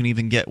before you can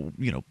even get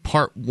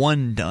part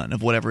one done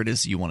of whatever it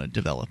is you want to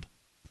develop.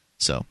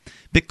 So,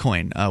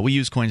 Bitcoin, we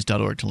use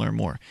coins.org to learn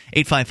more.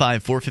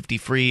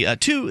 855-450-FREE.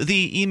 To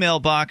the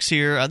email box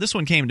here. This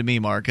one came to me,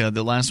 Mark.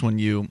 The last one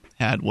you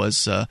had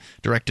was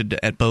directed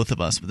at both of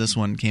us, but this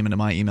one came into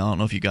my email. I don't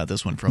know if you got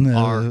this one from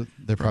R.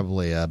 They're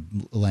probably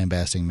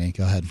lambasting me.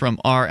 Go ahead. From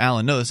R.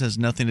 Allen. No, this has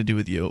nothing to do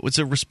with you. It's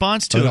a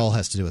response to it all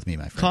has to do with me,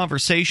 my friend.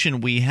 Conversation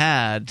we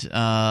had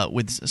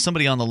with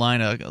somebody on the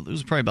line. It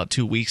was probably about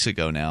 2 weeks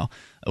ago now,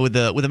 with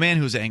a man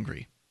who was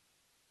angry.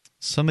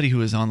 Somebody who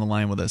was on the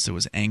line with us that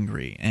was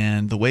angry,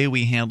 and the way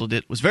we handled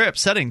it was very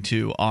upsetting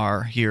to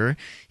R here.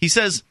 He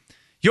says,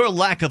 "Your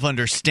lack of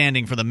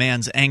understanding for the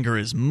man's anger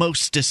is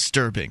most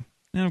disturbing."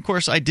 And, of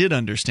course, I did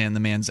understand the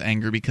man's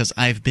anger because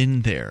I've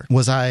been there.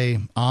 Was I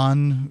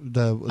on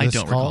this I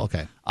don't call? Recall.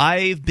 Okay.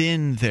 I've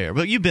been there.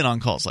 But you've been on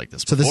calls like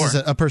this before. So this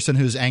is a person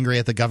who's angry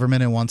at the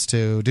government and wants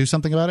to do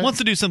something about it? Wants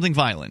to do something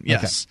violent,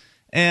 yes. Okay.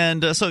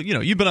 And so,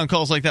 you've been on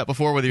calls like that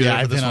before, whether you're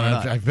there for this one or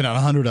not. I've been on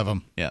 100 of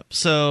them. Yeah.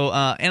 So,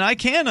 and I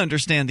can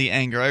understand the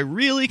anger. I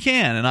really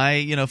can. And I,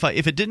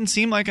 if it didn't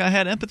seem like I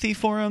had empathy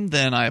for him,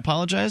 then I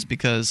apologize,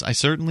 because I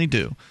certainly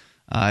do.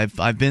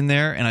 I've been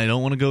there, and I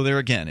don't want to go there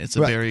again. It's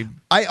a very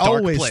I dark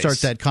always place. Start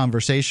that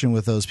conversation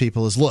with those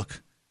people is,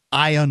 look,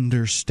 I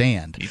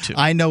understand. Me too.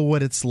 I know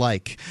what it's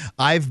like.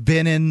 I've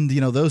been in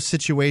those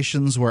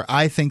situations where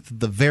I think that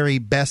the very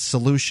best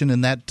solution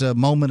in that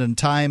moment in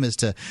time is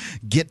to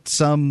get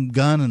some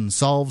gun and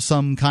solve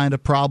some kind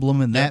of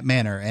problem in that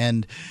manner.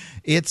 And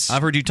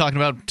I've heard you talking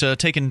about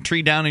taking a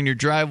tree down in your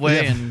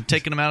driveway and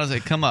taking them out as they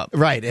come up.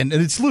 Right, and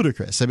it's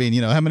ludicrous. I mean,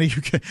 how many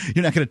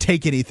you're not going to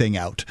take anything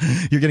out.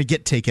 You're going to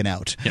get taken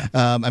out.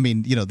 Yeah.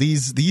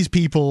 These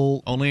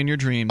people only in your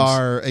dreams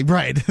are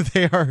right.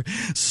 They are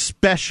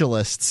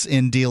specialists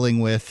in dealing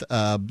with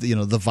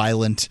the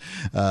violent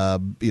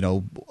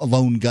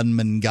lone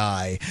gunman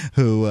guy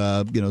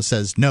who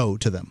says no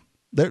to them.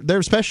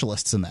 They're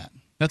specialists in that.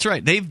 That's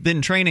right. They've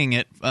been training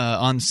it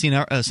on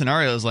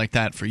scenarios like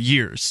that for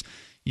years.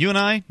 You and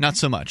I, not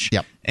so much.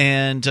 Yep.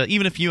 And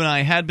even if you and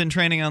I had been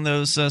training on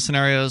those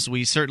scenarios,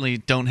 we certainly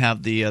don't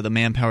have the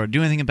manpower to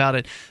do anything about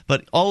it.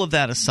 But all of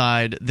that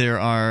aside, there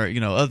are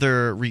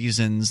other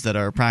reasons that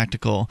are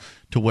practical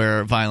to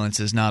where violence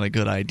is not a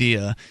good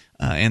idea.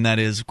 And that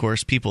is, of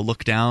course, people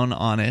look down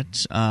on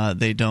it.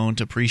 They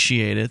don't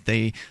appreciate it.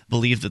 They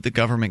believe that the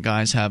government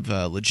guys have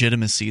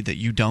legitimacy that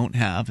you don't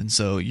have. And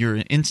so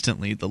you're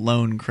instantly the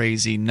lone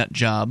crazy nut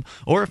job.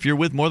 Or if you're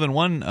with more than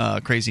one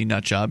crazy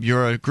nut job,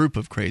 you're a group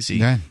of crazy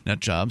nut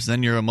jobs.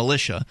 Then you're a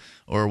militia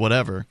or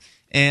whatever.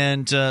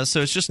 And so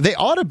it's just... They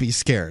ought to be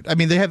scared. I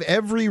mean, they have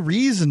every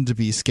reason to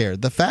be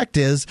scared. The fact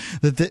is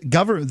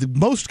that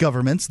most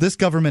governments, this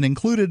government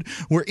included,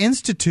 were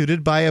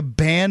instituted by a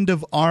band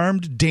of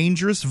armed,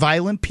 dangerous,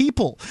 violent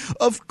people.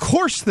 Of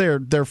course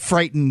they're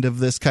frightened of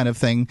this kind of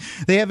thing.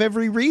 They have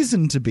every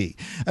reason to be.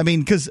 I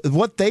mean, because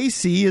what they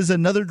see is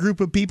another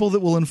group of people that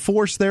will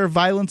enforce their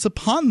violence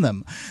upon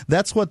them.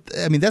 That's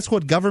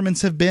what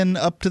governments have been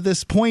up to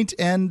this point,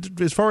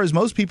 and as far as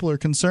most people are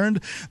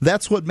concerned,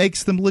 that's what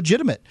makes them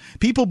legitimate.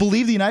 People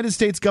believe the United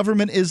States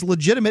government is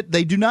legitimate.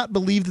 They do not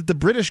believe that the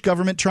British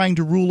government trying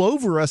to rule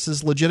over us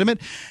is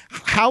legitimate.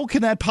 How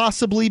can that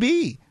possibly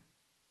be?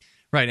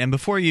 Right, and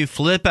before you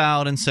flip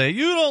out and say,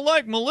 you don't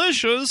like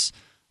militias,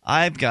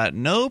 I've got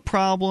no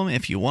problem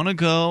if you want to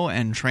go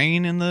and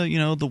train in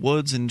the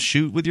woods and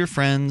shoot with your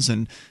friends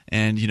and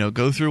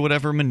go through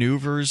whatever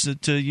maneuvers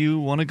that you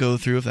want to go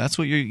through. If that's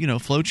what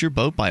float your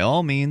boat, by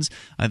all means.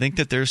 I think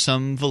that there's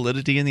some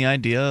validity in the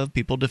idea of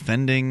people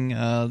defending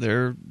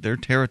their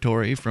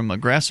territory from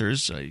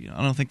aggressors.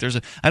 I don't think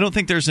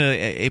there's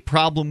a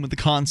problem with the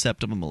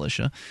concept of a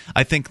militia.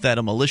 I think that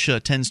a militia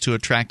tends to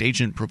attract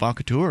agent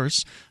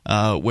provocateurs,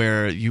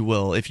 where you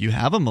will, if you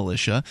have a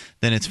militia,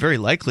 then it's very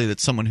likely that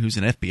someone who's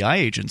an FBI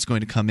agent is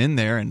going to come in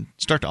there and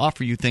start to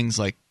offer you things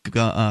like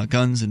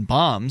guns and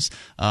bombs,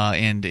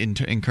 and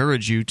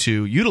encourage you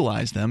to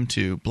utilize them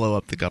to blow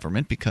up the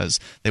government because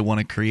they want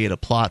to create a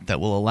plot that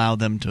will allow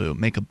them to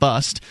make a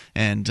bust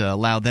and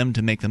allow them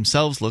to make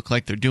themselves look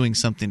like they're doing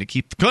something to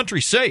keep the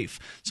country safe.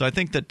 So I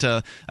think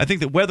that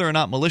whether or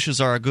not militias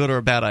are a good or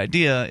a bad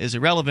idea is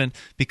irrelevant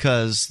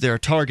because they're a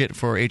target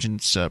for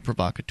agents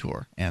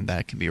provocateur, and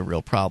that can be a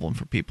real problem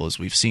for people, as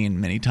we've seen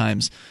many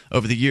times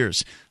over the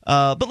years.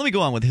 But let me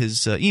go on with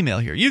his email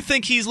here. You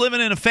think he's living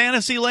in a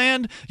fantasy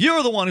land?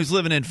 You're the one who's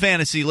living in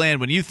fantasy land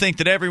when you think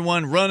that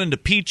everyone running to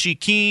Peachy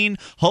Keen,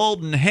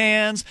 holding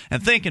hands,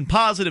 and thinking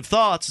positive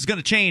thoughts is going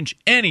to change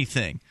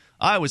anything.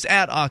 I was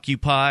at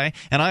Occupy,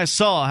 and I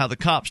saw how the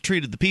cops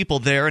treated the people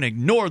there and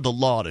ignored the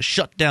law to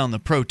shut down the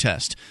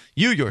protest.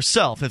 You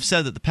yourself have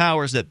said that the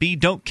powers that be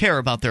don't care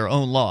about their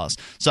own laws.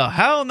 So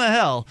how in the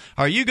hell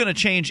are you going to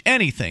change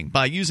anything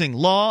by using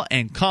law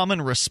and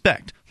common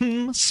respect?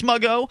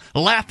 Smuggo?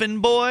 Laughing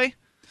boy?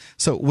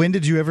 So when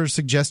did you ever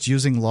suggest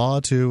using law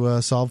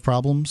to solve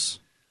problems?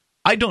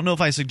 I don't know if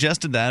I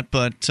suggested that,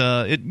 but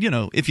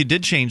if you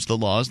did change the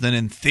laws, then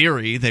in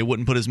theory they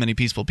wouldn't put as many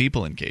peaceful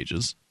people in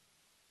cages.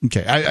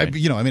 Okay,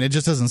 it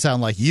just doesn't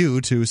sound like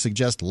you to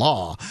suggest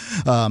law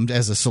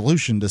as a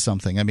solution to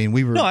something. I mean,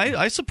 No,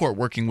 I support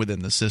working within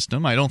the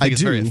system. I don't think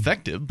it's very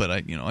effective, but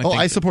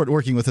I support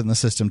working within the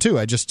system too.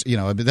 I just,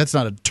 that's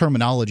not a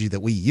terminology that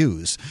we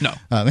use. No,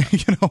 I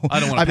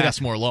don't want to pass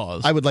more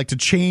laws. I would like to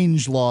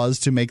change laws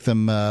to make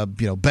them,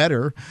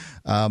 better.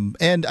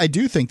 And I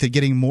do think that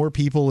getting more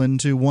people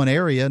into one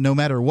area, no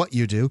matter what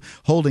you do,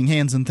 holding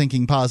hands and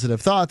thinking positive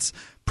thoughts,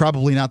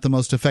 probably not the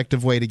most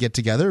effective way to get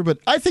together, but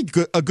I think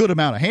a good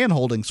amount of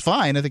hand-holding's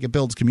fine. I think it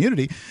builds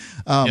community.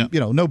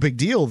 No big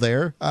deal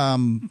there.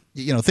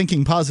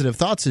 Thinking positive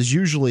thoughts is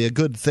usually a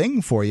good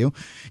thing for you.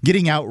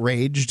 Getting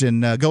outraged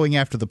and going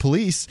after the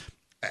police,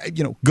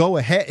 go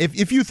ahead.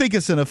 If you think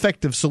it's an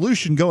effective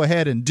solution, go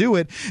ahead and do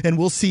it, and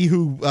we'll see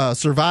who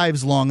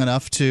survives long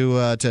enough to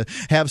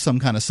have some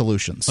kind of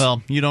solutions.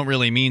 Well, you don't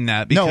really mean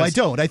that. Because no, I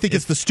don't. I think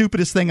it's the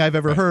stupidest thing I've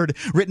ever heard,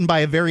 written by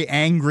a very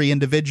angry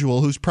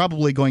individual who's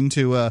probably going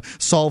to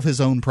solve his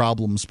own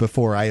problems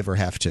before I ever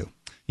have to.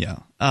 Yeah.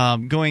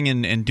 Going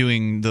in and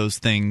doing those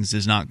things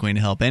is not going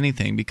to help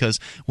anything, because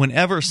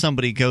whenever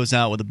somebody goes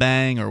out with a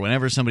bang, or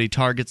whenever somebody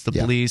targets the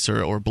police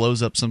or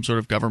blows up some sort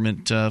of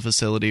government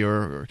facility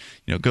or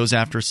goes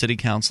after a city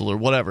council or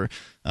whatever,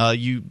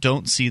 you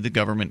don't see the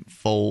government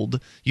fold.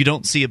 You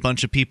don't see a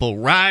bunch of people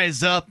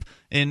rise up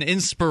in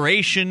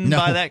inspiration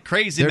by that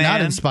crazy man. They're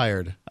not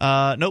inspired.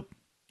 Nope.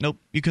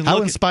 You can.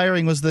 How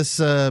inspiring was this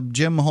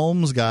Jim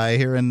Holmes guy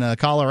here in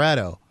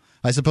Colorado?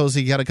 I suppose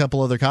he got a couple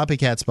other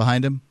copycats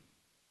behind him.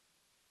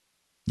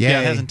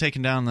 Yeah, it hasn't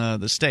taken down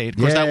the state. Of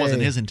course, that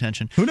wasn't his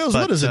intention. Who knows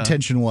what his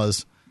intention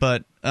was?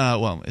 But,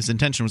 his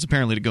intention was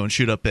apparently to go and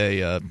shoot up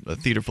a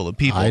theater full of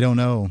people. I don't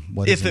know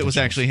what his if it was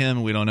actually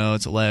him. We don't know.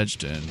 It's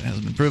alleged and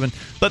hasn't been proven.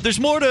 But there's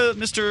more to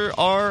Mr.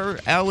 R.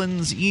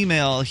 Allen's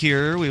email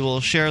here. We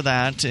will share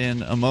that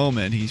in a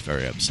moment. He's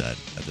very upset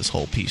at this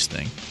whole peace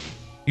thing.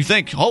 You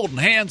think holding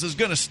hands is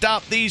going to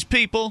stop these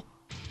people?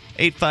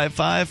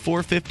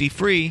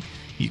 855-450-FREE.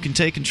 You can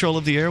take control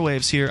of the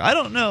airwaves here. I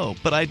don't know,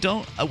 but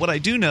what I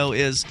do know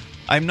is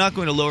I'm not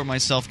going to lower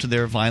myself to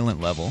their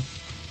violent level.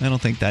 I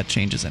don't think that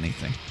changes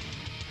anything.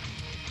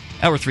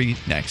 Hour 3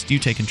 next. You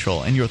take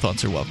control, and your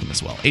thoughts are welcome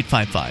as well.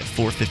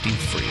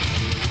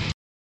 855-450-FREE.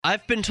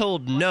 I've been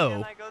told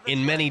no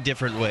in many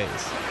different ways.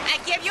 I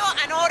give you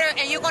an order,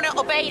 and you're going to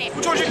obey it.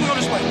 George, you can go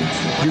this way.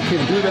 You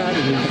can do that,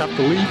 and you have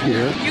to leave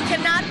here. You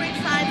cannot bring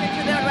signs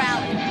into the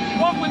rally.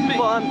 Walk with me.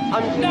 Well,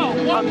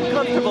 I'm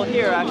comfortable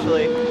here,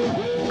 actually.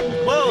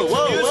 Whoa.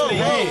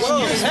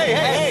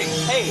 Hey.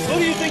 Who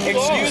do you think you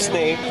are? Excuse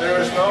me. There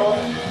is no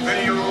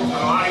video and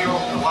audio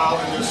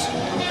allowed in this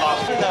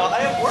hospital. No, I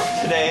have work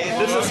today. You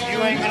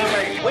ain't gonna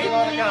make it. Wait a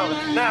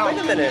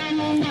minute.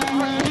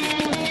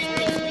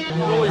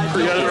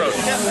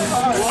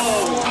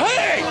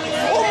 Hey!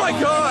 Oh my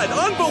God!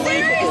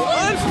 Unbelievable!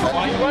 Why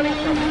are you running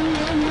from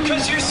me?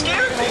 Because you're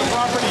scared me.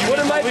 What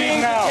am I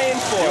being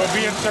detained for? You're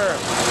being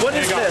served. What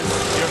is this?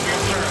 You're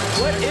being served.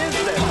 What is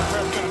this?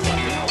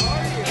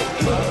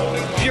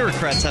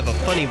 Bureaucrats have a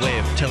funny way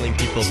of telling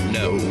people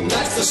no.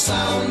 That's the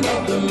sound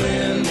of the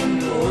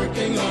men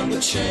working on the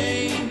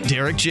chain.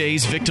 Derrick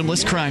J's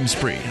Victimless Crime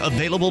Spree.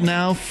 Available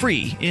now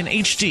free in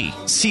HD.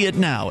 See it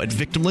now at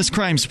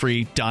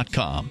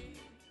victimlesscrimespree.com.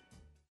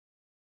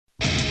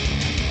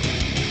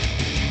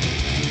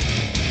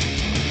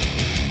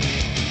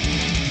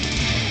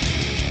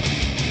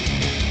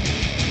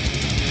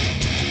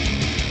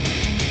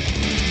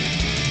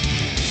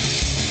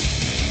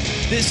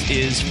 This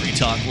is Free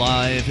Talk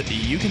Live.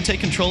 You can take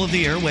control of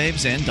the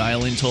airwaves and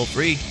dial in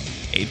toll-free.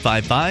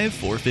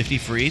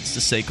 855-450-FREE. It's the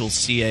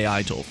SACL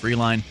CAI toll-free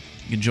line.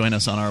 You can join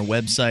us on our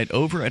website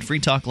over at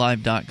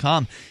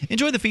freetalklive.com.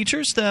 Enjoy the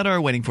features that are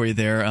waiting for you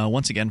there.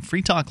 Once again,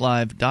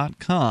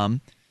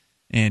 freetalklive.com.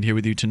 And here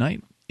with you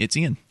tonight, it's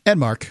Ian. And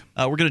Mark.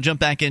 We're going to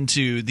jump back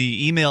into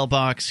the email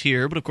box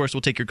here, but of course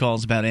we'll take your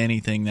calls about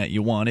anything that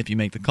you want if you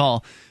make the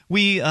call.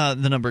 The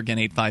number again,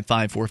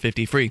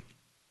 855-450-FREE.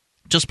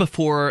 Just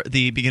before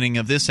the beginning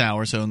of this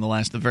hour, so in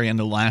the very end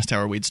of the last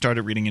hour, we'd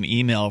started reading an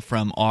email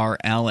from R.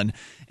 Allen,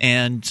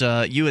 and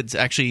you had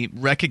actually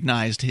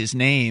recognized his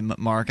name,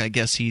 Mark. I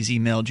guess he's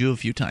emailed you a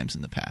few times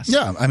in the past.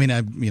 Yeah, I mean,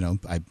 I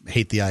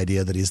hate the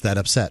idea that he's that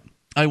upset.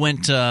 I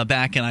went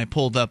back and I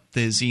pulled up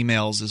his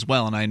emails as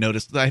well, and I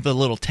noticed I have a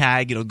little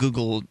tag.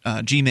 Google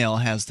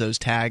Gmail has those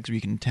tags where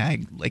you can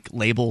tag,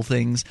 label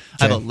things.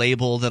 Okay. I have a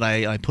label that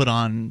I put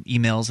on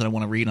emails that I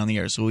want to read on the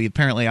air. So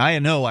I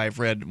know I've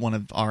read one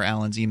of R.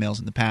 Allen's emails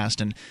in the past,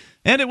 and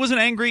it was an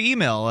angry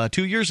email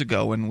 2 years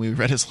ago when we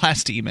read his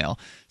last email.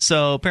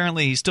 So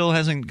apparently he still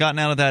hasn't gotten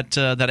out of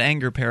that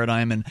anger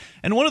paradigm. And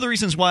one of the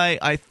reasons why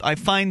I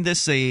find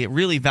this a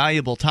really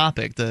valuable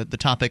topic, the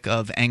topic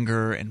of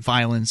anger and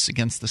violence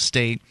against the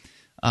state,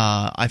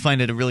 I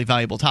find it a really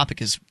valuable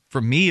topic is,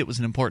 for me, it was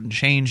an important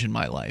change in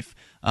my life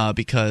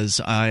because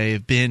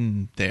I've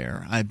been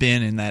there. I've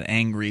been in that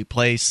angry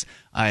place.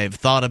 I've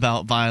thought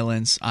about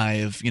violence.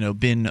 I've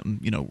been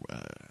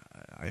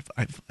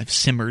I've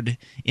simmered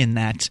in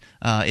that,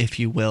 if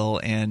you will,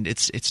 and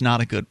it's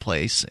not a good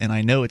place, and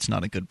I know it's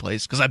not a good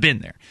place because I've been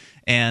there.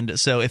 And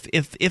so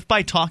if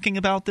by talking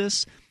about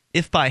this,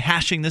 if by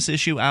hashing this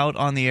issue out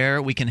on the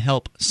air, we can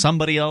help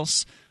somebody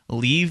else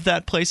leave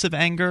that place of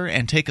anger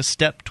and take a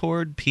step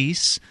toward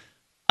peace,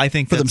 I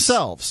think for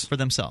themselves.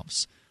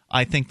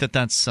 I think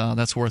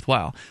that's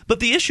worthwhile. But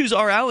the issues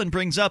R. Allen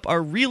brings up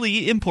are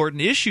really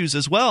important issues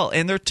as well,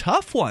 and they're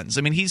tough ones.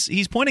 I mean,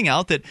 he's pointing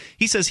out that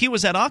he says he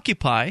was at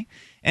Occupy,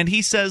 and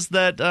he says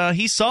that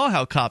he saw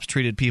how cops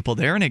treated people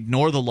there and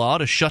ignore the law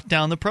to shut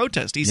down the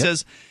protest. He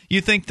says,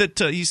 you think that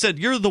he said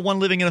you're the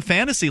one living in a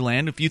fantasy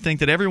land if you think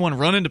that everyone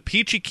running to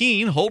Peachy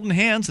Keen, holding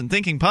hands and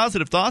thinking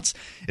positive thoughts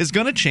is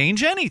going to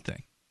change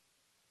anything.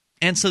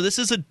 And so this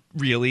is a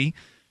really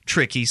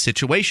tricky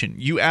situation.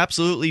 You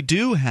absolutely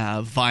do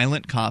have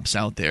violent cops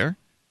out there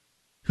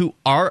who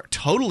are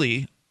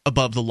totally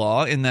above the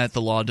law in that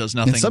the law does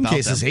nothing about them. In some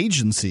cases,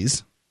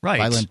 agencies. Right.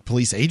 Violent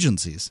police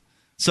agencies.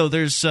 So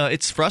there's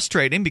it's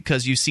frustrating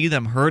because you see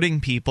them hurting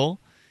people,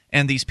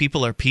 and these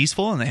people are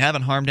peaceful and they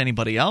haven't harmed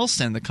anybody else,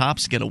 and the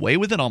cops get away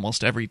with it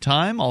almost every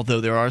time, although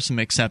there are some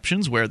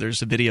exceptions where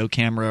there's a video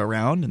camera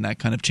around and that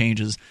kind of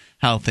changes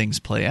how things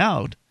play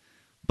out.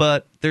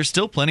 But there's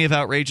still plenty of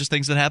outrageous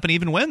things that happen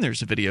even when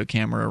there's a video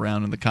camera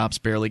around and the cops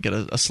barely get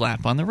a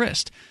slap on the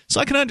wrist. So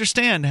I can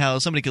understand how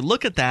somebody could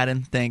look at that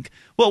and think,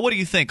 well, what do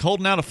you think?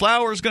 Holding out a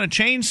flower is going to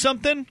change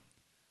something?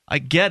 I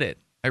get it.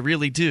 I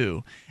really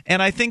do.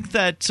 And I think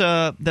that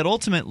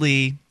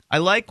ultimately, I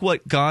like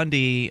what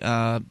Gandhi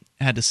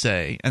had to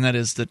say, and that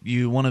is that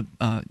you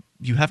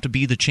have to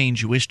be the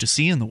change you wish to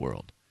see in the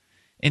world.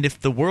 And if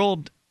the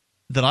world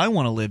that I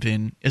want to live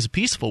in is a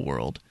peaceful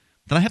world,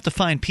 then I have to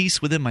find peace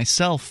within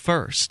myself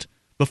first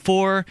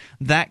before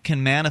that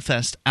can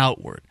manifest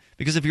outward.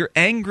 Because if you're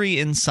angry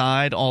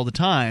inside all the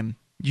time,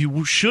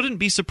 you shouldn't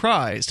be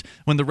surprised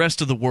when the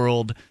rest of the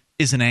world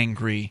is an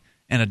angry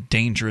and a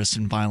dangerous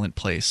and violent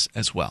place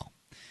as well.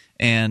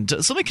 And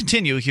so let me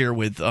continue here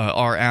with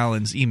R.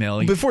 Allen's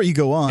email. Before you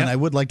go on, I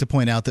would like to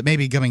point out that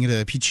maybe coming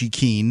to Peachy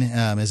Keen,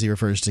 as he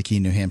refers to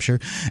Keene, New Hampshire,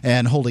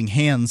 and holding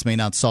hands may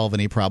not solve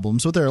any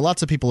problems. But there are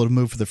lots of people who have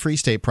moved for the Free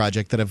State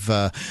Project that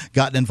have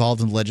gotten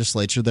involved in the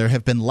legislature. There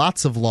have been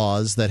lots of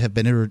laws that have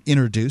been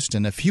introduced,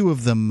 and a few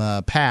of them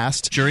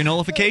passed. Jury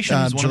nullification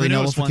is one of the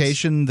newest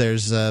ones.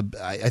 There's,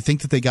 I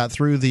think that they got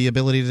through the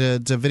ability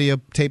to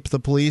videotape the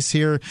police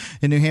here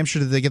in New Hampshire.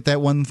 Did they get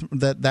that one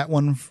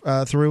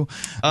through?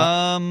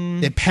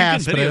 It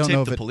passed, but I don't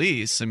know if the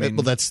police. I mean,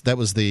 well, that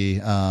was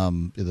the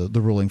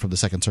ruling from the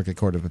Second Circuit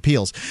Court of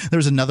Appeals. There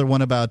was another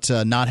one about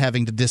not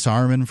having to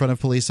disarm in front of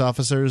police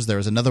officers. There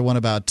was another one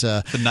about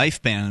the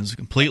knife ban is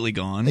completely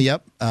gone.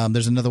 Yep.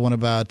 There's another one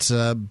about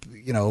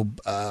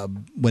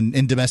when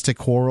in domestic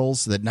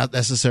quarrels that not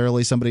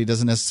necessarily somebody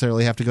doesn't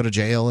necessarily have to go to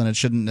jail, and it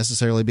shouldn't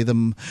necessarily be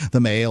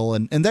the male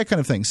and that kind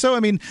of thing. So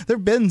I mean, there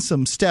have been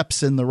some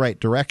steps in the right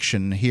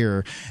direction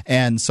here,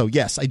 and so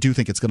yes, I do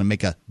think it's going to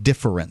make a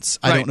difference.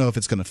 Right. I don't know if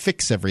it's going to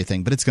fix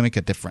everything, but it's going to make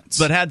a difference.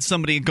 But had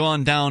somebody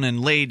gone down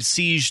and laid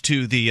siege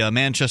to the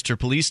Manchester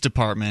Police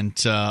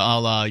Department, a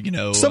la,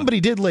 somebody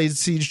did lay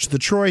siege to the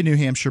Troy, New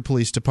Hampshire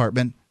Police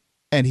Department,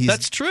 and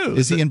that's true.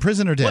 Is he in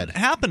prison or dead? What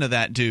happened to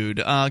that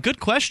dude? Good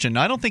question.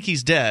 I don't think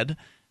he's dead,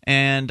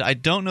 and I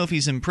don't know if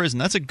he's in prison.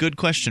 That's a good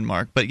question,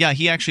 Mark. But yeah,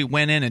 he actually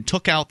went in and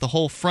took out the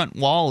whole front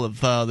wall of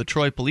the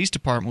Troy Police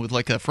Department with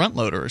like a front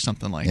loader or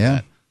something like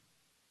that.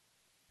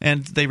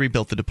 And they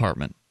rebuilt the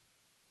department.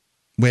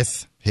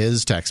 With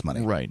his tax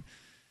money. Right.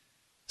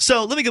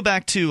 So let me go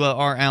back to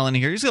our Alan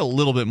here. He's got a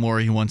little bit more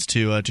he wants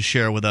to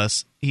share with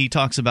us. He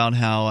talks about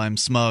how I'm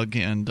smug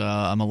and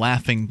I'm a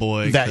laughing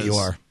boy. That you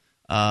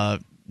are.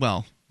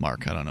 Well,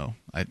 Mark, I don't know.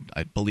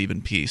 I believe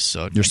in peace,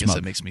 so I You're guess smug.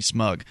 that makes me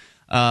smug.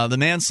 The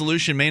man's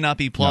solution may not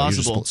be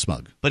plausible, no, you're just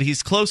smug. but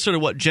he's closer to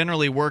what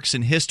generally works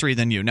in history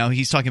than you. Now,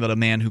 he's talking about a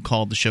man who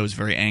called the shows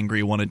very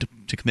angry, wanted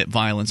to commit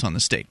violence on the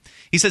state.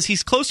 He says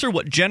he's closer to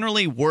what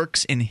generally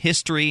works in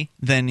history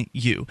than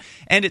you.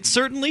 And it's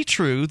certainly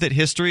true that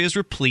history is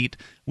replete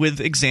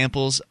with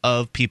examples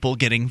of people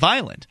getting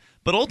violent.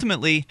 But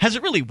ultimately, has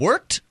it really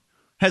worked?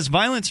 Has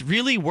violence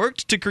really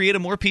worked to create a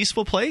more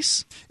peaceful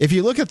place? If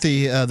you look at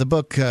the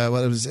book,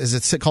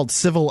 is it called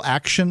Civil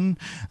Action?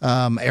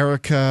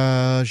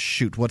 Erica,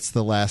 what's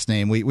the last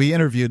name? We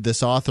interviewed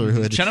this author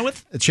who had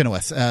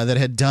Chenoweth that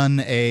had done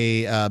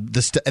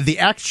the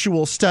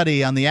actual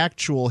study on the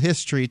actual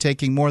history,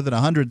 taking more than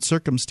 100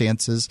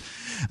 circumstances,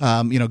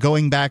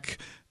 going back.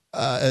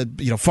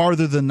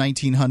 Farther than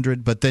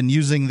 1900, but then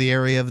using the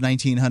area of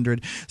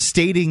 1900,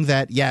 stating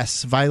that,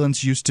 yes,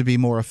 violence used to be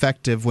more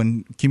effective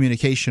when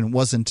communication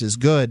wasn't as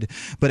good,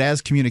 but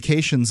as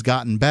communication's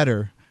gotten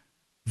better,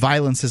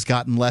 violence has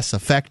gotten less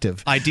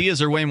effective. Ideas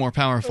are way more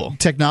powerful.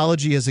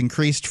 Technology has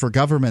increased for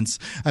governments.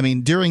 I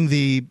mean, during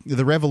the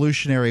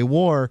Revolutionary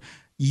War,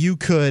 you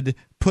could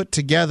put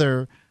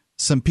together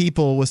some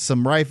people with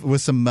some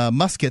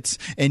muskets,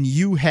 and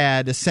you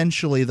had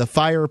essentially the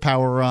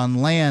firepower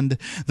on land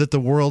that the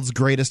world's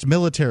greatest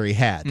military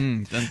had.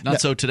 Not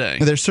so today.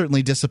 There's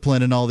certainly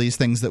discipline and all these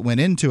things that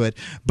went into it,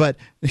 but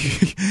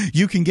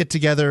you can get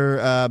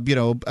together.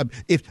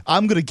 If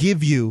I'm going to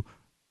give you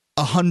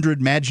 100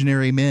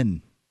 imaginary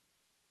men,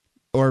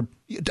 or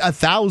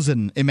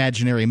 1,000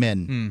 imaginary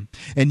men,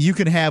 and you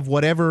can have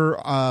whatever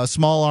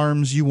small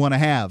arms you want to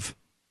have.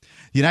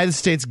 The United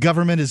States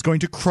government is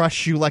going to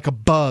crush you like a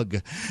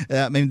bug.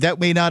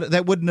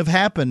 That wouldn't have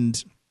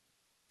happened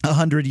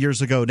 100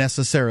 years ago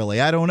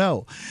necessarily. I don't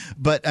know,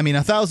 but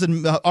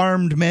 1,000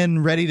 armed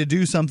men ready to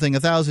do something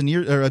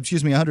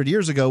 100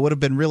 years ago would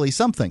have been really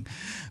something.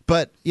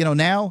 But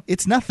now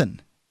it's nothing.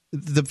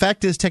 The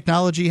fact is,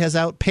 technology has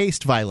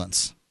outpaced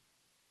violence.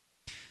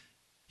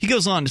 He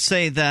goes on to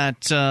say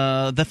that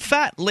the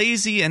fat,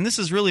 lazy, and this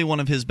is really one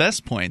of his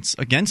best points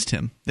against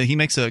him, that he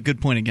makes a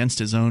good point against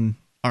his own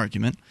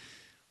argument.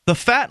 The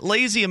fat,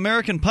 lazy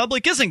American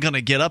public isn't going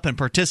to get up and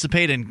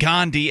participate in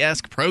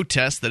Gandhi-esque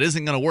protests that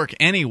isn't going to work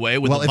anyway.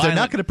 If they're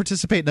not going to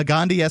participate in a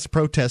Gandhi-esque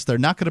protest, they're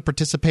not going to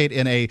participate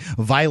in a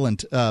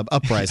violent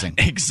uprising.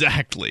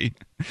 Exactly.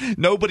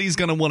 Nobody's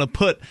going to want to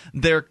put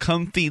their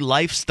comfy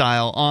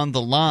lifestyle on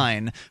the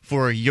line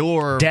for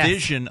your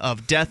vision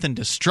of death and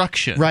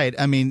destruction. Right.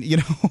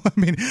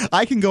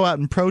 I can go out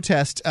and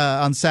protest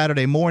on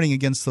Saturday morning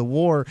against the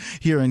war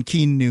here in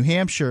Keene, New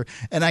Hampshire,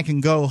 and I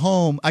can go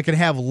home. I can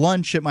have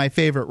lunch at my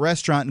favorite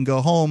restaurant and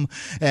go home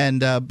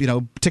and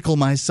tickle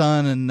my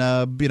son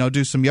and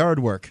do some yard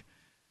work.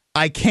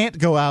 I can't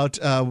go out,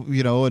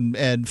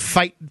 and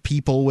fight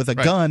people with a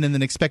gun and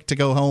then expect to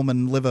go home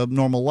and live a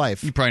normal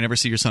life. You probably never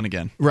see your son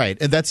again. Right,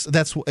 and that's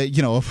that's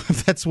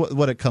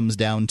what it comes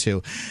down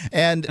to,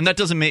 and that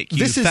doesn't make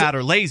you fat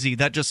or lazy.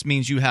 That just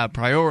means you have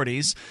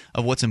priorities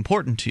of what's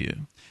important to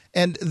you.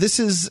 And this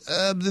is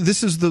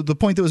the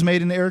point that was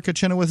made in Erica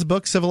Chenoweth's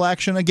book, Civil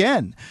Action,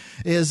 again,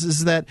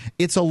 is that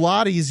it's a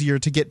lot easier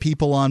to get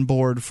people on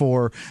board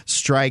for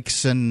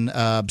strikes and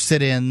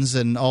sit-ins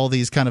and all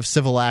these kind of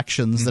civil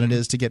actions than it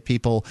is to get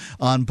people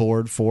on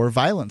board for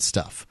violent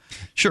stuff.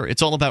 Sure,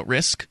 it's all about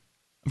risk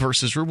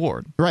versus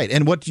reward. Right,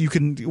 and what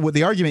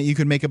the argument you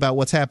can make about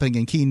what's happening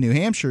in Keene, New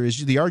Hampshire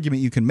is the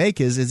argument you can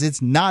make is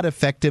it's not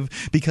effective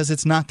because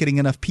it's not getting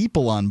enough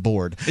people on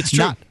board. It's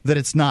true. Not that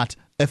it's not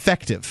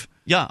effective.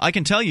 Yeah, I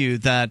can tell you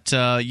that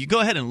you go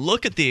ahead and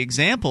look at the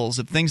examples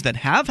of things that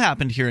have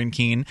happened here in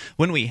Keene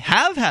when we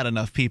have had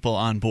enough people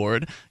on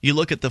board. You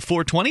look at the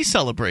 420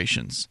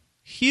 celebrations.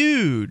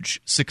 Huge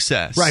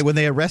success. Right, when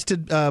they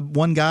arrested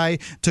one guy,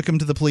 took him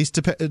to the police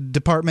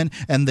department,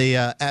 and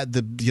the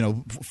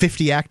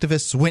 50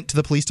 activists went to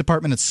the police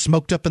department and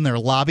smoked up in their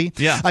lobby.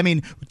 Yeah.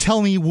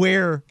 Tell me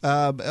where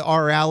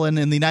R. Allen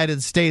in the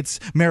United States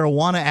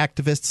marijuana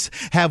activists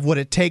have what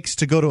it takes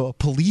to go to a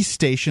police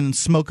station and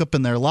smoke up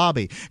in their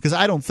lobby, because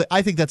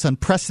I think that's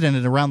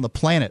unprecedented around the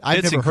planet.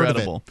 I've never heard of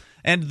it.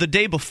 And the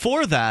day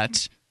before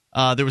that,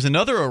 there was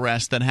another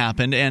arrest that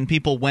happened, and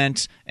people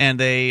went and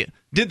they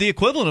did the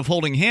equivalent of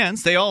holding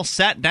hands. They all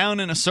sat down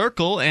in a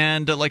circle,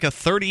 and like a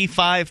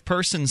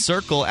 35-person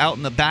circle out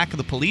in the back of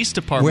the police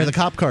department. Where the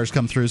cop cars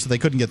come through, so they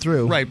couldn't get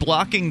through. Right,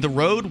 blocking the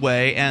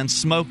roadway and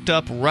smoked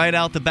up right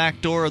out the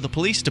back door of the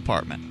police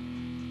department.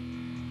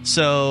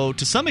 So,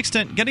 to some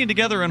extent, getting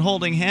together and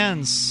holding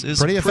hands is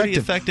pretty a pretty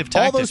effective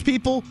tactic. All those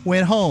people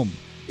went home.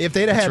 If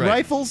they'd have had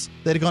rifles,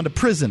 they'd have gone to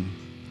prison.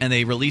 And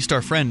they released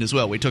our friend as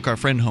well. We took our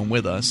friend home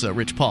with us,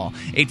 Rich Paul.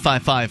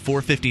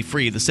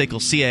 855-450-FREE, the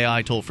SACL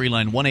CAI toll-free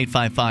line,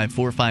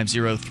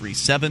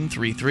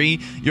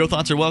 1-855-450-3733. Your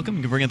thoughts are welcome.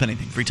 You can bring up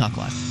anything. Free Talk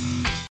Live.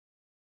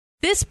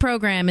 This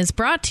program is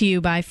brought to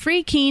you by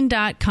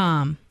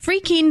FreeKeene.com.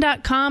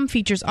 FreeKeene.com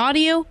features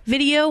audio,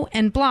 video,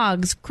 and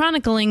blogs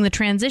chronicling the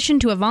transition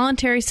to a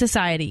voluntary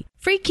society.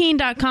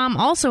 FreeKeene.com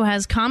also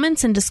has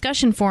comments and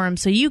discussion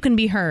forums so you can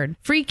be heard.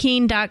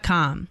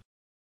 FreeKeene.com.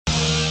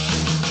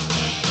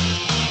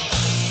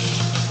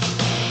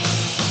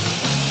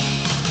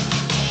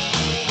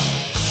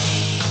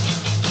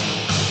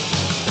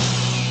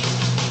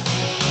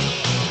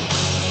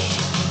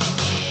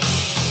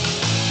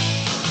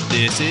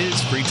 This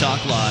is Free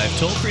Talk Live.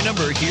 Toll-free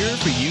number here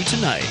for you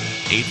tonight,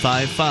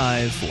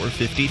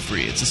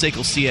 855-450-FREE. It's the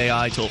SACL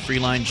CAI toll-free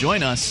line.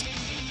 Join us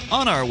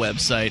on our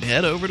website.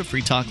 Head over to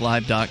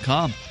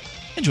freetalklive.com.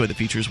 Enjoy the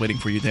features waiting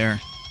for you there.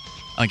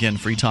 Again,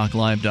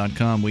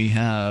 freetalklive.com. We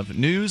have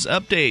news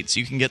updates.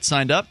 You can get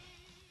signed up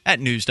at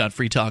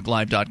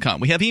news.freetalklive.com.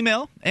 We have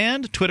email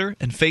and Twitter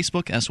and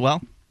Facebook as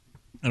well.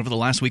 And over the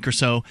last week or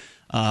so,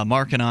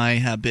 Mark and I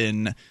have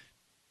been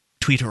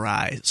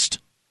tweeterized,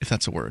 if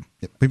that's a word.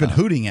 We've been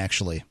hooting,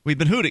 actually. We've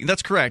been hooting.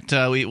 That's correct.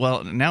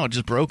 Well, now it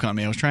just broke on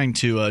me. I was trying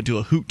to do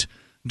a hoot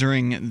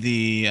during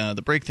the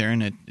break there,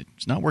 and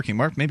it's not working.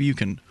 Mark, maybe you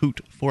can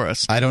hoot for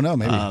us. I don't know,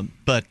 maybe.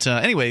 But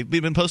anyway,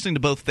 we've been posting to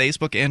both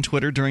Facebook and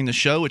Twitter during the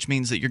show, which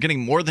means that you're getting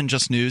more than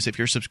just news if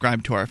you're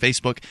subscribed to our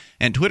Facebook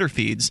and Twitter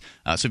feeds.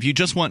 So if you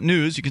just want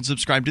news, you can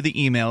subscribe to the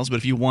emails. But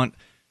if you want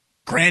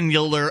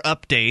granular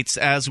updates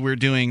as we're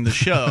doing the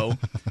show,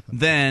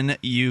 then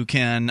you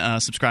can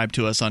subscribe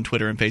to us on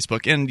Twitter and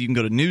Facebook, and you can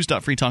go to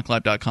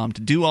news.freetalklive.com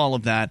to do all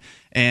of that.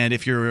 And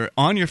if you're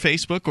on your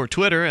Facebook or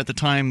Twitter at the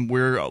time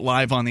we're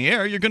live on the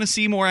air, you're going to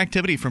see more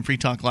activity from Free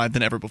Talk Live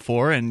than ever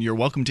before, and you're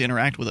welcome to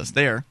interact with us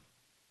there.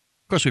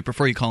 Of course, we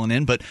prefer you calling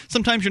in, but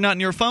sometimes you're not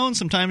in your phone.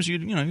 Sometimes you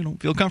don't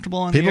feel comfortable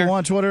on People the air.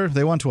 want Twitter.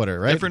 They want Twitter,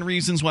 right? Different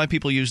reasons why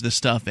people use this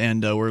stuff,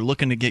 and we're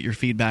looking to get your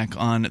feedback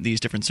on these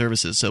different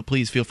services. So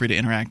please feel free to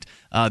interact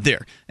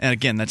there. And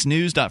again, that's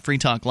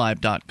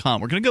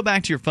news.freetalklive.com. We're going to go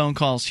back to your phone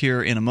calls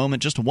here in a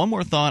moment. Just one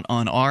more thought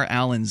on R.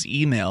 Allen's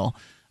email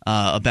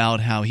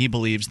about how he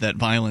believes that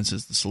violence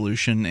is the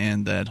solution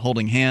and that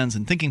holding hands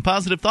and thinking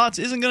positive thoughts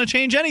isn't going to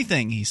change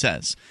anything, he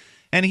says.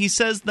 And he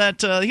says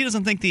that he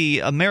doesn't think the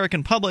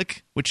American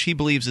public, which he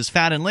believes is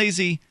fat and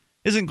lazy,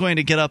 isn't going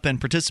to get up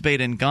and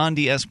participate in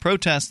Gandhi-esque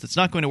protests. It's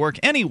not going to work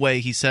anyway,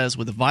 he says,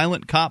 with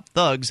violent cop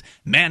thugs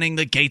manning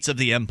the gates of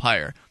the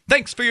empire.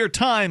 Thanks for your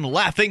time,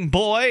 laughing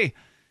boy,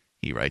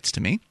 he writes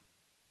to me.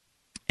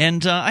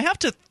 And I have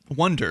to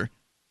wonder,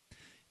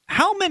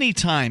 how many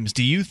times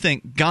do you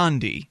think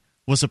Gandhi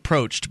was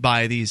approached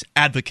by these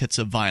advocates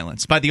of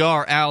violence, by the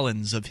R.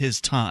 Allens of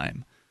his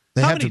time?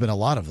 There have to have been a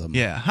lot of them.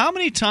 Yeah. How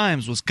many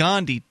times was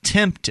Gandhi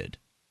tempted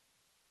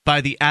by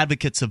the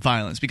advocates of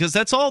violence? Because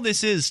that's all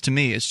this is to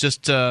me. It's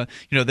just, they're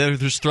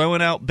just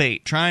throwing out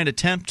bait, trying to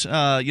tempt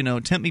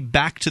me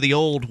back to the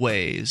old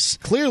ways.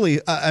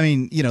 Clearly,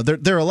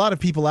 there are a lot of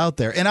people out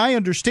there, and I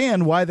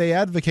understand why they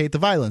advocate the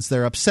violence.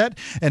 They're upset,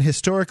 and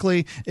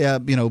historically,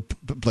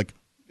 like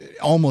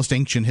almost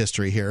ancient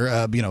history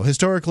here.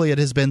 Historically, it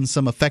has been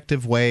some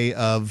effective way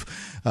of,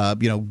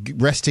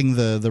 wresting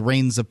the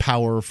reins of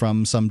power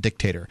from some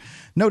dictator.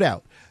 No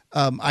doubt.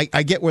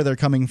 I get where they're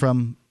coming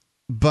from,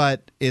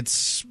 but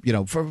it's,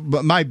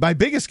 but my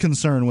biggest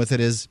concern with it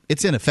is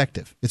it's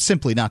ineffective. It's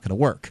simply not going to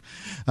work.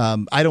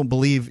 I don't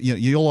believe,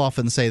 you'll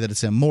often say that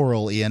it's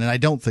immoral, Ian, and I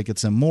don't think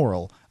it's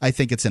immoral. I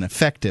think it's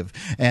ineffective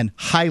and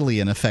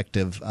highly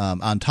ineffective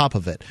on top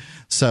of it.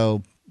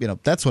 So,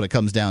 that's what it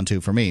comes down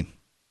to for me.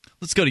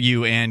 Let's go to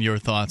you and your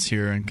thoughts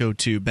here and go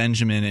to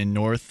Benjamin in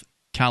North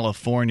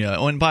California.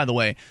 Oh, and by the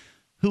way,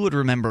 who would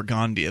remember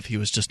Gandhi if he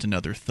was just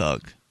another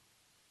thug?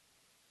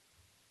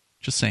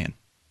 Just saying.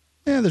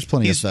 Yeah, there's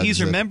plenty of thugs.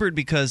 He's remembered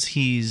because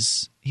he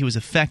was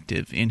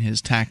effective in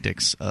his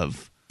tactics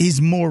of He's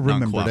more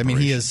remembered. I mean,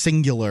 he is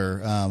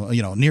singular,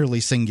 nearly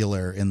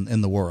singular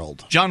in the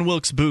world. John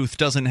Wilkes Booth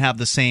doesn't have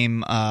the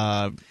same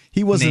name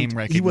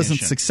recognition. He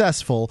wasn't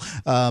successful.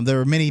 There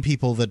are many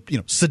people that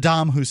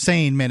Saddam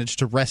Hussein managed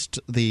to wrest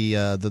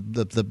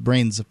the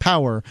reins of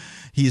power.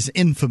 He's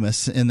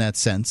infamous in that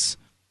sense.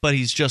 But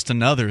he's just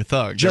another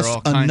thug. There are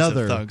all kinds of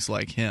thugs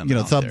like him.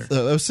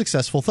 A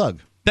successful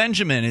thug.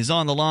 Benjamin is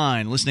on the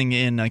line, listening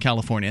in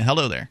California.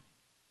 Hello there.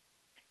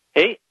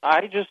 Hey,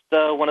 I just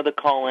wanted to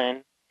call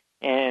in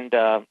and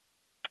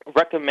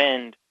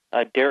recommend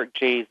Derrick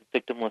J's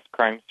Victimless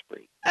Crime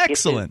Spree.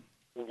 Excellent.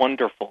 It's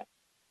wonderful.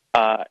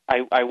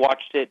 I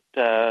watched it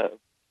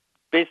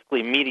basically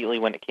immediately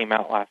when it came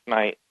out last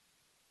night,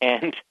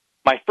 and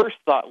my first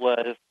thought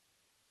was,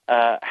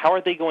 how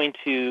are they going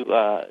to,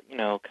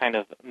 kind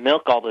of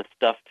milk all this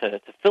stuff to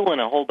fill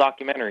in a whole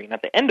documentary? And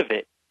at the end of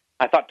it,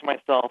 I thought to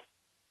myself,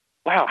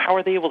 wow, how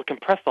are they able to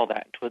compress all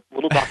that into a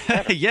little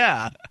documentary?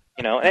 Yeah.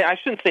 And I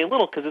shouldn't say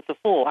little because it's a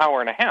full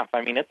hour and a half.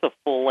 I mean, it's a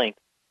full-length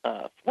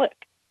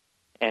flick,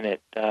 and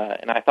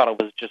I thought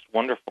it was just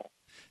wonderful.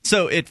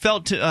 So it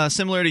felt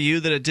similar to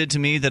you that it did to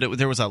me, that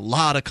there was a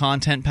lot of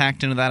content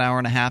packed into that hour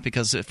and a half,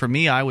 because for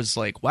me, I was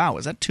like, wow,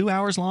 is that 2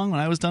 hours long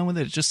when I was done with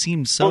it? It just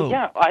seemed so... Well,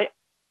 yeah,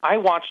 I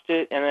watched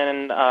it, and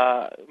then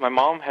my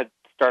mom had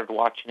started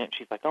watching it, and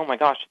she's like, oh my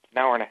gosh, it's an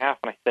hour and a half,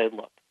 and I said,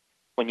 look,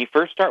 when you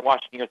first start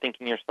watching, you're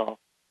thinking to yourself,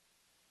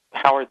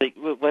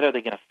 what are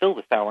they going to fill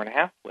this hour and a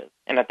half with?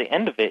 And at the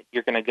end of it,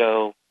 you're going to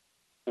go,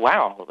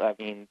 wow, I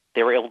mean,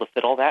 they were able to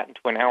fit all that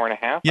into an hour and a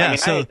half? Yeah, I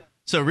mean,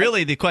 so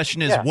really the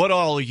question is, what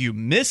all are you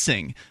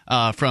missing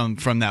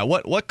from that?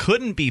 What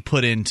couldn't be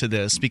put into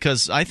this?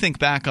 Because I think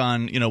back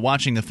on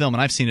watching the film,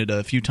 and I've seen it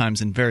a few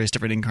times in various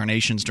different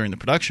incarnations during the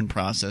production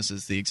process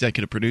as the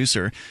executive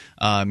producer.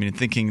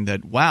 Thinking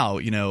that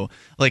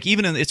like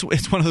even it's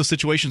one of those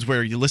situations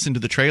where you listen to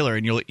the trailer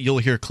and you'll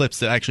hear clips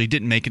that actually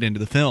didn't make it into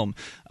the film.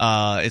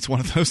 It's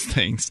one of those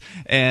things,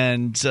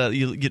 and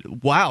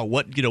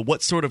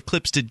what sort of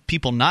clips did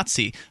people not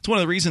see? It's one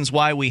of the reasons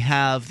why we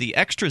have the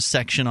extras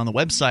section on the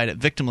website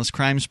at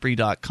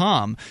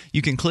victimlesscrimespree.com.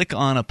 You can click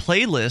on a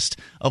playlist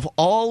of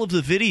all of the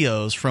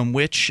videos from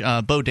which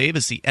Bo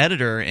Davis, the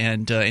editor,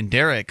 and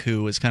Derrick,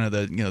 who is kind of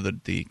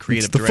the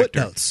creative director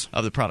footnotes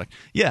of the product.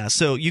 Yeah,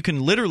 so you can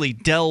literally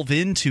delve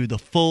into the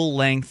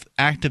full-length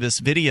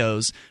activist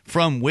videos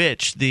from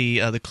which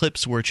the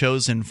clips were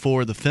chosen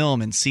for the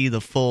film and see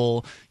the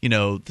full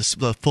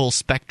the full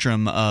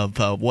spectrum of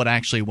what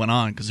actually went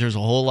on, because there's a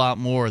whole lot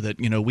more that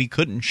we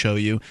couldn't show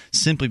you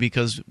simply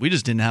because we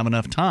just didn't have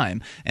enough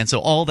time. And so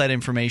all that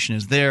information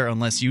is there,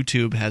 unless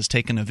YouTube has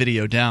taken a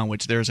video down,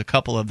 which there's a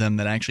couple of them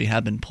that actually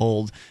have been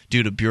pulled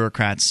due to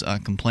bureaucrats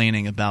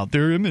complaining about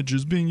their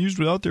images being used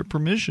without their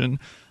permission.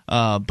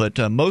 But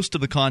most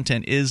of the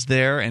content is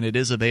there, and it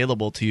is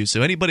available to you.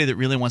 So anybody that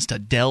really wants to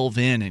delve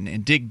in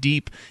and dig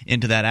deep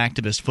into that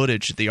activist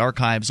footage, the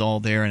archive's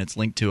all there, and it's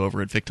linked to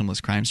over at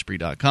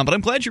victimlesscrimespree.com. But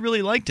I'm glad you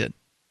really liked it.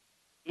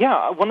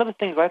 Yeah, one of the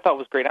things I thought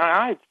was great,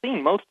 I had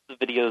seen most of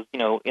the videos,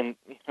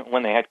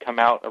 when they had come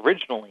out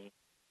originally,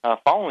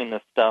 following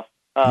this stuff.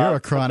 You're a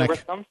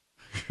chronic.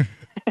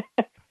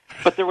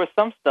 But there was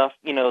some stuff,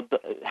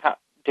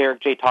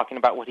 Derrick J. talking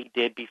about what he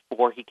did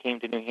before he came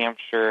to New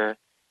Hampshire.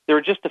 There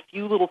were just a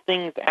few little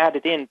things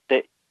added in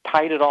that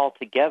tied it all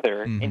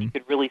together, and you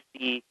could really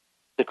see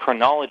the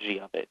chronology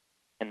of it.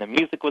 And the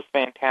music was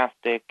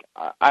fantastic.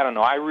 I don't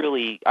know. I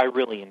really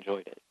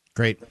enjoyed it.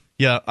 Great.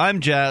 Yeah,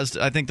 I'm jazzed.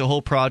 I think the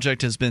whole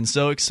project has been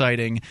so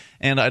exciting,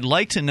 and I'd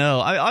like to know.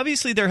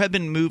 Obviously, there have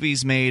been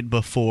movies made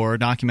before,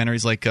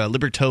 documentaries like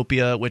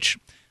Libertopia, which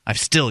I've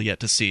still yet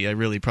to see. I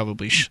really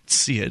probably should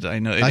see it. I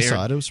know I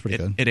saw it. It was pretty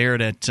good. It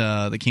aired at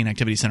the Keene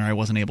Activity Center. I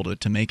wasn't able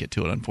to make it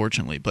to it,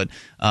 unfortunately. But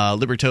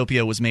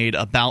Libertopia was made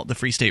about the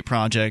Free State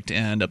Project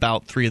and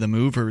about three of the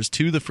movers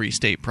to the Free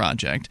State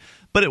Project.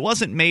 But it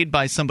wasn't made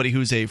by somebody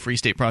who's a Free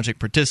State Project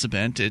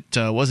participant. It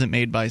wasn't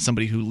made by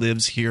somebody who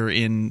lives here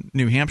in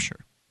New Hampshire.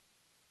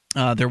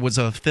 There was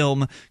a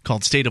film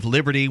called State of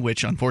Liberty,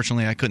 which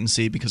unfortunately I couldn't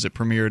see because it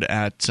premiered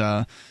at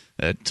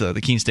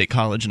the Keene State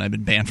College, and I've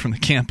been banned from the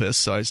campus,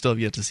 so I still have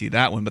yet to see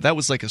that one. But that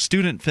was like a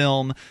student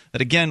film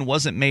that, again,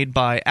 wasn't made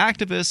by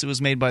activists. It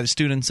was made by the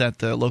students at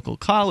the local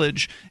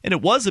college, and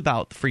it was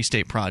about the Free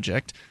State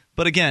Project.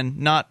 But again,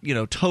 not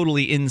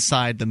totally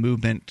inside the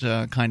movement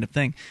kind of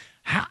thing.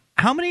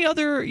 How many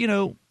other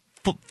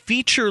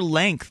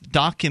feature-length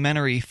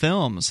documentary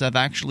films have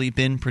actually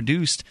been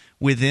produced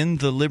within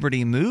the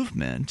Liberty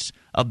movement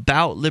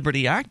about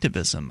liberty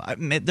activism?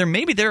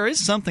 There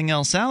is something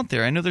else out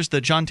there. I know there's the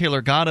John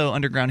Taylor Gatto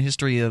Underground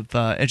History of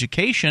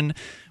Education,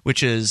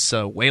 which is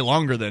way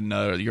longer than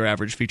your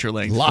average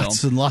feature-length film.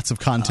 Lots and lots of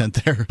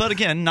content there. But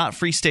again, not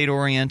free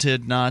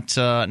state-oriented, not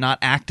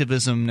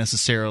activism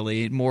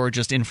necessarily, more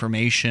just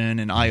information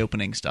and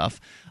eye-opening stuff.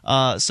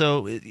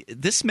 So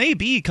this may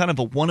be kind of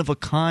a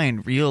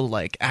one-of-a-kind, real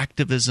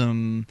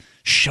activism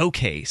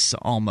showcase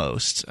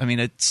almost. I mean,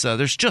 it's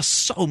there's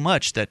just so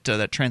much that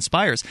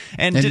transpires.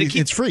 And did it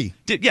keep, it's free.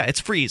 It's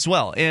free as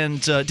well.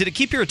 And did it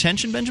keep your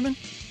attention, Benjamin?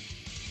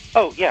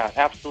 Oh yeah,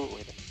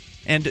 absolutely.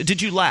 And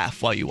did you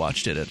laugh while you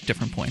watched it at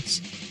different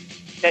points?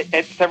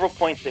 At several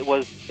points, it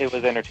was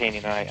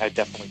entertaining, and I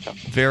definitely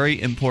chuckled.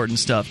 Very important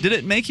stuff. Did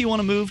it make you want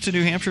to move to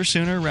New Hampshire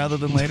sooner rather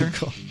than later?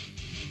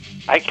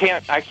 I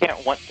can't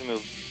want to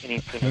move any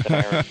sooner than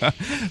I already.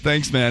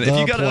 Thanks, man. If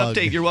you got an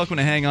update, you're welcome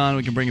to hang on.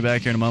 We can bring you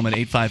back here in a moment.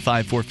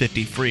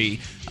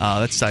 855-450-FREE.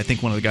 That's, I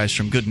think, one of the guys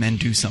from Good Men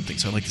Do Something,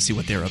 so I'd like to see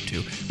what they're up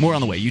to. More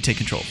on the way. You take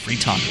control. Free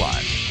Talk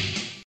Live.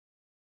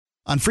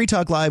 On Free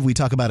Talk Live, we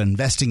talk about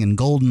investing in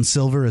gold and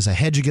silver as a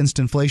hedge against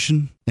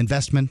inflation,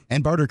 investment,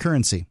 and barter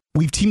currency.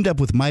 We've teamed up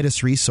with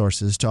Midas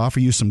Resources to offer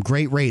you some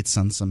great rates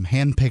on some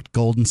hand-picked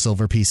gold and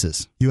silver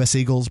pieces. U.S.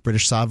 Eagles,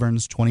 British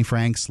Sovereigns, 20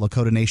 francs,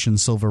 Lakota Nation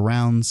silver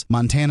rounds,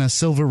 Montana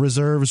silver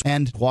reserves,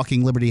 and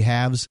Walking Liberty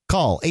halves.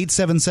 Call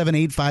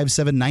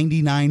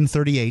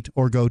 877-857-9938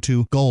 or go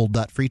to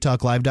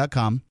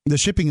gold.freetalklive.com. The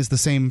shipping is the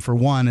same for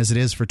 1 as it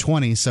is for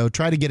 20, so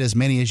try to get as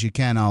many as you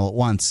can all at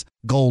once.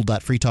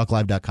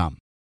 Gold.freetalklive.com.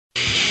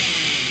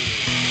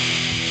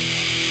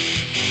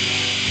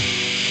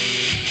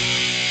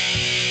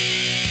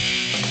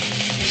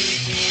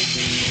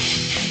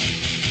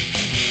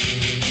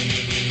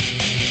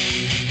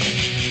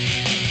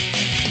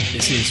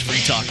 This is Free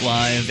Free Talk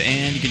Live,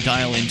 and you can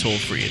dial in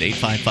toll-free at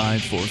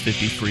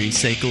 855-450-FREE,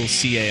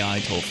 SACL CAI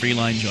toll-free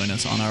line. Join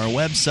us on our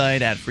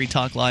website at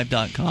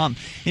freetalklive.com.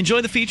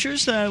 Enjoy the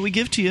features we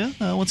give to you.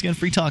 Once again,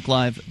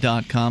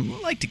 freetalklive.com.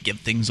 We like to give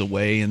things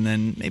away and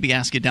then maybe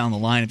ask you down the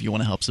line if you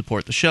want to help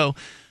support the show.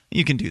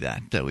 You can do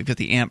that. We've got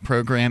the AMP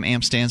program.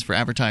 AMP stands for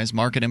Advertise,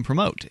 Market, and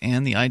Promote.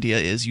 And the idea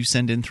is you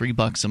send in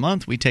 $3 a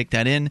month. We take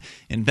that in,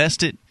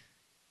 invest it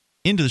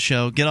into the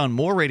show, get on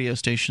more radio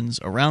stations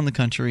around the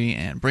country,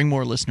 and bring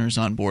more listeners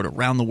on board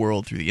around the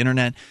world through the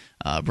internet,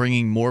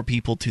 bringing more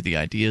people to the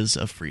ideas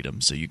of freedom.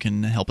 So you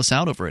can help us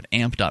out over at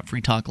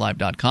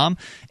amp.freetalklive.com,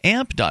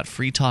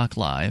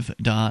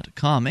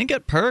 amp.freetalklive.com, and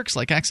get perks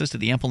like access to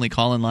the AMP-only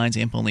call-in lines,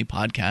 AMP-only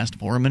podcast,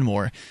 forum, and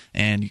more.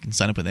 And you can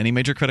sign up with any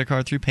major credit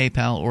card through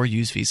PayPal or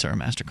use Visa or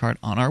MasterCard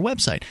on our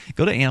website.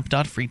 Go to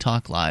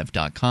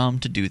amp.freetalklive.com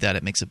to do that.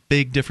 It makes a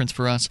big difference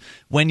for us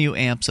when you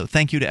amp. So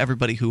thank you to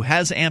everybody who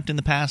has amped in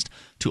the past,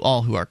 to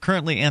all who are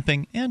currently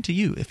amping, and to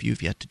you if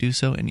you've yet to do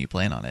so and you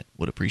plan on it.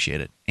 Would appreciate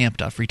it.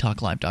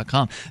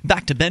 amp.freetalklive.com.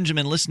 Back to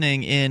Benjamin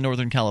listening in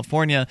Northern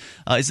California.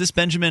 Is this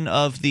Benjamin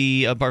of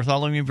the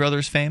Bartholomew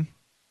Brothers fame?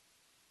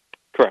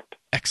 Correct.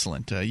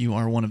 Excellent. You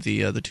are one of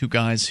the two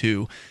guys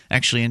who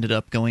actually ended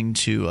up going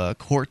to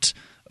court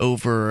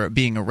over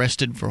being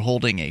arrested for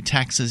holding a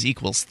taxes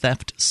equals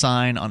theft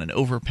sign on an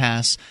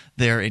overpass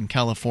there in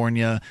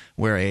California,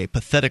 where a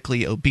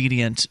pathetically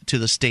obedient to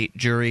the state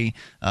jury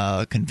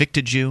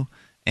convicted you.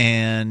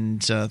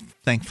 And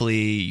thankfully,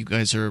 you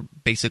guys are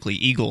basically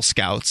Eagle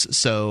Scouts,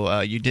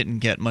 so you didn't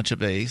get much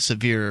of a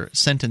severe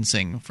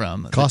sentencing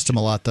from cost him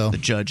a lot, though, the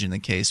judge in the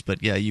case.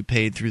 But yeah, you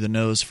paid through the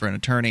nose for an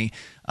attorney.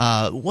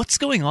 What's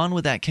going on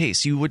with that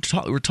case? You were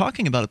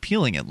talking about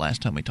appealing it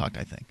last time we talked,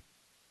 I think.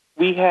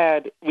 We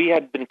had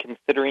been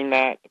considering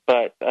that,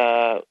 but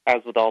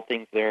as with all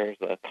things, there's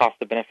a cost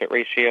to benefit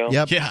ratio.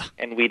 Yep. Yeah.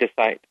 And we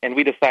decided,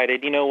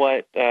 you know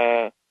what?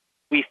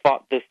 We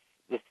fought this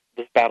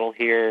battle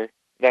here.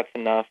 That's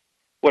enough.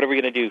 What are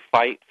we going to do?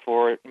 Fight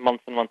for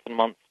months and months and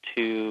months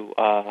to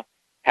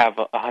have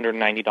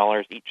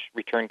 $190 each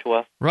returned to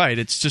us? Right.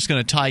 It's just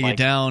going to tie you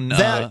down.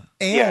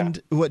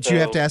 What you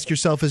have to ask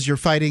yourself is you're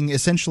fighting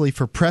essentially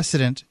for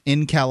precedent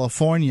in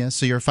California,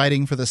 so you're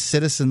fighting for the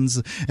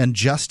citizens and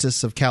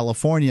justice of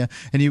California,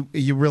 and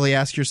you really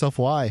ask yourself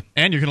why.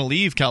 And you're going to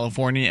leave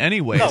California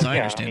anyway, as I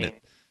understand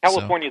it.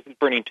 California is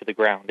burning to the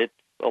ground. It's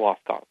a lost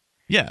cause.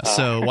 Yeah,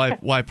 so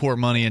why pour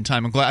money and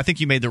time? I think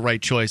you made the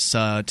right choice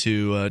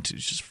to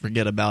just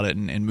forget about it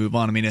and move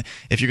on. I mean,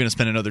 if you're going to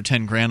spend another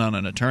 $10,000 on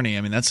an attorney,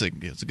 I mean that's a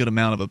good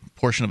amount of a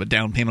portion of a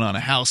down payment on a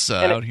house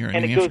out here in New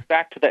Hampshire. And it goes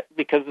back to that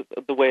because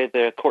of the way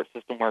the court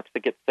system works.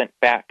 It gets sent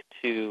back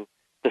to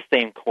the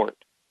same court,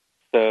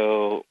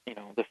 so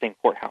the same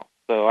courthouse.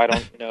 So I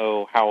don't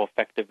know how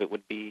effective it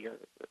would be,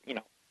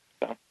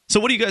 So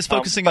what are you guys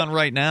focusing on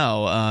right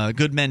now?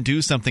 Good Men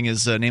Do Something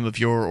is the name of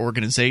your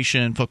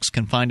organization. Folks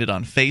can find it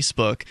on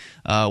Facebook.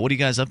 What are you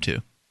guys up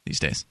to these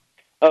days?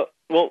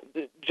 Well,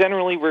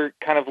 generally we're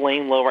kind of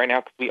laying low right now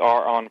because we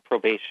are on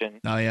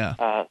probation. Oh,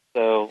 yeah.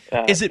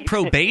 Is it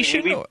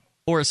probation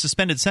or a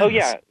suspended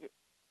sentence? Oh,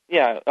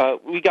 yeah.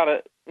 We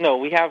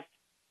have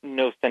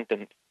no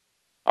sentence.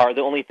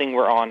 The only thing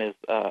we're on is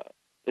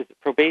it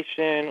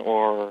probation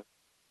or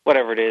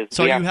whatever it is.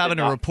 So are you having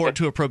to report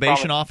to a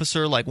probation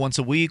officer like once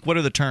a week? What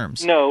are the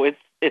terms? No, it's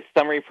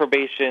summary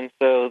probation.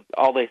 So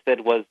all they said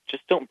was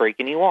just don't break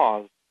any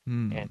laws,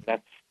 and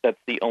that's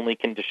the only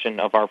condition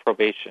of our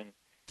probation.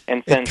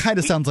 And it kind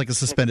of sounds like a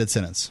suspended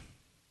sentence.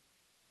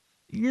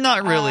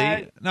 Not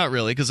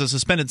really, because a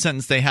suspended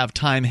sentence, they have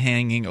time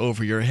hanging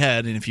over your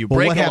head, and if you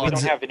break a law... We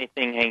don't have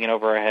anything hanging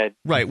over our head.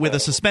 Right, with a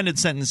suspended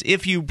sentence,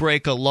 if you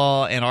break a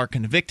law and are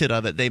convicted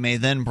of it, they may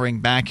then bring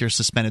back your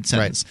suspended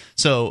sentence. Right.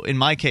 So in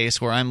my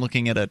case, where I'm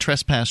looking at a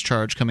trespass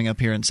charge coming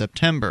up here in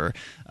September,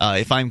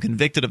 if I'm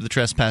convicted of the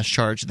trespass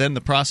charge, then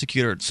the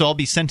prosecutor... So I'll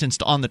be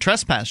sentenced on the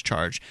trespass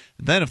charge.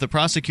 Then if the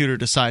prosecutor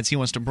decides he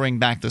wants to bring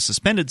back the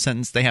suspended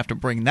sentence, they have to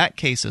bring that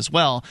case as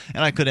well,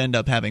 and I could end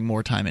up having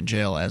more time in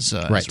jail as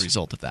a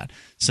result of that.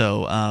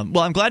 So,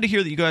 I'm glad to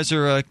hear that you guys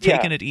are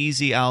taking it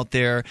easy out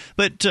there.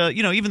 But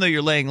even though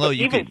you're laying low,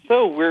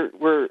 so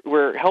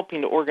we're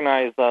helping to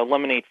organize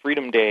Lemonade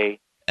Freedom Day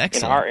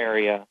in our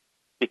area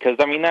because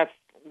that's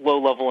low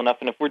level enough,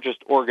 and if we're just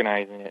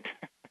organizing it,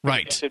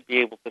 right, we should be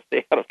able to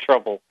stay out of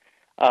trouble.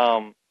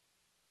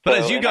 But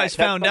as you guys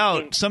found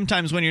out,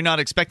 sometimes when you're not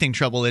expecting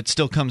trouble, it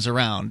still comes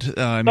around.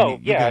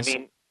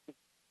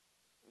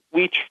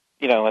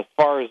 As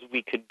far as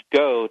we could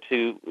go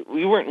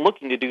we weren't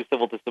looking to do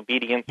civil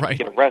disobedience, right,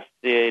 get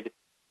arrested,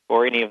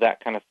 or any of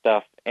that kind of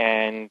stuff.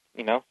 And,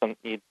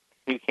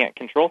 you can't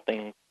control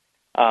things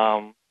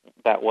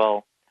that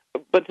well.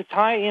 But to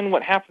tie in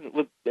what happened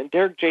with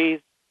Derrick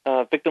J's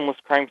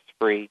Victimless Crime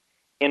Spree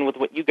in with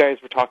what you guys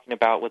were talking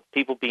about with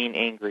people being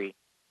angry,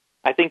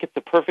 I think it's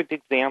a perfect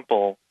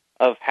example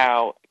of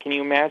how, can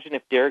you imagine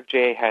if Derrick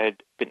J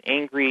had been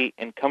angry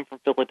and come from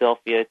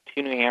Philadelphia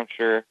to New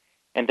Hampshire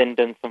and then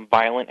done some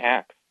violent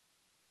acts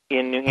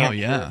in New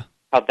Hampshire,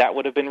 how that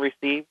would have been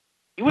received?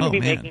 You wouldn't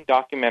be making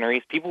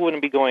documentaries. People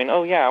wouldn't be going,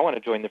 "Oh yeah, I want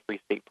to join the Free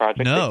State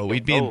Project." No,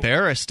 we'd be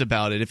embarrassed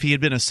about it if he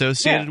had been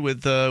associated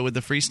with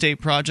the Free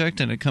State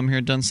Project and had come here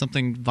and done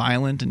something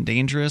violent and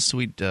dangerous.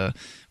 We'd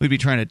be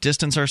trying to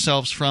distance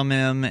ourselves from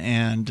him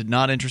and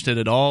not interested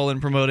at all in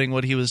promoting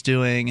what he was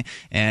doing.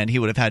 And he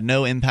would have had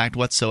no impact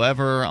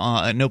whatsoever,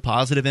 no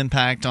positive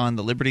impact on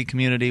the Liberty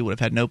community. Would have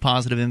had no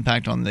positive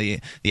impact on the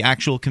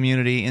actual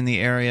community in the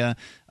area.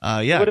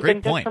 Yeah,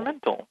 great point.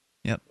 Detrimental.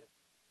 Yep.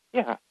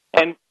 Yeah,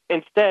 and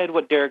instead,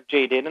 what Derrick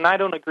J. did, and I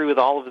don't agree with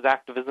all of his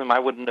activism. I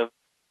wouldn't have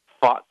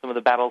fought some of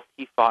the battles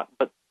he fought,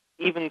 but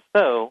even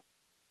so,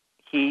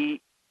 he,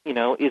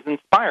 is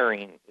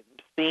inspiring.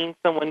 Seeing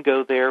someone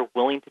go there,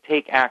 willing to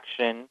take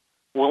action,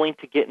 willing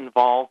to get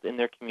involved in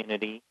their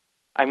community,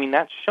 I mean,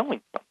 that's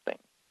showing something.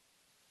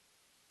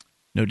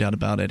 No doubt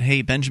about it.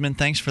 Hey, Benjamin,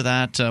 thanks for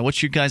that.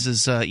 What's your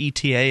guys'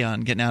 ETA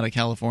on getting out of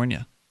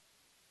California?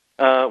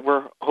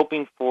 We're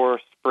hoping for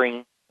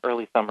spring,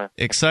 early summer.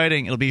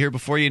 Exciting. It'll be here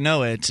before you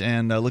know it,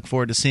 and look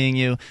forward to seeing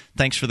you.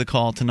 Thanks for the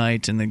call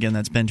tonight. And again,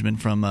 that's Benjamin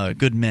from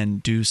Good Men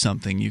Do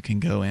Something. You can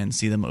go and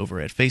see them over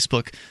at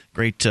Facebook.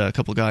 Great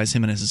couple of guys.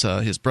 Him and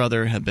his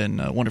brother have been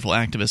wonderful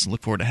activists, and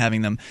look forward to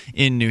having them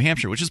in New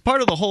Hampshire, which is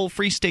part of the whole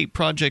Free State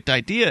Project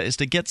idea, is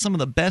to get some of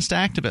the best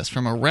activists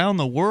from around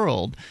the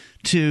world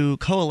to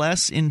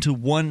coalesce into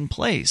one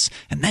place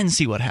and then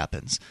see what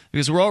happens.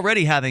 Because we're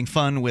already having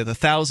fun with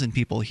 1,000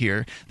 people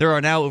here. There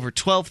are now over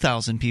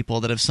 12,000 people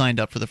that have signed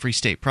up for the Free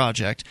State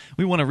Project.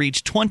 We want to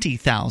reach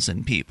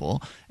 20,000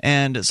 people.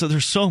 And so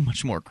there's so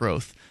much more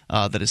growth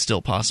that is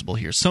still possible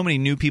here. So many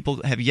new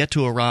people have yet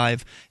to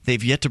arrive.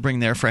 They've yet to bring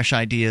their fresh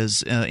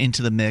ideas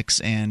into the mix,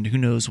 and who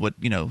knows what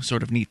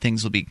sort of neat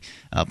things will be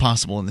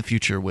possible in the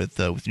future with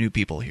new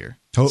people here.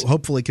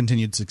 Hopefully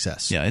continued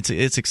success. Yeah,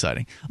 it's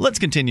exciting. Let's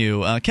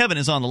continue. Kevin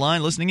is on the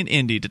line, listening in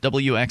Indy to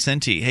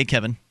WXNT. Hey,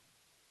 Kevin.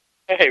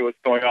 Hey, what's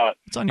going on?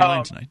 What's on your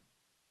mind tonight?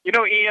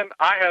 Ian,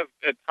 I have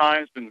at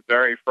times been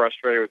very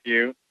frustrated with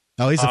you.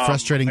 Oh, he's a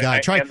frustrating guy.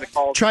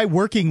 Try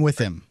working with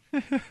him.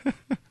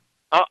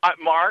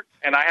 Mark,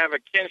 and I have a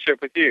kinship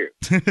with you.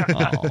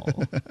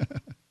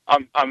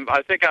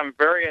 I think I'm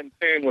very in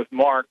tune with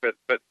Mark, but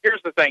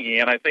here's the thing,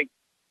 Ian. I think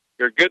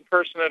you're a good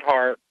person at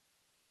heart,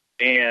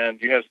 and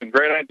you have some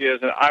great ideas,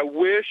 and I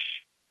wish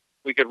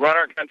we could run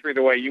our country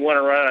the way you want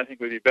to run it. I think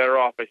we'd be better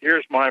off, but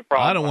here's my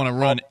problem. I don't want to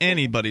run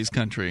anybody's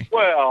country.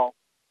 Well,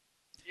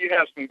 you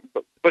have some,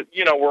 but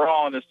we're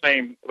all in the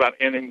same about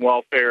ending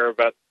welfare,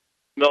 about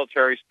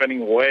military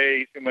spending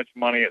way too much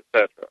money,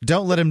 etc.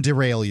 Don't let him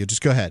derail you.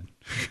 Just go ahead.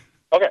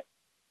 Okay.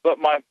 But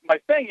my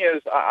thing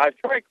is, I've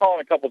tried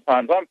calling a couple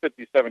times. I'm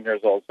 57 years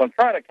old, so I'm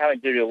trying to kind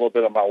of give you a little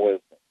bit of my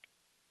wisdom.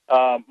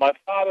 My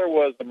father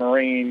was a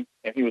Marine,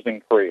 and he was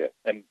in Korea.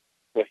 And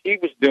what he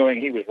was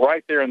doing, he was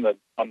right there on the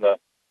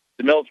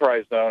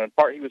demilitarized zone, and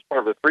he was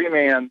part of a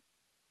 3-man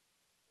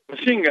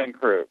machine gun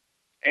crew.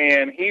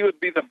 And he would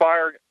be the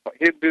fire.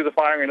 He'd do the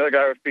firing. Another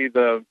guy would feed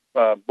the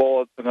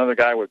bullets. Another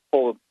guy would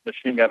pull the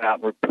machine gun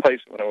out and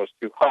replace it when it was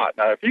too hot.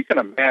 Now, if you can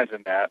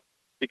imagine that,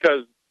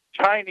 because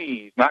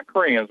Chinese, not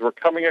Koreans, were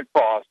coming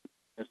across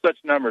in such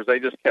numbers, they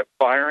just kept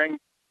firing,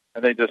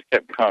 and they just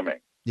kept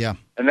coming. Yeah.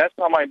 And that's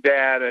how my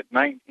dad, at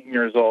 19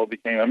 years old,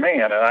 became a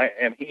man.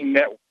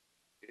 It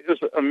was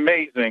an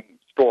amazing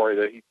story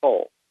that he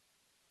told.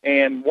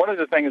 And one of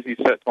the things he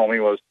told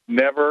me was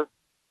never,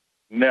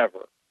 never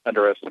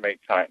underestimate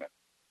China.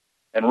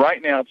 And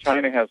right now,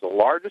 China has the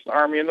largest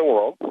army in the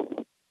world.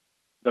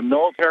 The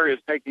military is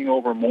taking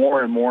over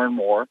more and more and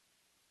more.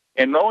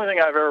 And the only thing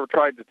I've ever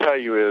tried to tell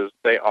you is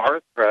they are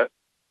a threat,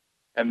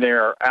 and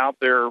they're out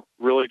there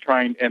really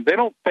trying, and they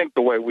don't think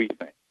the way we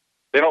think.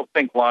 They don't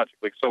think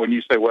logically. So when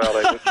you say, well,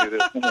 they wouldn't do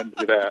this, they wouldn't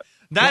do that.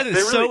 That is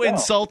really so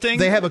insulting.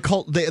 They have a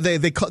cult. They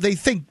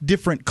think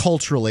different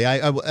culturally.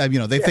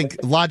 They think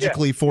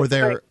logically for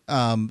their.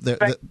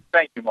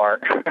 Thank you,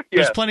 Mark.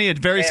 There's plenty of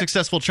very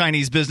successful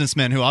Chinese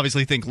businessmen who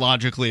obviously think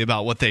logically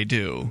about what they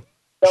do.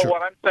 So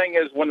what I'm saying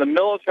is, when the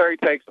military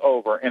takes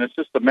over, and it's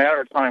just a matter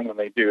of time when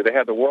they do, they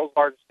have the world's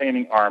largest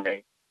standing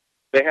army.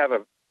 They have a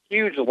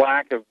huge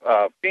lack of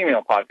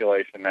female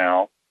population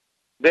now.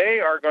 They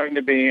are going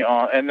to be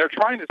on, and they're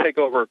trying to take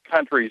over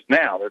countries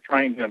now. They're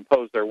trying to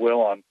impose their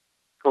will on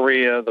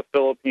Korea, the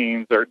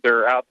Philippines.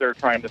 They're out there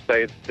trying to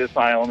say this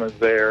island is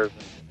theirs.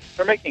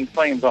 They're making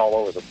claims all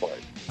over the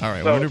place. All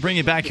right, we're going to bring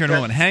you back here in a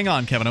moment. Hang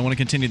on, Kevin. I want to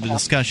continue the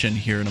discussion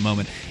here in a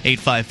moment.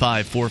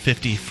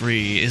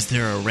 855-450-FREE. Is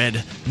there a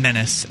red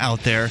menace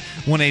out there?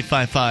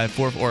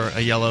 1-855-4 or a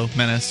yellow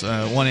menace.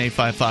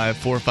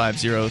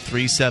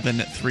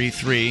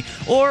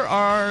 1-855-450-3733. Or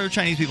are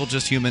Chinese people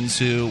just humans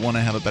who want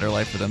to have a better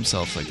life for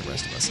themselves like the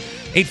rest of us?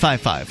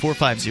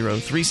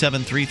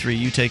 855-450-3733.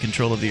 You take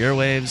control of the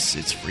airwaves.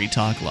 It's Free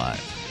Talk Live.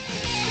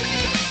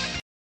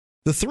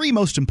 The three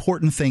most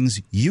important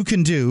things you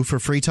can do for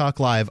Free Talk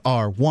Live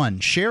are: 1,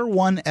 share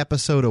one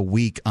episode a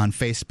week on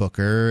Facebook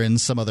or in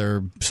some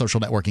other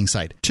social networking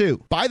site.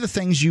 2, buy the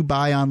things you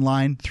buy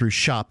online through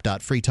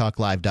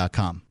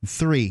shop.freetalklive.com.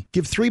 3,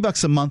 give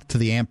 $3 a month to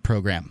the AMP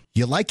program.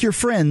 You like your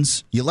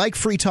friends, you like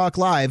Free Talk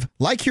Live,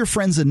 like your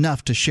friends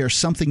enough to share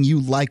something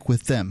you like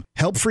with them.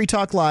 Help Free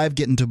Talk Live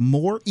get into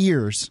more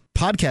ears.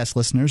 Podcast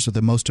listeners are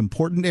the most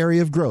important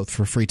area of growth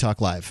for Free Talk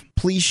Live.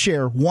 Please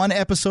share one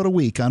episode a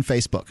week on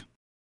Facebook.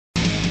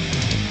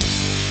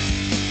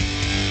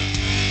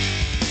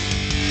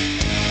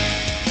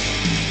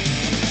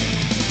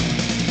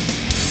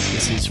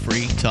 This is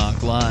Free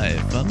Talk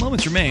Live.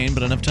 Moments remain,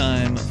 but enough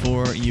time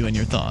for you and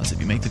your thoughts. If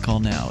you make the call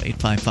now,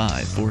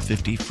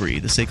 855-450-FREE.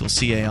 The SACL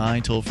CAI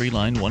toll-free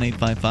line,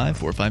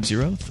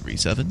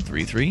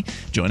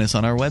 1-855-450-3733. Join us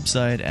on our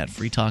website at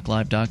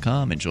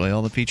freetalklive.com. Enjoy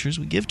all the features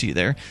we give to you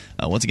there.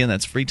 Once again,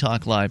 that's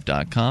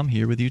freetalklive.com.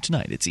 Here with you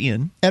tonight, it's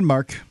Ian. And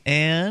Mark.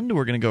 And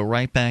we're going to go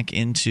right back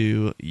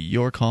into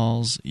your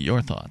calls,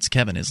 your thoughts.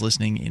 Kevin is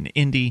listening in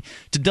Indy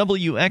to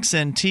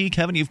WXNT.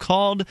 Kevin, you've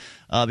called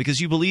because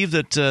you believe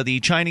that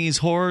the Chinese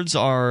hordes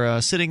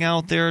are sitting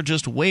out there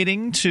just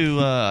waiting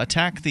to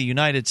attack the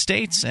United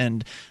States.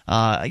 And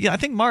I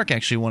think Mark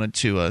actually wanted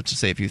to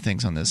say a few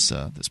things on this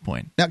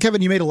point. Now,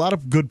 Kevin, you made a lot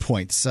of good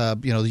points.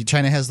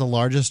 China has the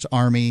largest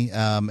army,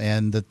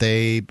 and that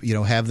they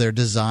have their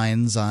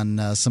designs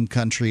on some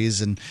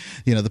countries and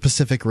the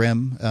Pacific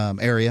Rim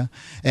area,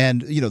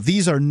 and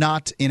these are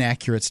not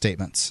inaccurate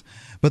statements.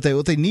 But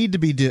what they need to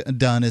be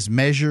done is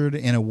measured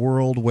in a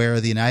world where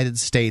the United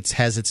States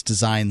has its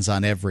designs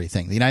on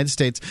everything. The United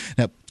States,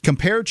 now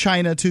compare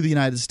China to the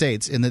United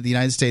States in that the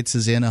United States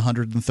is in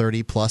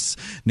 130 plus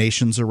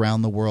nations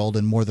around the world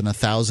and more than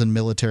 1,000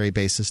 military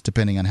bases,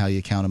 depending on how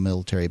you count a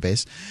military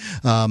base.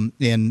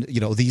 In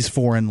these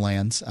foreign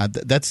lands,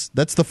 that's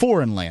the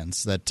foreign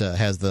lands that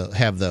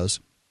have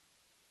those.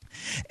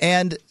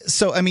 And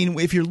so,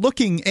 if you're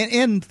looking,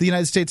 and the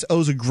United States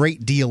owes a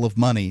great deal of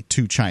money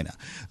to China.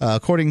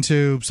 According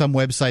to some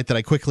website that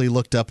I quickly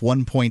looked up,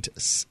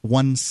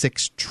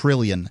 $1.16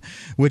 trillion,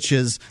 which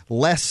is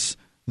less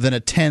than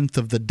a tenth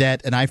of the debt,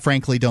 and I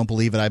frankly don't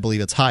believe it. I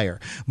believe it's higher.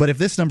 But if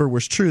this number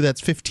was true,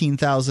 that's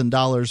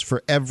 $15,000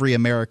 for every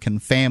American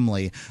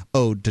family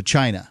owed to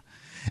China.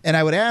 And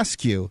I would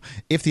ask you,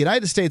 if the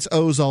United States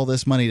owes all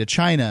this money to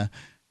China,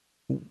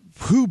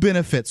 who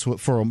benefits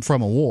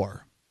from a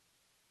war?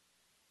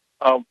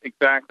 Oh,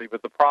 exactly.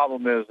 But the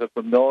problem is, if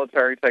the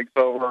military takes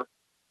over,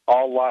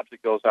 all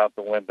logic goes out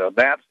the window.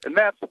 That's the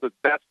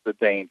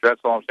danger.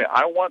 That's all I'm saying.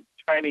 I want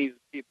Chinese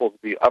people to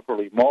be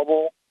upperly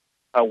mobile.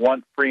 I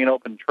want free and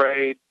open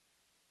trade.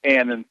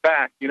 And in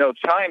fact,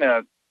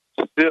 China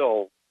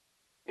still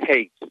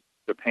hates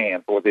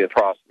Japan for the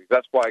atrocities.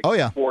 That's why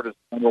Ford is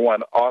the number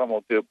one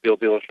automobile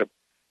dealership,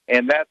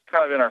 and that's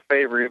kind of in our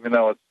favor, even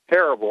though it's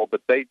terrible.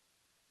 But they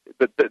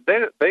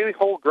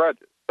hold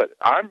grudges. But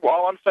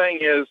all I'm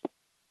saying is,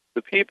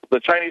 the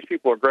Chinese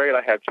people are great.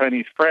 I have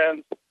Chinese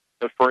friends.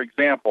 For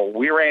example, I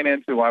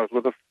was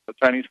with a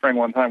Chinese friend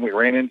one time. We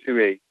ran into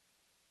a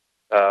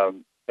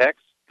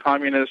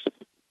ex-communist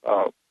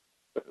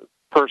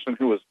person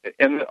who was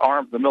in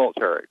the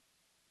military,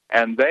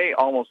 and they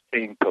almost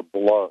came to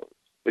blows.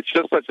 It's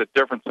just such a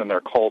difference in their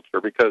culture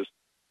because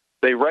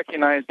they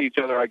recognized each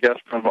other, I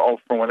guess, from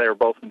when they were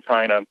both in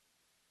China,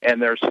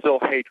 and there's still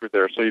hatred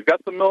there. So you've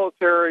got the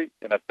military,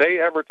 and if they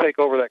ever take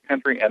over that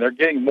country, and they're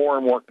getting more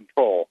and more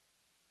control,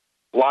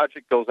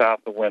 logic goes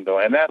out the window,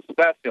 and that's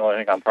the only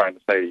thing I'm trying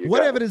to say to you.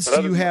 What evidence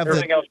do you have?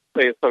 Everything else you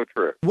say is so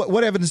true.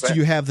 What evidence do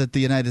you have that the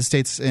United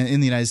States,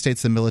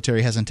 the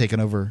military hasn't taken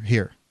over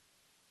here?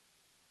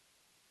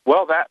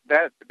 Well, that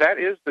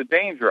is the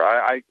danger.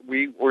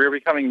 We're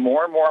becoming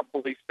more and more a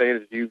police state,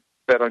 as you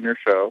said on your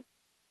show.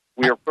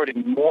 We are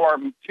putting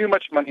too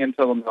much money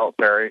into the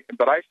military,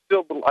 but I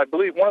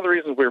believe one of the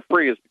reasons we're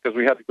free is because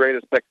we have the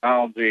greatest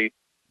technology,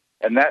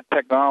 and that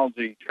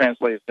technology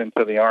translates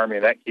into the Army,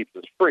 and that keeps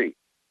us free.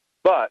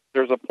 But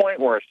there's a point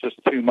where it's just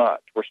too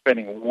much. We're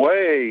spending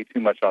way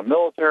too much on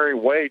military,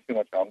 way too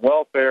much on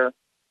welfare,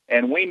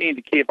 and we need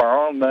to keep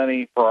our own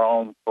money for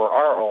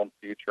our own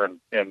future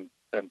and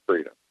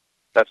freedom.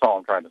 That's all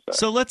I'm trying to say.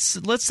 So let's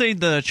say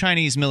the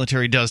Chinese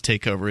military does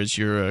take over. Is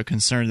your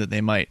concern that they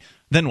might?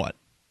 Then what?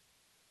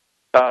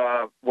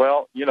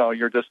 Well,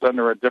 you're just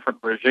under a different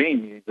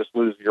regime. You just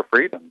lose your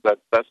freedom. That's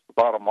the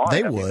bottom line.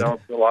 They would.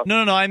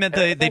 No. I meant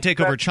they take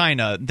over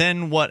China.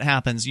 Then what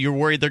happens? You're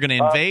worried they're going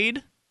to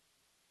invade?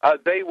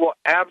 They will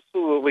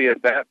absolutely,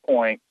 at that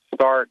point,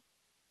 start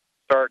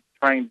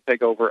trying to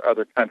take over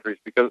other countries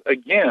because,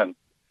 again...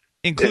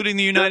 Including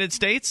the United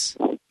States?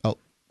 Oh.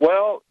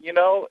 Well,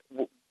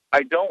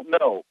 I don't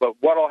know. But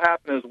what will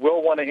happen is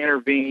we'll want to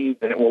intervene,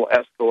 and it will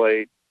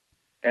escalate.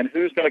 And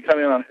who's going to come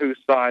in on whose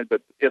side?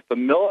 But if the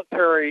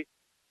military,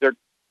 the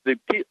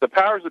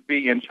powers that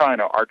be in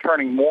China are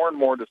turning more and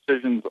more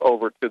decisions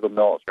over to the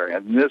military,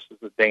 and this is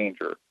the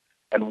danger.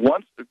 And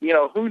once,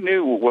 who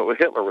knew what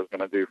Hitler was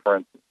going to do, for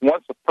instance?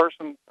 Once a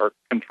person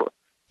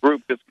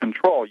group gets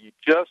control. You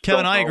just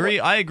Kevin, don't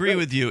know I agree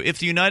with you. If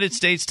the United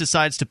States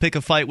decides to pick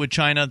a fight with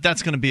China,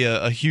 that's going to be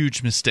a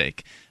huge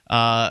mistake.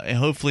 And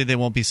hopefully they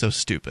won't be so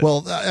stupid.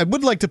 Well, I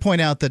would like to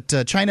point out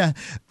that China,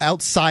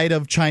 outside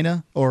of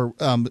China or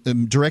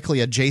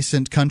directly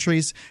adjacent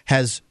countries,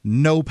 has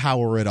no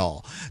power at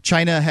all.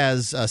 China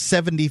has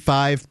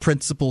 75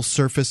 principal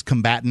surface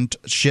combatant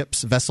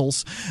ships,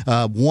 vessels,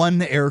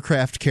 1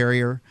 aircraft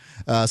carrier,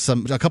 a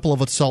couple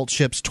of assault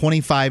ships,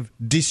 25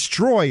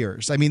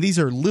 destroyers. I mean, these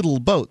are little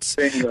boats.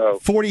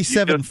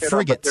 47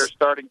 frigates. They're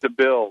starting to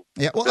build.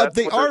 Yeah, well,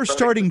 they are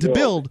starting to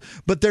build,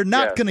 but they're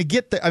not going to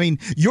get there. I mean,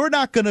 you're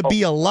not going to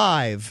be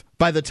alive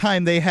by the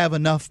time they have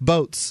enough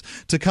boats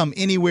to come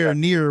anywhere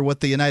near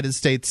what the United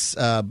States,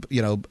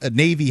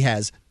 Navy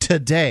has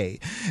today.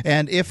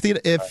 And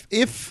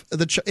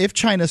if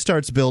China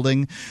starts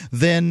building,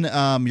 then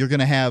you're going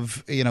to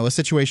have a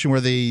situation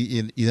where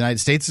the United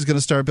States is going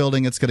to start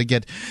building. It's going to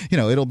get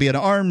it'll be an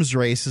arms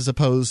race as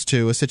opposed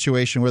to a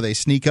situation where they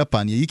sneak up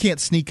on you. You can't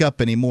sneak up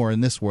anymore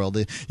in this world.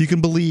 You can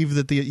believe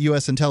that the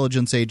U.S.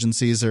 intelligence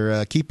agencies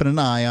are keeping an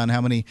eye on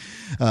how many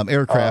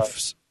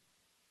aircrafts.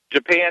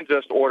 Japan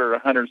just ordered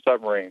 100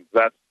 submarines.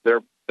 That's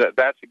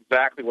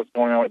exactly what's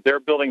going on. They're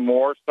building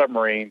more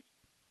submarines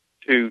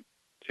to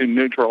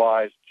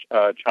neutralize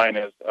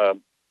China's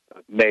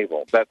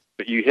naval. That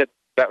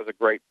was a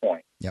great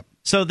point. Yep.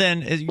 So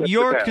then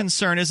your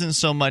concern isn't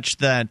so much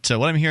that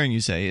what I'm hearing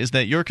you say is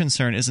that your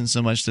concern isn't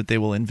so much that they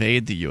will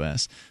invade the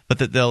U.S., but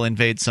that they'll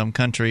invade some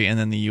country and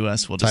then the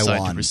U.S. will decide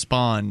Taiwan. to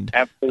respond.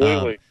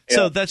 Absolutely.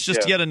 So that's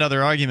just yet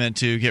another argument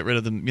to get rid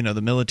of the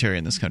the military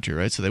in this country,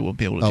 right? So they won't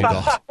be able to do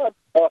that.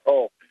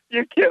 Oh,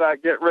 you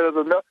cannot get rid of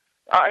the military.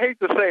 I hate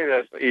to say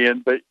this,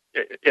 Ian, but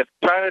if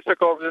China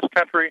took over this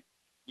country,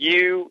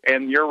 you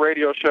and your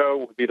radio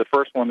show would be the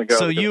first one to go.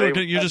 So you're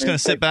just going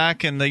to sit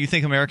back, and you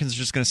think Americans are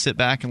just going to sit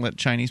back and let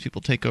Chinese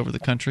people take over the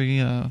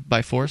country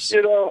by force?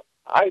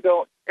 I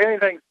don't.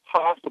 Anything's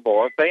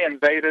possible. If they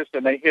invade us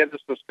and they hit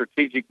us with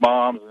strategic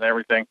bombs and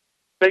everything,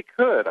 they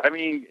could. I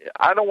mean,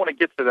 I don't want to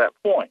get to that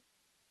point.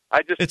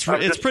 It's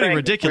pretty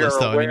ridiculous,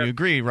 though. I mean, you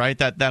agree, right?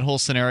 That whole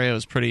scenario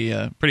is pretty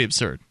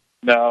absurd.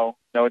 No,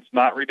 it's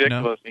not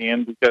ridiculous,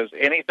 Ian, because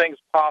anything's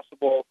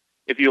possible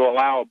if you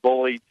allow a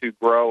bully to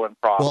grow and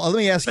prosper. Well, let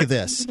me ask you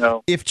this.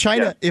 If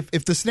China,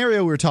 if the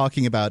scenario we're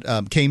talking about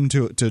came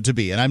to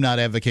be, and I'm not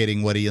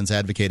advocating what Ian's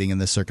advocating in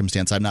this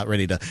circumstance, I'm not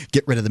ready to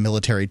get rid of the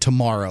military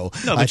tomorrow.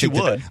 No, but you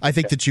would. I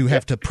think that you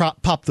have to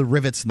pop the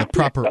rivets in the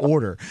proper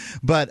order.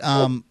 But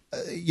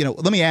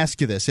let me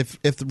ask you this: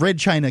 if Red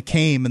China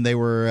came and they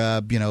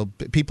were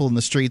people in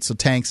the streets with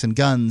tanks and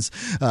guns,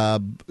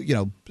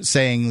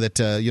 saying that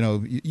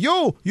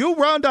you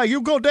Rwanda,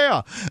 you go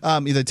there,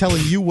 they're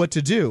telling you what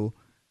to do,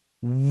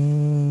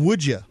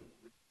 would you?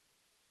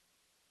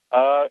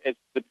 It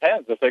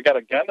depends. If they got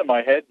a gun to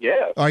my head,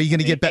 yes. Are you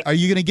going to get? Are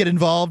you going to get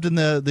involved in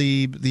the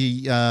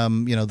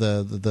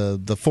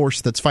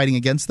force that's fighting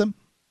against them?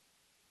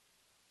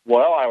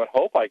 Well, I would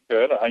hope I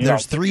could.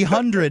 There's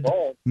 300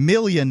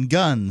 million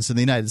guns in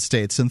the United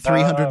States and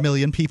 300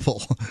 million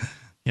people.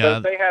 Yeah.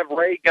 If they have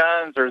ray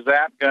guns or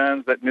zap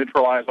guns that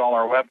neutralize all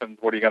our weapons,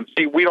 what are you going to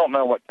see? We don't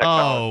know what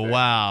technology. Oh,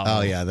 wow.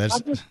 Oh, yeah. I'm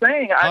just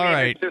saying. All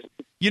right.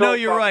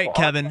 You're right,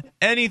 Kevin.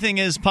 Anything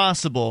is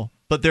possible.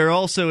 But there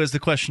also is the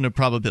question of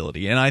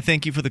probability, and I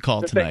thank you for the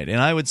call tonight. And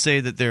I would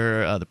say that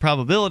the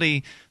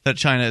probability that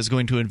China is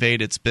going to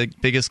invade its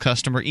biggest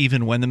customer,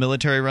 even when the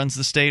military runs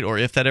the state, or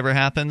if that ever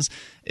happens,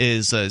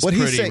 is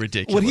pretty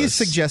ridiculous. What he's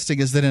suggesting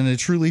is that in a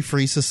truly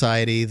free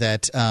society,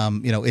 that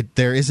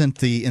there isn't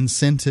the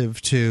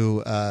incentive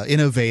to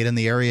innovate in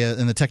the area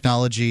in the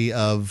technology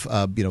of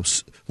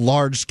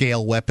large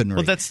scale weaponry.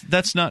 Well,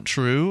 that's not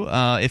true.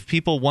 If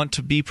people want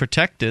to be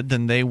protected,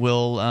 then they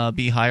will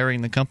be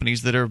hiring the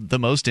companies that are the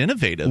most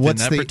innovative in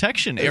that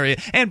protection area.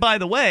 And by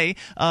the way,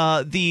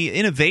 the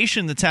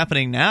innovation that's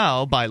happening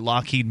now by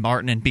Lockheed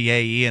Martin and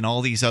BAE and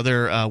all these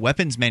other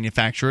weapons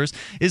manufacturers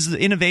is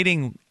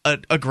innovating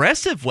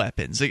aggressive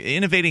weapons,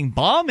 innovating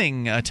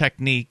bombing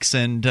techniques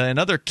and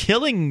other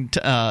killing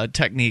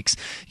techniques.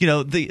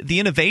 The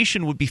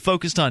innovation would be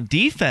focused on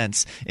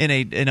defense in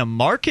a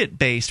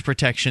market-based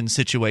protection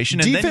situation.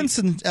 Defense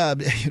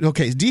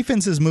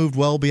defense has moved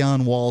well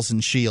beyond walls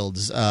and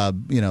shields.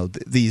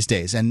 These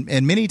days,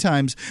 and many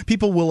times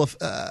people will,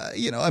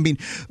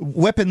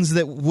 weapons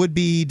that would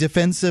be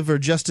defensive are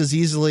just as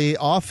easily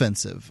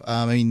offensive.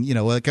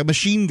 Like a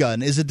machine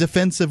gun is a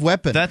defensive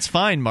weapon. That's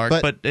fine, Mark,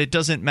 but it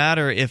doesn't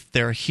matter if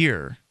they're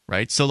here.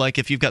 Right? So like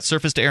if you've got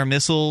surface-to-air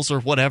missiles or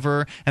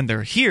whatever and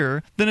they're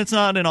here, then it's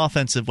not an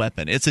offensive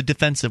weapon. It's a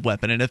defensive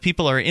weapon. And if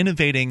people are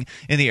innovating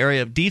in the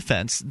area of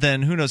defense,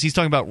 then who knows? He's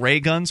talking about ray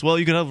guns. Well,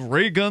 you can have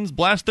ray guns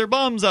blast their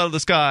bombs out of the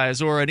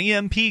skies, or an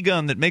EMP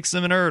gun that makes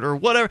them inert, or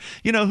whatever.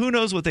 Who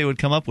knows what they would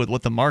come up with,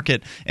 what the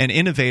market and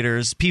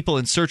innovators, people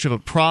in search of a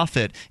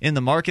profit in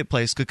the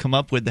marketplace could come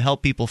up with to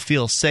help people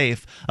feel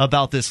safe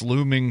about this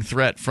looming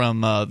threat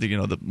from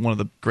one of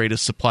the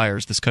greatest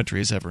suppliers this country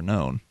has ever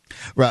known.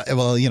 Right.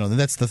 Well,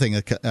 that's the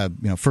thing.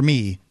 For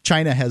me,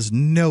 China has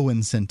no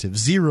incentive,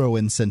 zero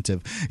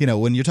incentive.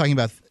 When you're talking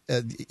about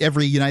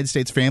every United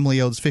States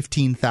family owes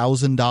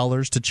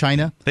 $15,000 to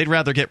China. They'd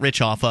rather get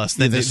rich off us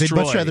than destroy.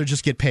 They'd much rather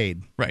just get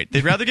paid. Right.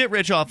 They'd rather get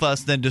rich off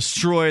us than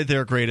destroy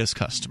their greatest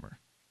customer.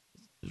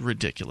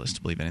 Ridiculous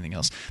to believe anything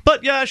else.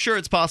 But yeah, sure,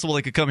 it's possible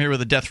they could come here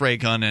with a death ray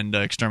gun and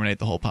exterminate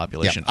the whole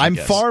population. Yeah, I'm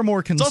far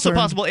more concerned. It's also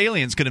possible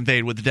aliens could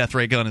invade with the death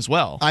ray gun as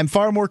well. I'm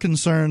far more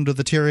concerned with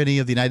the tyranny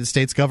of the United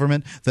States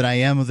government than I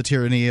am of the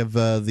tyranny of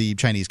the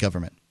Chinese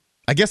government.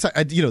 I guess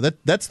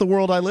that's the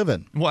world I live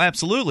in. Well,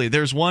 absolutely.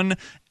 There's one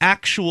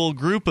actual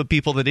group of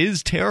people that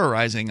is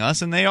terrorizing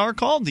us, and they are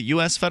called the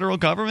U.S. federal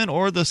government,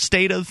 or the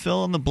state of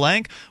fill in the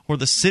blank, or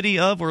the city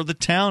of, or the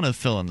town of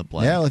fill in the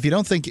blank. Yeah, well, if you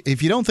don't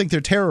think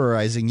they're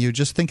terrorizing you,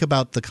 just think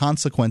about the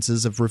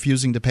consequences of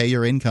refusing to pay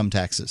your income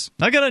taxes.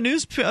 I got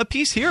a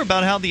piece here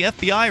about how the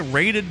FBI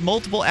raided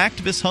multiple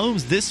activist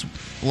homes this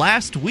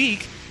last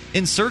week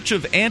in search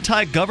of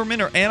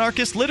anti-government or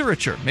anarchist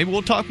literature. Maybe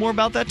we'll talk more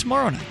about that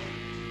tomorrow night.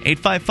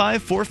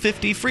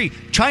 855-450-FREE.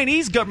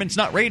 Chinese government's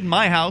not raiding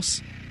my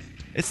house.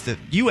 It's the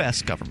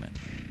U.S. government.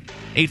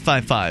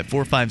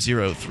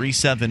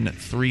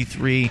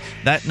 855-450-3733.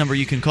 That number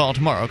you can call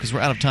tomorrow because we're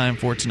out of time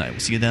for tonight. We'll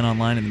see you then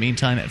online in the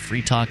meantime at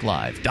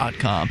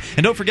freetalklive.com.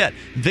 And don't forget,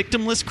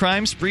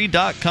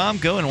 victimlesscrimespree.com.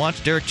 Go and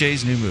watch Derrick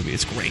J's new movie.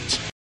 It's great.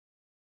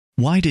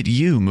 Why did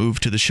you move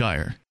to the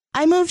Shire?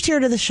 I moved here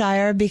to the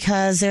Shire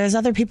because there's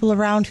other people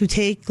around who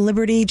take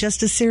liberty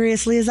just as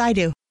seriously as I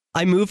do.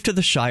 I moved to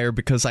the Shire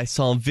because I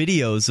saw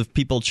videos of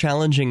people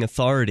challenging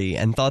authority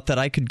and thought that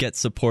I could get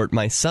support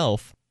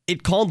myself.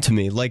 It called to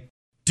me, like,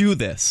 do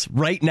this,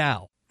 right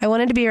now. I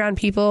wanted to be around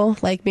people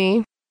like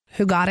me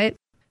who got it,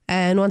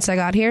 and once I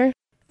got here,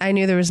 I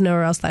knew there was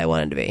nowhere else that I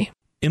wanted to be.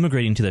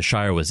 Immigrating to the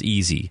Shire was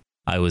easy.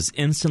 I was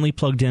instantly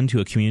plugged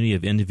into a community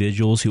of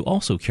individuals who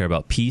also care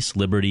about peace,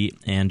 liberty,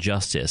 and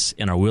justice,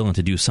 and are willing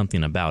to do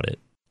something about it.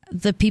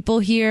 The people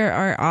here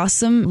are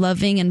awesome,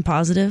 loving, and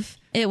positive.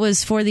 It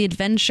was for the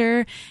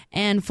adventure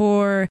and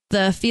for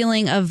the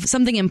feeling of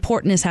something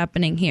important is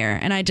happening here.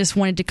 And I just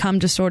wanted to come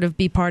to sort of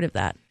be part of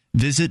that.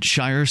 Visit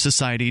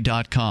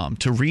ShireSociety.com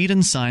to read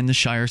and sign the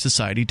Shire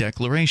Society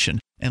Declaration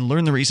and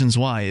learn the reasons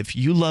why, if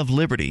you love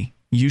liberty,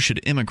 you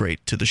should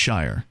immigrate to the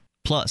Shire.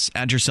 Plus,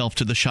 add yourself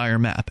to the Shire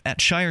map at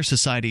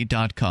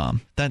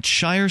ShireSociety.com. That's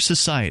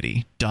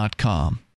ShireSociety.com.